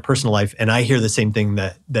changes in their personal life. And I hear the same thing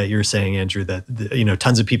that you're saying, Andrew, that,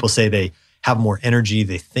 tons of people say they have more energy,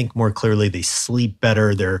 they think more clearly, they sleep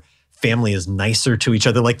better, their family is nicer to each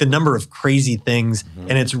other, like the number of crazy things. Mm-hmm.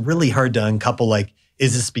 And it's really hard to uncouple,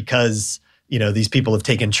 is this because these people have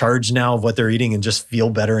taken charge now of what they're eating and just feel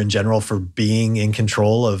better in general for being in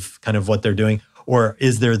control of kind of what they're doing? Or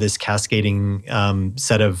is there this cascading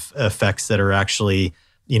set of effects that are actually,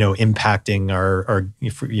 impacting our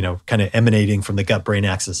kind of emanating from the gut-brain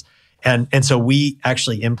axis. And so we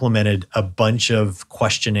actually implemented a bunch of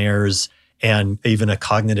questionnaires and even a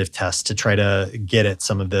cognitive test to try to get at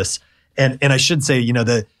some of this. And I should say,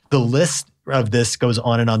 the list of this goes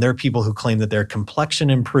on and on. There are people who claim that their complexion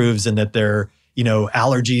improves and that their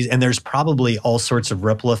allergies, and there's probably all sorts of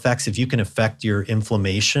ripple effects. If you can affect your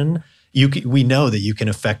inflammation, we know that you can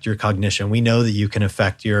affect your cognition. We know that you can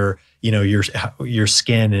affect your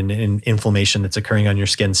skin and inflammation that's occurring on your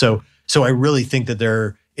skin. So I really think that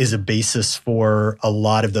there is a basis for a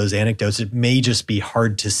lot of those anecdotes. It may just be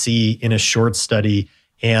hard to see in a short study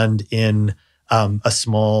and in a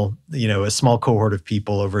small cohort of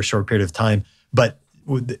people over a short period of time. But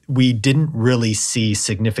we didn't really see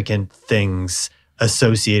significant things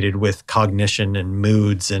associated with cognition and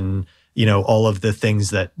moods and all of the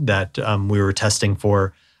things that we were testing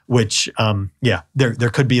for. Which there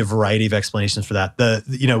could be a variety of explanations for that.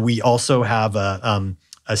 We also have a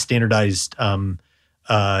standardized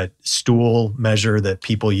stool measure that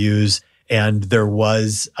people use, and there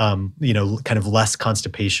was kind of less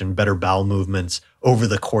constipation, better bowel movements over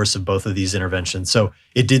the course of both of these interventions. So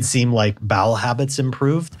it did seem like bowel habits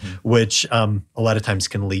improved, which a lot of times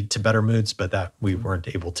can lead to better moods, but that we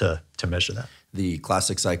weren't able to measure that. The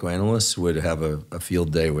classic psychoanalysts would have a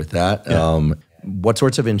field day with that. Yeah. What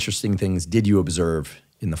sorts of interesting things did you observe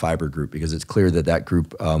in the fiber group? Because it's clear that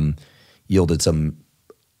group yielded some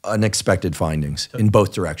unexpected findings in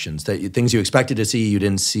both directions. Things you expected to see, you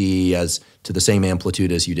didn't see as to the same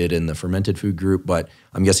amplitude as you did in the fermented food group, but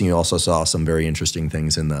I'm guessing you also saw some very interesting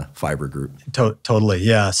things in the fiber group. Totally,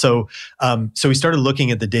 yeah. So we started looking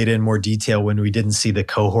at the data in more detail when we didn't see the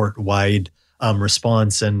cohort-wide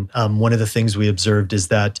response. And one of the things we observed is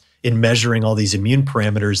that in measuring all these immune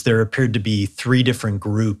parameters, there appeared to be 3 different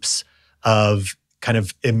groups of kind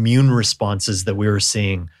of immune responses that we were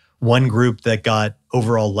seeing. One group that got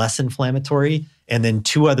overall less inflammatory, and then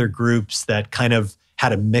 2 other groups that kind of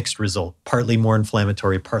had a mixed result, partly more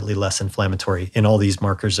inflammatory, partly less inflammatory in all these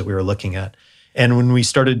markers that we were looking at. And when we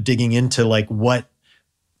started digging into like what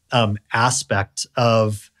aspect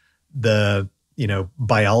of the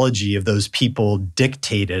biology of those people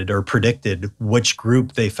dictated or predicted which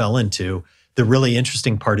group they fell into, the really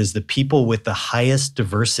interesting part is the people with the highest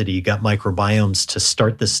diversity gut microbiomes to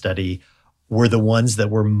start the study were the ones that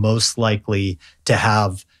were most likely to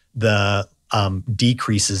have the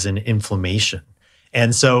decreases in inflammation.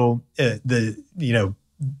 And so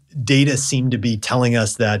data seem to be telling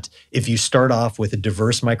us that if you start off with a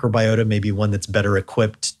diverse microbiota, maybe one that's better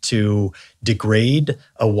equipped to degrade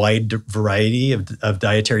a wide variety of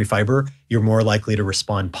dietary fiber, you're more likely to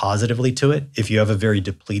respond positively to it. If you have a very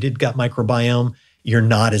depleted gut microbiome, you're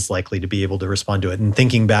not as likely to be able to respond to it. And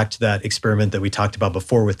thinking back to that experiment that we talked about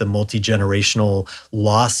before with the multi-generational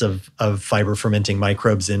loss of fiber fermenting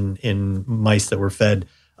microbes in mice that were fed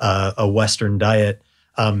a Western diet,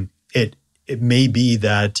 it may be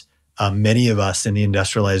that many of us in the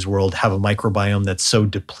industrialized world have a microbiome that's so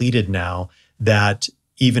depleted now that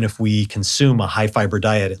even if we consume a high fiber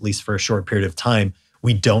diet, at least for a short period of time,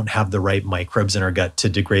 we don't have the right microbes in our gut to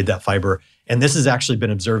degrade that fiber. And this has actually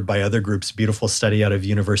been observed by other groups. Beautiful study out of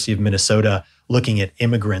University of Minnesota looking at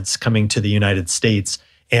immigrants coming to the United States.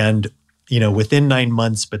 And, within 9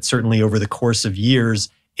 months, but certainly over the course of years,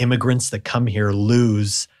 immigrants that come here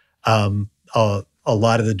lose a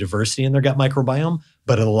lot of the diversity in their gut microbiome,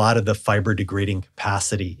 but a lot of the fiber degrading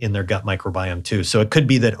capacity in their gut microbiome too. So it could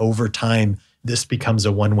be that over time, this becomes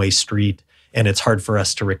a one-way street and it's hard for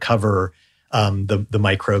us to recover the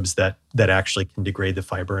microbes that actually can degrade the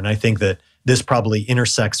fiber. And I think that this probably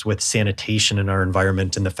intersects with sanitation in our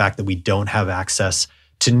environment and the fact that we don't have access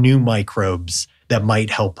to new microbes that might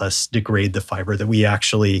help us degrade the fiber, that we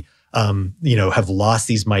actually have lost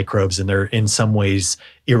these microbes and they're in some ways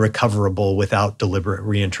irrecoverable without deliberate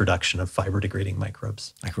reintroduction of fiber degrading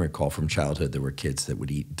microbes. I can recall from childhood there were kids that would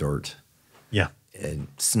eat dirt. Yeah. And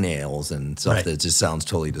snails and stuff that just sounds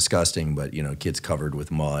totally disgusting, but kids covered with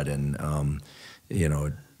mud and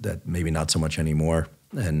that maybe not so much anymore.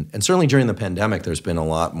 And certainly during the pandemic, there's been a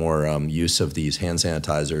lot more use of these hand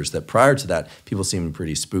sanitizers that prior to that people seemed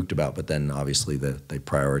pretty spooked about, but then obviously they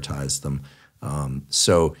prioritized them.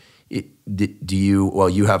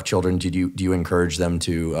 You have children. Do you encourage them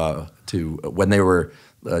to when they were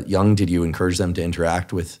young? Did you encourage them to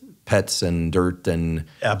interact with pets and dirt and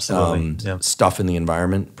absolutely stuff in the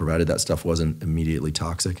environment, provided that stuff wasn't immediately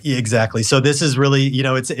toxic? Yeah, exactly. So this is really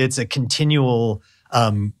it's a continual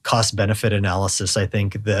cost benefit analysis. I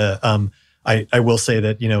think I will say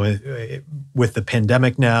that, with the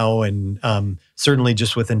pandemic now and certainly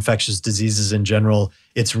just with infectious diseases in general,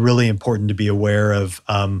 it's really important to be aware of,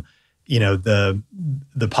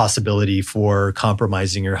 the possibility for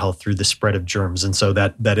compromising your health through the spread of germs. And so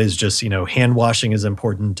that is just, hand washing is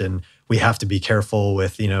important, and we have to be careful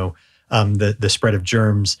with, the spread of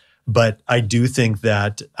germs. But I do think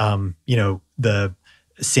that, the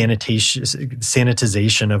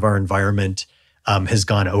sanitization of our environment has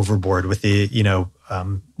gone overboard with the,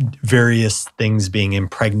 various things being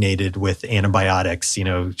impregnated with antibiotics,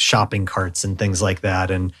 shopping carts and things like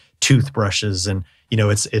that, and toothbrushes. And,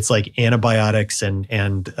 it's like antibiotics and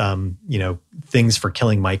things for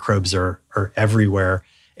killing microbes are everywhere.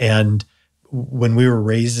 And when we were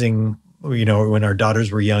raising, when our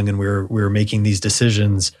daughters were young and we were making these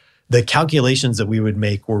decisions, the calculations that we would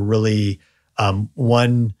make were really,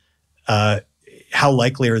 one, how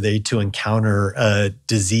likely are they to encounter a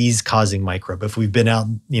disease-causing microbe? If we've been out,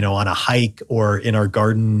 on a hike or in our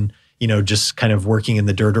garden, just kind of working in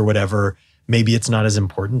the dirt or whatever, maybe it's not as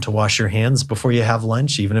important to wash your hands before you have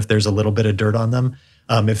lunch, even if there's a little bit of dirt on them.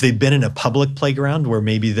 If they've been in a public playground where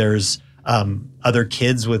maybe there's other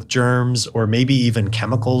kids with germs, or maybe even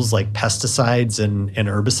chemicals like pesticides and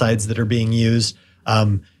herbicides that are being used,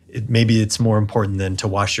 maybe it's more important than to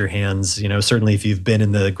wash your hands. Certainly if you've been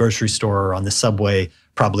in the grocery store or on the subway,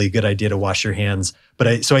 probably a good idea to wash your hands.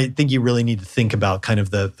 But so I think you really need to think about kind of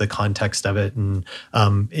the context of it, and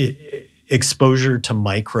exposure to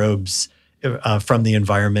microbes from the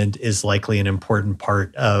environment is likely an important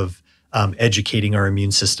part of educating our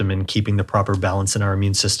immune system and keeping the proper balance in our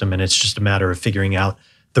immune system. And it's just a matter of figuring out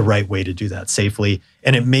the right way to do that safely.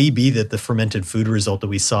 And it may be that the fermented food result that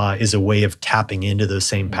we saw is a way of tapping into those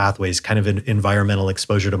same pathways, kind of an environmental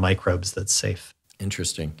exposure to microbes that's safe.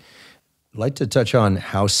 Interesting. I'd like to touch on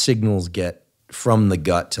how signals get from the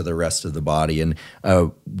gut to the rest of the body. And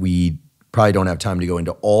we probably don't have time to go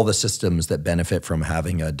into all the systems that benefit from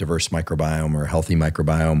having a diverse microbiome or a healthy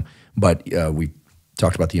microbiome, but we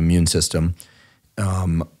talked about the immune system.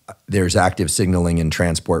 There's active signaling and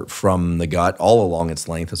transport from the gut all along its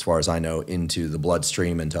length, as far as I know, into the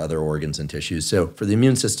bloodstream and to other organs and tissues. So for the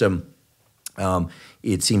immune system,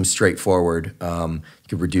 it seems straightforward. You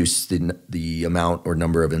could reduce the amount or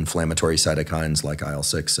number of inflammatory cytokines like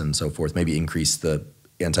IL-6 and so forth, maybe increase the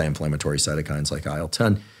anti-inflammatory cytokines like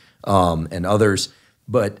IL-10 and others.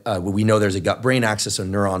 But we know there's a gut-brain axis of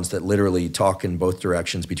neurons that literally talk in both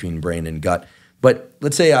directions between brain and gut. But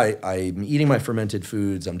let's say I'm eating my fermented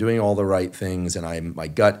foods, I'm doing all the right things, and my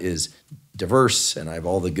gut is diverse, and I have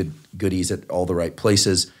all the goodies at all the right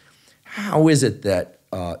places. How is it that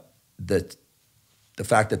the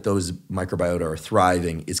fact that those microbiota are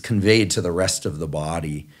thriving is conveyed to the rest of the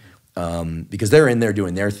body? Because they're in there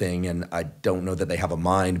doing their thing, and I don't know that they have a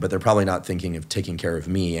mind, but they're probably not thinking of taking care of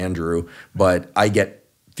me, Andrew, but I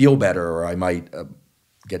feel better, or I might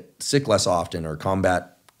get sick less often, or combat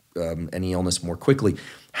any illness more quickly.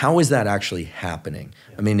 How is that actually happening?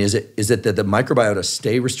 I mean, is it that the microbiota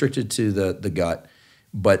stay restricted to the gut,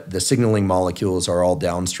 but the signaling molecules are all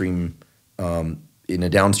downstream, in a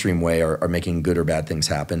downstream way, are making good or bad things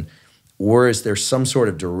happen? Or is there some sort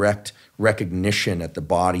of direct recognition at the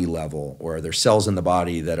body level, or are there cells in the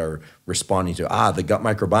body that are responding to, the gut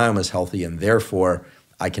microbiome is healthy, and therefore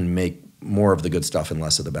I can make more of the good stuff and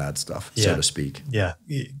less of the bad stuff, so to speak? Yeah,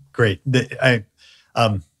 great.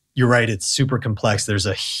 You're right. It's super complex. There's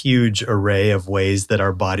a huge array of ways that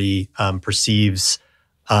our body perceives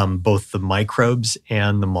both the microbes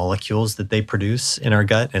and the molecules that they produce in our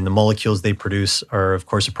gut. And the molecules they produce are, of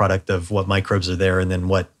course, a product of what microbes are there, and then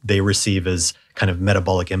what they receive as kind of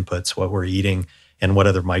metabolic inputs, what we're eating, and what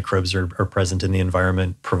other microbes are present in the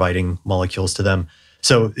environment, providing molecules to them.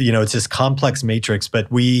 So, it's this complex matrix, but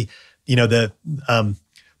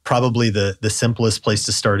probably the simplest place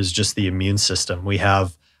to start is just the immune system. We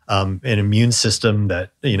have an immune system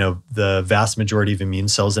that, the vast majority of immune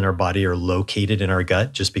cells in our body are located in our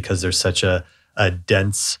gut, just because there's such a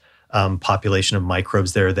dense population of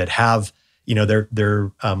microbes there that have,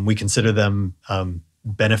 we consider them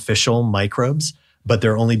beneficial microbes, but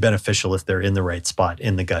they're only beneficial if they're in the right spot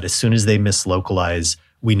in the gut. As soon as they mislocalize,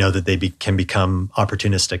 we know that they can become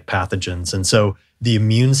opportunistic pathogens. And so the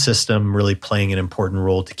immune system really playing an important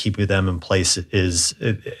role to keep them in place is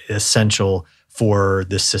essential for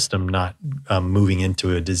this system not moving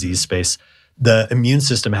into a disease space. The immune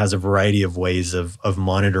system has a variety of ways of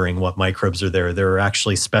monitoring what microbes are there. There are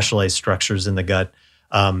actually specialized structures in the gut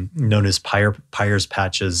known as Peyer's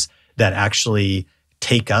patches that actually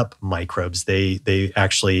take up microbes. They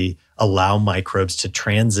actually allow microbes to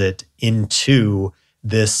transit into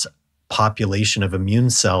this population of immune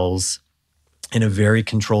cells in a very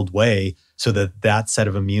controlled way so that that set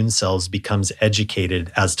of immune cells becomes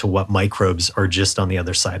educated as to what microbes are just on the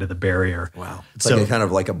other side of the barrier. Wow. It's like a kind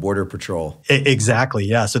of like a border patrol. Exactly.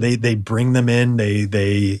 Yeah. So they bring them in,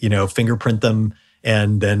 they fingerprint them,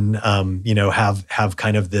 and then have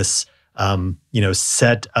kind of this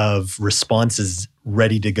set of responses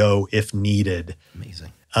ready to go if needed.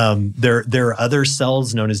 Amazing. There are other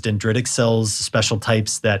cells known as dendritic cells, special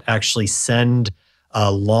types that actually send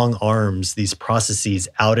long arms, these processes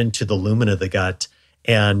out into the lumen of the gut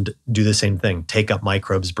and do the same thing, take up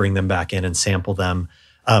microbes, bring them back in and sample them.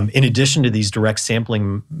 In addition to these direct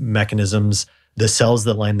sampling mechanisms, the cells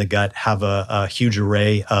that line the gut have a huge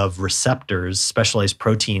array of receptors, specialized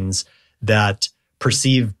proteins that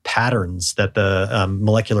perceive patterns, that the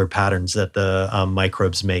molecular patterns that the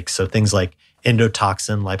microbes make. So things like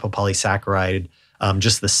endotoxin, lipopolysaccharide,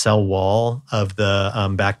 just the cell wall of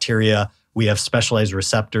the bacteria. We have specialized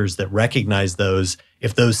receptors that recognize those.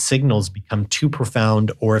 If those signals become too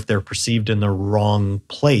profound or if they're perceived in the wrong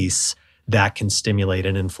place, that can stimulate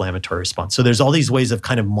an inflammatory response. So there's all these ways of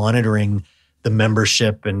kind of monitoring the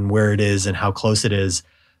membership and where it is and how close it is.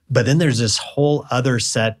 But then there's this whole other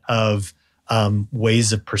set of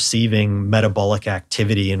ways of perceiving metabolic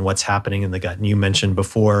activity and what's happening in the gut. And you mentioned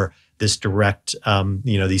before this direct,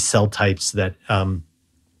 these cell types that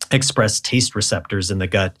express taste receptors in the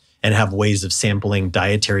gut and have ways of sampling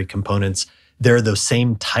dietary components. There are those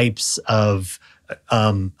same types of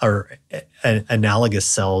analogous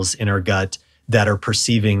cells in our gut that are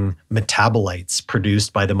perceiving metabolites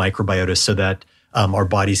produced by the microbiota so that our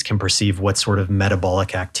bodies can perceive what sort of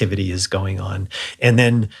metabolic activity is going on. And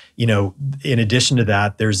then, in addition to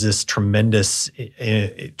that, there's this tremendously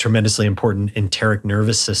important enteric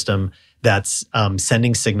nervous system that's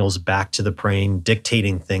sending signals back to the brain,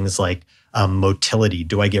 dictating things like motility.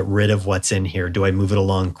 Do I get rid of what's in here? Do I move it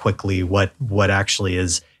along quickly? What actually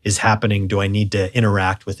is happening? Do I need to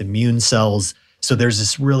interact with immune cells? So there's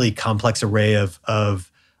this really complex array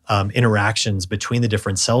of interactions between the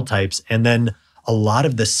different cell types. And then a lot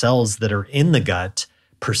of the cells that are in the gut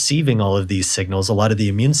perceiving all of these signals, a lot of the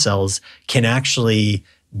immune cells can actually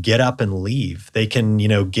get up and leave. They can,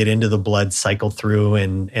 get into the blood, cycle through,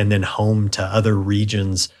 and then home to other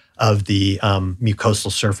regions of the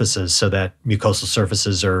mucosal surfaces, so that mucosal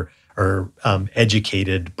surfaces are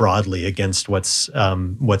educated broadly against what's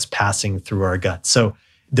passing through our gut. So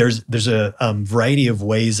there's a variety of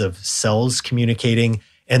ways of cells communicating,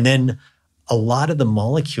 and then a lot of the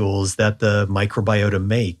molecules that the microbiota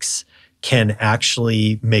makes can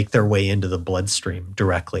actually make their way into the bloodstream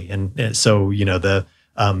directly. And so, the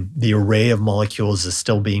array of molecules is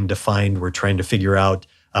still being defined. We're trying to figure out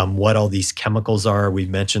what all these chemicals are. We've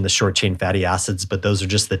mentioned the short-chain fatty acids, but those are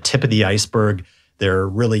just the tip of the iceberg. There are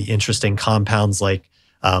really interesting compounds like,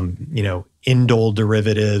 indole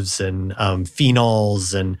derivatives and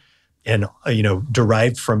phenols and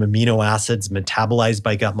derived from amino acids, metabolized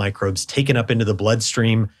by gut microbes, taken up into the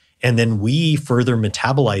bloodstream. And then we further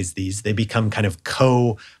metabolize these. They become kind of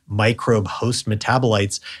co-microbe host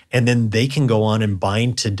metabolites. And then they can go on and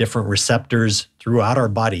bind to different receptors throughout our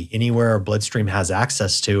body, anywhere our bloodstream has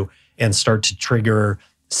access to, and start to trigger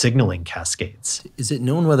signaling cascades. Is it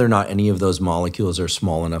known whether or not any of those molecules are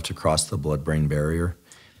small enough to cross the blood-brain barrier?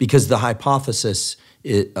 Because the hypothesis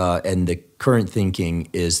and the current thinking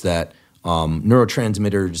is that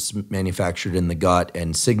neurotransmitters manufactured in the gut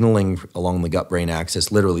and signaling along the gut-brain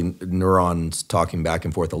axis, literally neurons talking back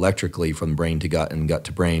and forth electrically from brain to gut and gut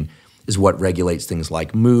to brain, is what regulates things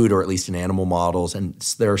like mood, or at least in animal models. And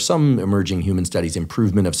there are some emerging human studies,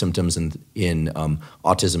 improvement of symptoms in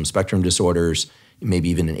autism spectrum disorders, maybe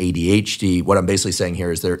even in ADHD. What I'm basically saying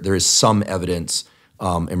here is there is some evidence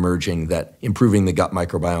emerging that improving the gut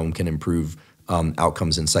microbiome can improve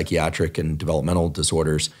outcomes in psychiatric and developmental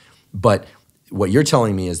disorders. But what you're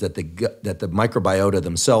telling me is that the microbiota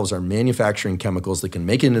themselves are manufacturing chemicals that can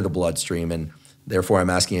make it into the bloodstream, and therefore I'm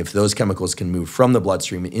asking if those chemicals can move from the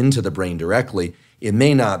bloodstream into the brain directly. It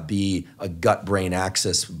may not be a gut-brain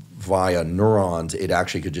axis via neurons. It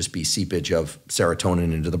actually could just be seepage of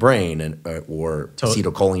serotonin into the brain or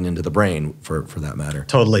acetylcholine into the brain, for that matter.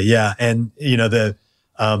 Totally, yeah. And the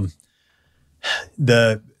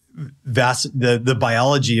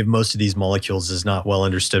biology of most of these molecules is not well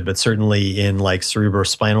understood, but certainly in like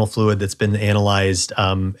cerebrospinal fluid that's been analyzed,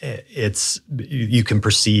 you can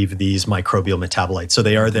perceive these microbial metabolites. So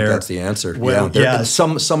they are there. That's the answer. Yeah.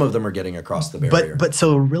 Some of them are getting across the barrier. But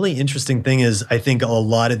so a really interesting thing is, I think a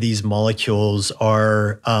lot of these molecules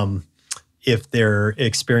are if they're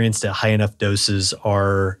experienced at high enough doses,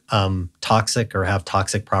 are toxic or have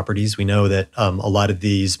toxic properties. We know that a lot of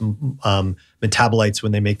these metabolites,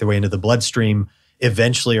 when they make their way into the bloodstream,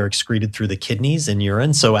 eventually are excreted through the kidneys and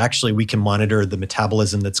urine. So actually, we can monitor the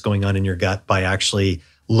metabolism that's going on in your gut by actually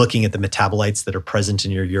looking at the metabolites that are present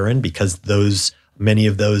in your urine, because many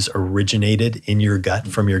of those originated in your gut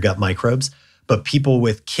from your gut microbes. But people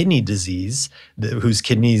with kidney disease, whose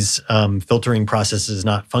kidneys filtering process is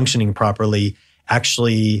not functioning properly,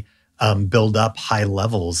 actually build up high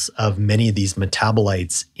levels of many of these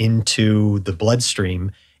metabolites into the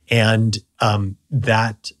bloodstream. And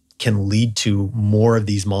that can lead to more of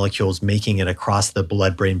these molecules making it across the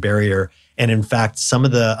blood-brain barrier. And in fact, some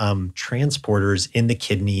of the transporters in the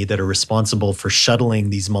kidney that are responsible for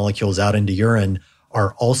shuttling these molecules out into urine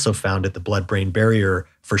are also found at the blood-brain barrier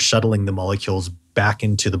for shuttling the molecules back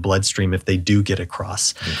into the bloodstream if they do get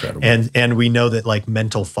across. Incredible. And we know that like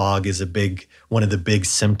mental fog is one of the big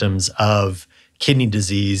symptoms of kidney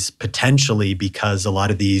disease, potentially because a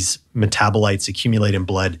lot of these metabolites accumulate in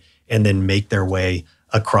blood and then make their way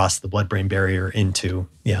across the blood-brain barrier into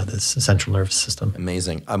the central nervous system.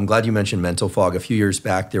 Amazing. I'm glad you mentioned mental fog. A few years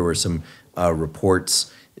back, there were some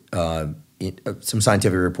reports, some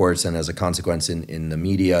scientific reports, and as a consequence in the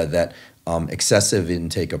media, that excessive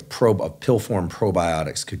intake of pill form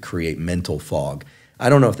probiotics could create mental fog. I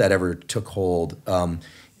don't know if that ever took hold.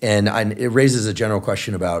 It raises a general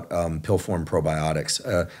question about pill form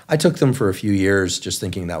probiotics. I took them for a few years just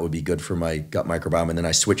thinking that would be good for my gut microbiome, and then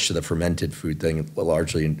I switched to the fermented food thing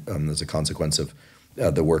largely as a consequence of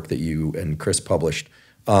the work that you and Chris published.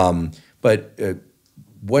 But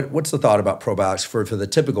what's the thought about probiotics for the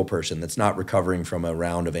typical person that's not recovering from a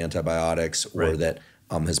round of antibiotics or right. that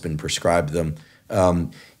has been prescribed them?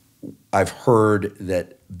 I've heard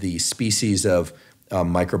that the species of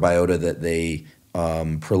microbiota that they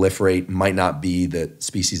proliferate might not be the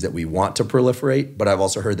species that we want to proliferate, but I've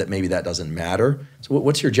also heard that maybe that doesn't matter. So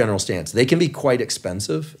what's your general stance? They can be quite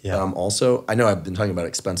expensive. Also, I know I've been talking about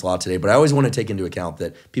expense a lot today, but I always want to take into account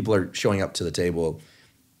that people are showing up to the table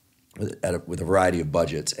with a variety of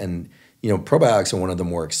budgets. And probiotics are one of the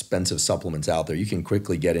more expensive supplements out there. You can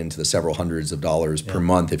quickly get into the several hundreds of dollars per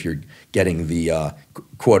month if you're getting the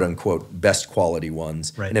quote unquote best quality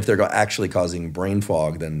ones. Right. And if they're actually causing brain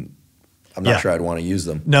fog, then I'm not sure I'd want to use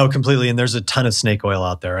them. No, completely. And there's a ton of snake oil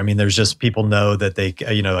out there. I mean, there's just people know that they,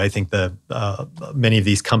 I think many of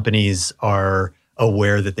these companies are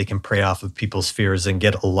aware that they can prey off of people's fears and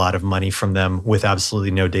get a lot of money from them with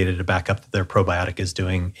absolutely no data to back up that their probiotic is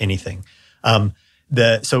doing anything.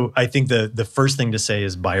 So I think the first thing to say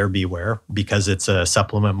is buyer beware, because it's a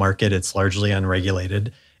supplement market. It's largely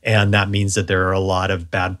unregulated. And that means that there are a lot of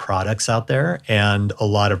bad products out there, and a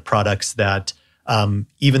lot of products that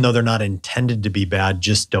even though they're not intended to be bad,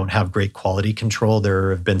 just don't have great quality control. There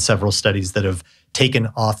have been several studies that have taken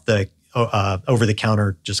off the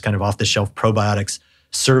over-the-counter, just kind of off-the-shelf probiotics,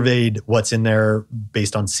 surveyed what's in there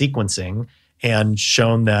based on sequencing, and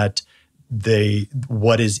shown that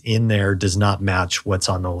what is in there does not match what's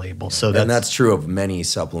on the label. So that's true of many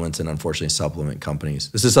supplements and unfortunately supplement companies.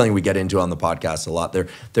 This is something we get into on the podcast a lot.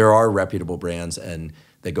 There are reputable brands and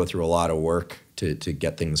they go through a lot of work to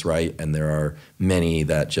get things right, and there are many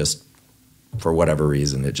that just, for whatever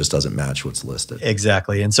reason, it just doesn't match what's listed.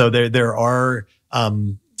 Exactly. And so there are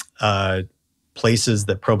places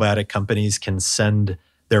that probiotic companies can send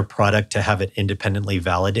their product to have it independently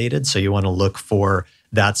validated. So you want to look for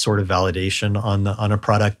that sort of validation on a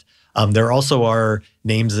product. There also are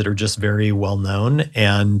names that are just very well known,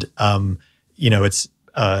 and it's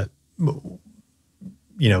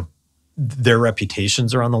their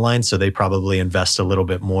reputations are on the line, so they probably invest a little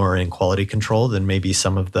bit more in quality control than maybe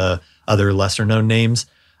some of the other lesser known names.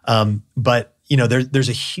 But there's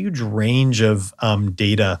a huge range of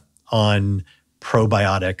data on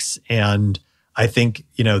probiotics, and I think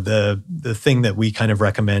the thing that we kind of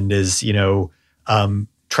recommend is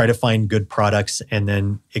try to find good products and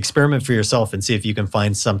then experiment for yourself and see if you can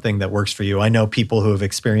find something that works for you. I know people who have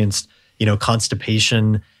experienced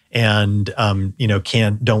constipation and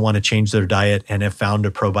don't want to change their diet and have found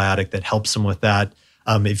a probiotic that helps them with that.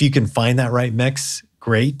 If you can find that right mix,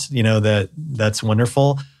 great. That's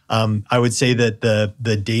wonderful. I would say that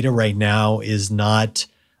the data right now is not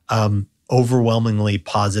overwhelmingly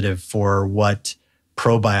positive for what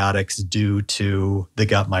probiotics do to the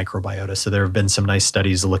gut microbiota. So there have been some nice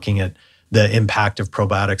studies looking at the impact of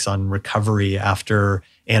probiotics on recovery after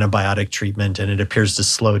antibiotic treatment, and it appears to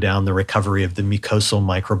slow down the recovery of the mucosal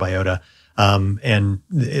microbiota. And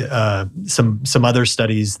some other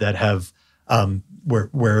studies that have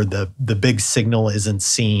where the big signal isn't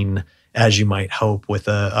seen as you might hope with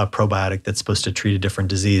a probiotic that's supposed to treat a different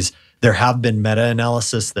disease. There have been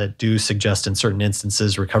meta-analysis that do suggest in certain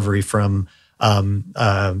instances recovery from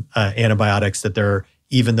antibiotics, that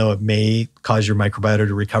even though it may cause your microbiota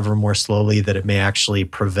to recover more slowly, that it may actually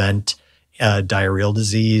prevent diarrheal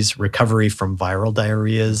disease, recovery from viral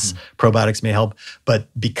diarrheas. Probiotics may help. But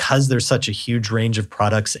because there's such a huge range of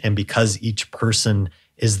products and because each person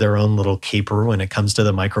is their own little caper when it comes to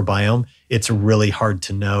the microbiome, it's really hard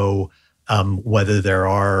to know whether there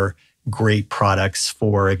are great products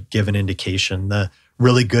for a given indication. The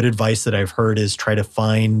really good advice that I've heard is try to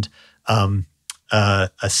find a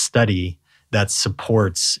study that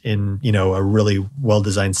supports in, a really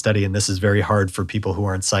well-designed study. And this is very hard for people who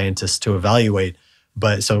aren't scientists to evaluate.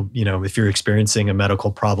 But so, if you're experiencing a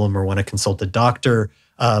medical problem or want to consult a doctor,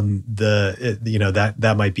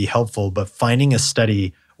 that might be helpful. But finding a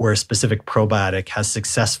study where a specific probiotic has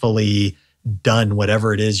successfully done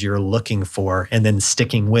whatever it is you're looking for, and then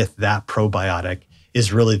sticking with that probiotic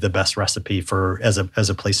is really the best recipe as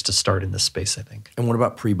a place to start in this space, I think. And what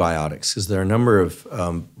about prebiotics? Because there are a number of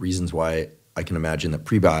reasons why I can imagine that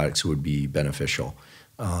prebiotics would be beneficial,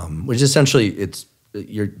 which essentially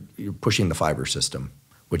you're pushing the fiber system,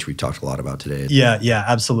 which we talked a lot about today. Yeah,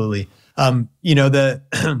 absolutely. The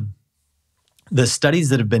studies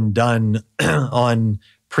that have been done on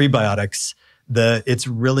prebiotics, it's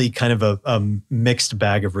really kind of a mixed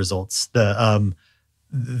bag of results.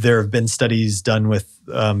 There have been studies done with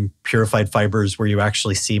purified fibers where you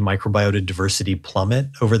actually see microbiota diversity plummet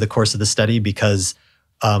over the course of the study because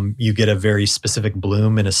you get a very specific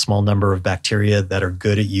bloom in a small number of bacteria that are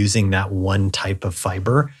good at using that one type of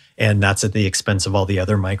fiber, and that's at the expense of all the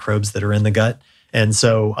other microbes that are in the gut. And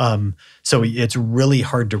so it's really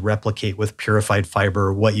hard to replicate with purified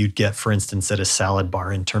fiber what you'd get, for instance, at a salad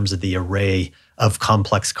bar in terms of the array of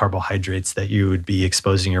complex carbohydrates that you would be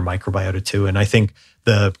exposing your microbiota to. And I think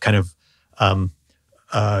the kind of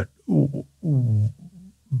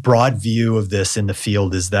broad view of this in the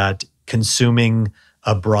field is that consuming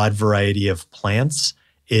a broad variety of plants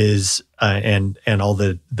is and all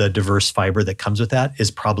the diverse fiber that comes with that is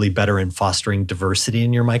probably better in fostering diversity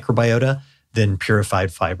in your microbiota than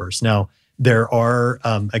purified fibers. Now, there are,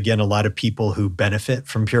 again, a lot of people who benefit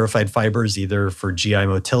from purified fibers, either for GI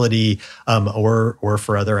motility or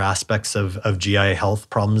for other aspects of GI health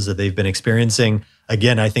problems that they've been experiencing.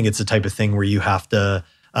 Again, I think it's the type of thing where you have to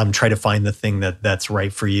try to find the thing that's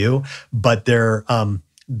right for you. But there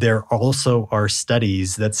also are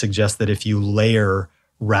studies that suggest that if you layer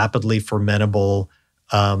rapidly fermentable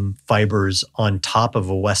fibers on top of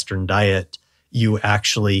a Western diet, you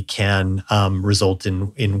actually can result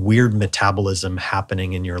in weird metabolism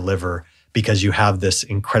happening in your liver because you have this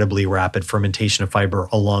incredibly rapid fermentation of fiber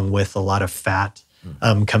along with a lot of fat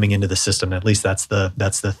coming into the system. At least that's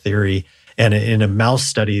the theory. And in a mouse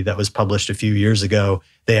study that was published a few years ago,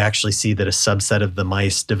 they actually see that a subset of the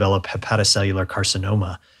mice develop hepatocellular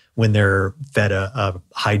carcinoma when they're fed a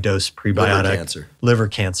high-dose prebiotic liver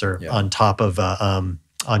cancer yeah. on top of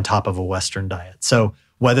a Western diet. So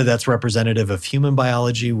whether that's representative of human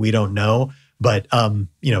biology, we don't know. But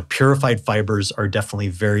purified fibers are definitely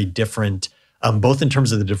very different, both in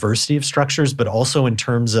terms of the diversity of structures, but also in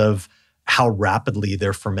terms of how rapidly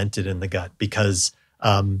they're fermented in the gut. Because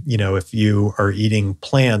if you are eating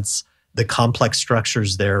plants, the complex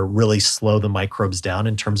structures there really slow the microbes down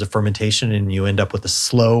in terms of fermentation, and you end up with a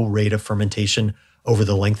slow rate of fermentation over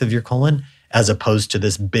the length of your colon, as opposed to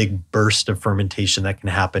this big burst of fermentation that can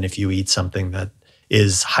happen if you eat something that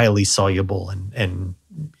is highly soluble and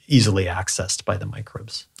easily accessed by the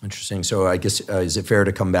microbes. Interesting. So I guess, is it fair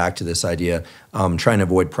to come back to this idea, trying to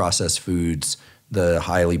avoid processed foods, the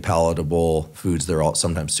highly palatable foods, they're all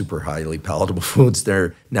sometimes super highly palatable foods,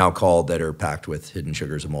 they're now called, that are packed with hidden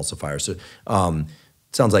sugars, emulsifiers. So it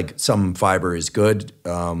sounds like some fiber is good,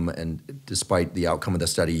 and despite the outcome of the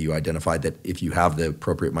study, you identified that if you have the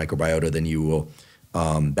appropriate microbiota, then you will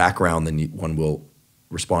one will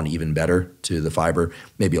respond even better to the fiber,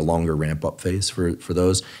 maybe a longer ramp-up phase for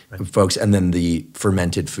those folks. And then the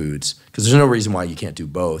fermented foods, because there's no reason why you can't do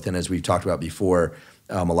both. And as we've talked about before,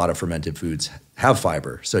 a lot of fermented foods have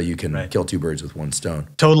fiber, so you can kill two birds with one stone.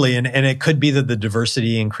 Totally, and it could be that the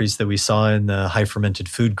diversity increase that we saw in the high fermented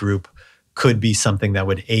food group could be something that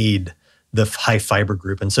would aid the high fiber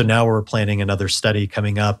group. And so now we're planning another study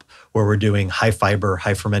coming up where we're doing high fiber,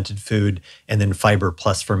 high fermented food, and then fiber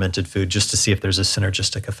plus fermented food, just to see if there's a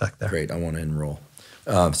synergistic effect there. Great, I want to enroll.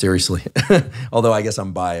 Seriously, although I guess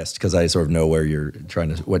I'm biased because I sort of know where you're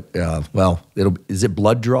trying to. Is it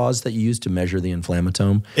blood draws that you use to measure the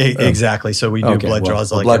inflammatome? Exactly. So we do blood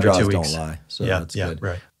draws like blood every draws 2 weeks. Don't lie. So that's good.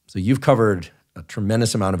 Right. So you've covered a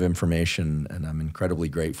tremendous amount of information, and I'm incredibly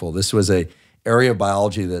grateful. This was an area of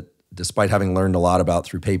biology that, despite having learned a lot about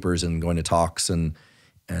through papers and going to talks and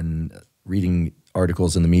reading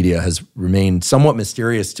articles in the media, has remained somewhat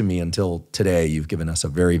mysterious to me until today. You've given us a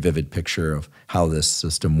very vivid picture of how this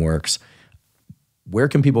system works. Where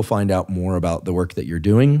can people find out more about the work that you're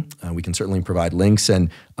doing? We can certainly provide links. And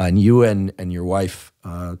you and your wife,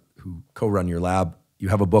 who co-run your lab, you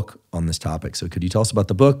have a book on this topic. So could you tell us about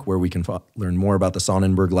the book, where we can learn more about the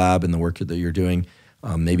Sonnenburg lab and the work that you're doing?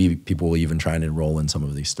 Maybe people will even try and enroll in some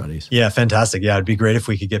of these studies. Yeah, fantastic. Yeah, it'd be great if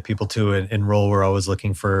we could get people to enroll. We're always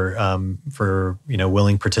looking for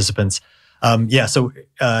willing participants. So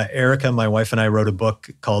Erica, my wife, and I wrote a book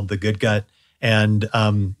called The Good Gut, and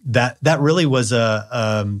that really was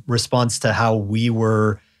a response to how we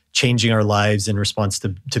were changing our lives in response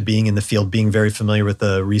to being in the field, being very familiar with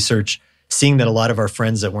the research, seeing that a lot of our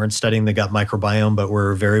friends that weren't studying the gut microbiome but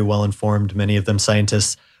were very well informed, many of them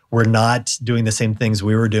scientists, were not doing the same things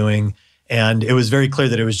we were doing. And it was very clear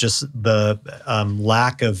that it was just the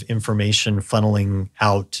lack of information funneling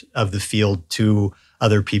out of the field to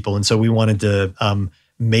other people. And so we wanted to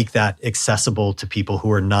make that accessible to people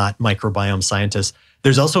who are not microbiome scientists.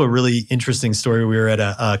 There's also a really interesting story. We were at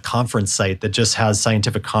a conference site that just has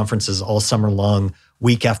scientific conferences all summer long,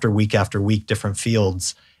 week after week after week, different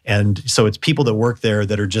fields. And so it's people that work there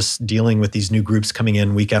that are just dealing with these new groups coming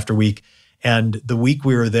in week after week. And the week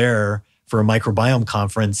we were there for a microbiome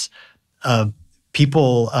conference,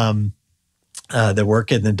 people that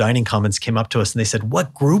work in the dining commons came up to us and they said,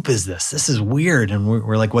 "What group is this? This is weird." And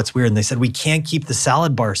we're like, "What's weird?" And they said, "We can't keep the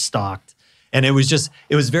salad bar stocked." And it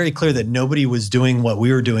was very clear that nobody was doing what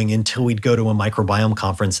we were doing until we'd go to a microbiome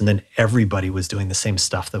conference, and then everybody was doing the same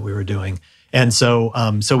stuff that we were doing. And so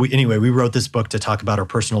we wrote this book to talk about our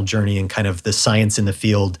personal journey and kind of the science in the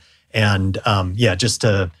field, and just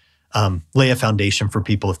to lay a foundation for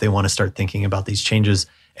people if they want to start thinking about these changes.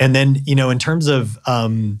 And then, in terms of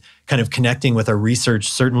kind of connecting with our research,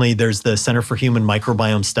 certainly there's the Center for Human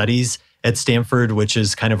Microbiome Studies at Stanford, which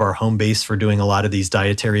is kind of our home base for doing a lot of these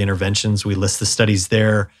dietary interventions. We list the studies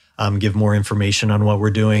there, give more information on what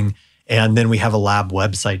we're doing. And then we have a lab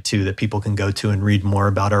website too that people can go to and read more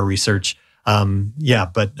about our research. We're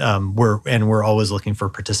always looking for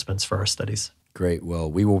participants for our studies. Great. Well,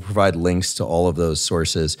 we will provide links to all of those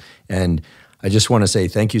sources. And I just want to say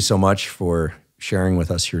thank you so much for sharing with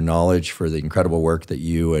us your knowledge, for the incredible work that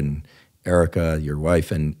you and Erica, your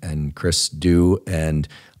wife, and Chris do and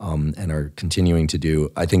are continuing to do.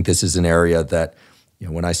 I think this is an area that,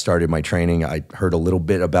 when I started my training, I heard a little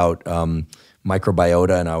bit about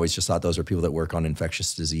microbiota, and I always just thought those are people that work on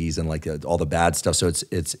infectious disease and like all the bad stuff. So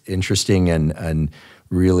it's interesting and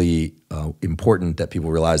really important that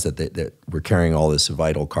people realize that we're carrying all this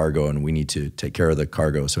vital cargo, and we need to take care of the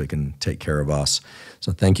cargo so it can take care of us.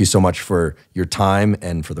 So thank you so much for your time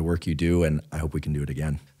and for the work you do, and I hope we can do it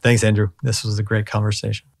again. Thanks, Andrew. This was a great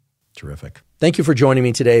conversation. Terrific. Thank you for joining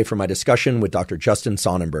me today for my discussion with Dr. Justin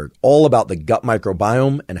Sonnenburg, all about the gut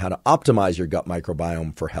microbiome and how to optimize your gut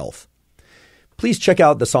microbiome for health. Please check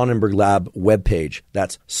out the Sonnenburg Lab webpage.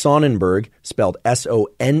 That's Sonnenburg, spelled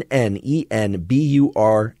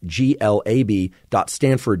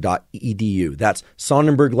SONNENBURGLAB.stanford.edu. That's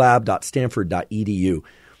sonnenburglab.stanford.edu.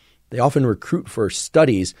 They often recruit for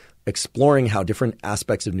studies exploring how different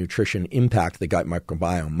aspects of nutrition impact the gut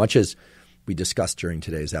microbiome, much as we discussed during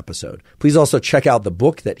today's episode. Please also check out the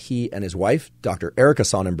book that he and his wife, Dr. Erica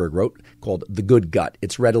Sonnenburg, wrote called The Good Gut.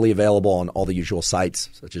 It's readily available on all the usual sites,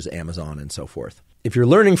 such as Amazon and so forth. If you're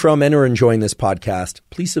learning from and are enjoying this podcast,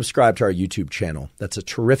 please subscribe to our YouTube channel. That's a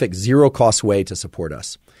terrific zero-cost way to support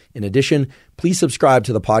us. In addition, please subscribe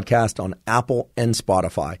to the podcast on Apple and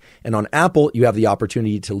Spotify. And on Apple, you have the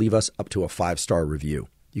opportunity to leave us up to a 5-star review.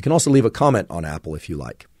 You can also leave a comment on Apple if you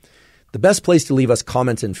like. The best place to leave us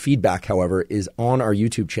comments and feedback, however, is on our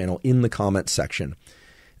YouTube channel in the comments section.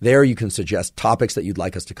 There you can suggest topics that you'd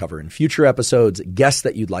like us to cover in future episodes, guests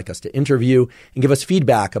that you'd like us to interview, and give us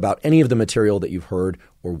feedback about any of the material that you've heard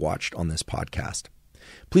or watched on this podcast.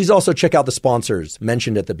 Please also check out the sponsors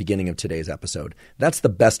mentioned at the beginning of today's episode. That's the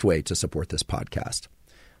best way to support this podcast.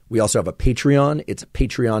 We also have a Patreon. It's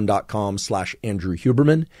patreon.com/Andrew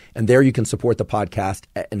Huberman, and there you can support the podcast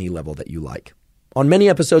at any level that you like. On many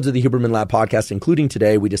episodes of the Huberman Lab podcast, including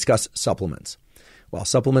today, we discuss supplements. While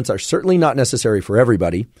supplements are certainly not necessary for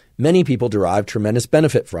everybody, many people derive tremendous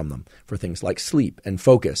benefit from them for things like sleep and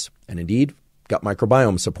focus, and indeed, gut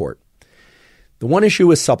microbiome support. The one issue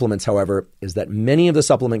with supplements, however, is that many of the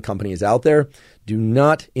supplement companies out there do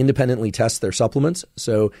not independently test their supplements,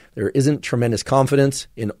 so there isn't tremendous confidence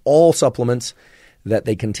in all supplements that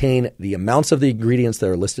they contain the amounts of the ingredients that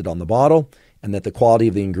are listed on the bottle and that the quality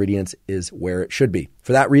of the ingredients is where it should be.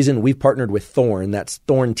 For that reason, we've partnered with Thorne. That's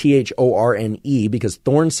Thorne, Thorne, because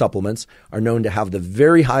Thorne supplements are known to have the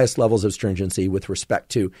very highest levels of stringency with respect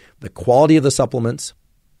to the quality of the supplements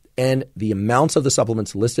and the amounts of the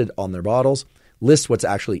supplements listed on their bottles, list what's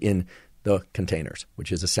actually in the containers,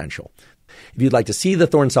 which is essential. If you'd like to see the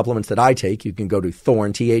Thorne supplements that I take, you can go to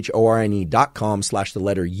Thorne,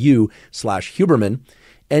 thorne.com/U/Huberman,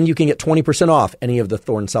 and you can get 20% off any of the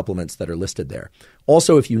Thorne supplements that are listed there.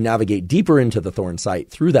 Also, if you navigate deeper into the Thorne site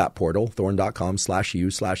through that portal,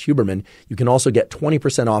 thorne.com/U/Huberman, you can also get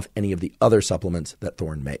 20% off any of the other supplements that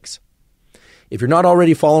Thorne makes. If you're not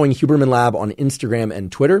already following Huberman Lab on Instagram and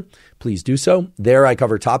Twitter, please do so. There I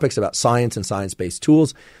cover topics about science and science-based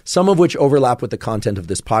tools, some of which overlap with the content of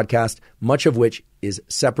this podcast, much of which is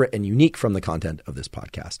separate and unique from the content of this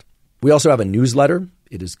podcast. We also have a newsletter.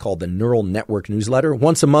 It is called the Neural Network Newsletter.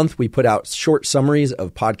 Once a month, we put out short summaries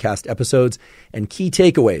of podcast episodes and key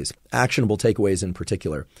takeaways, actionable takeaways in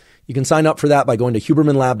particular. You can sign up for that by going to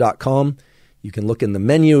hubermanlab.com. You can look in the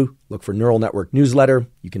menu, look for Neural Network Newsletter.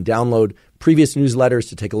 You can download previous newsletters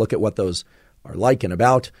to take a look at what those are like and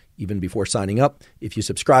about, even before signing up. If you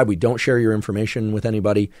subscribe, we don't share your information with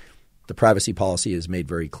anybody. The privacy policy is made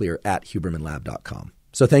very clear at hubermanlab.com.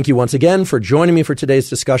 So thank you once again for joining me for today's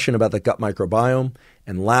discussion about the gut microbiome.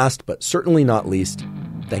 And last, but certainly not least,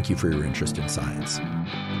 thank you for your interest in science.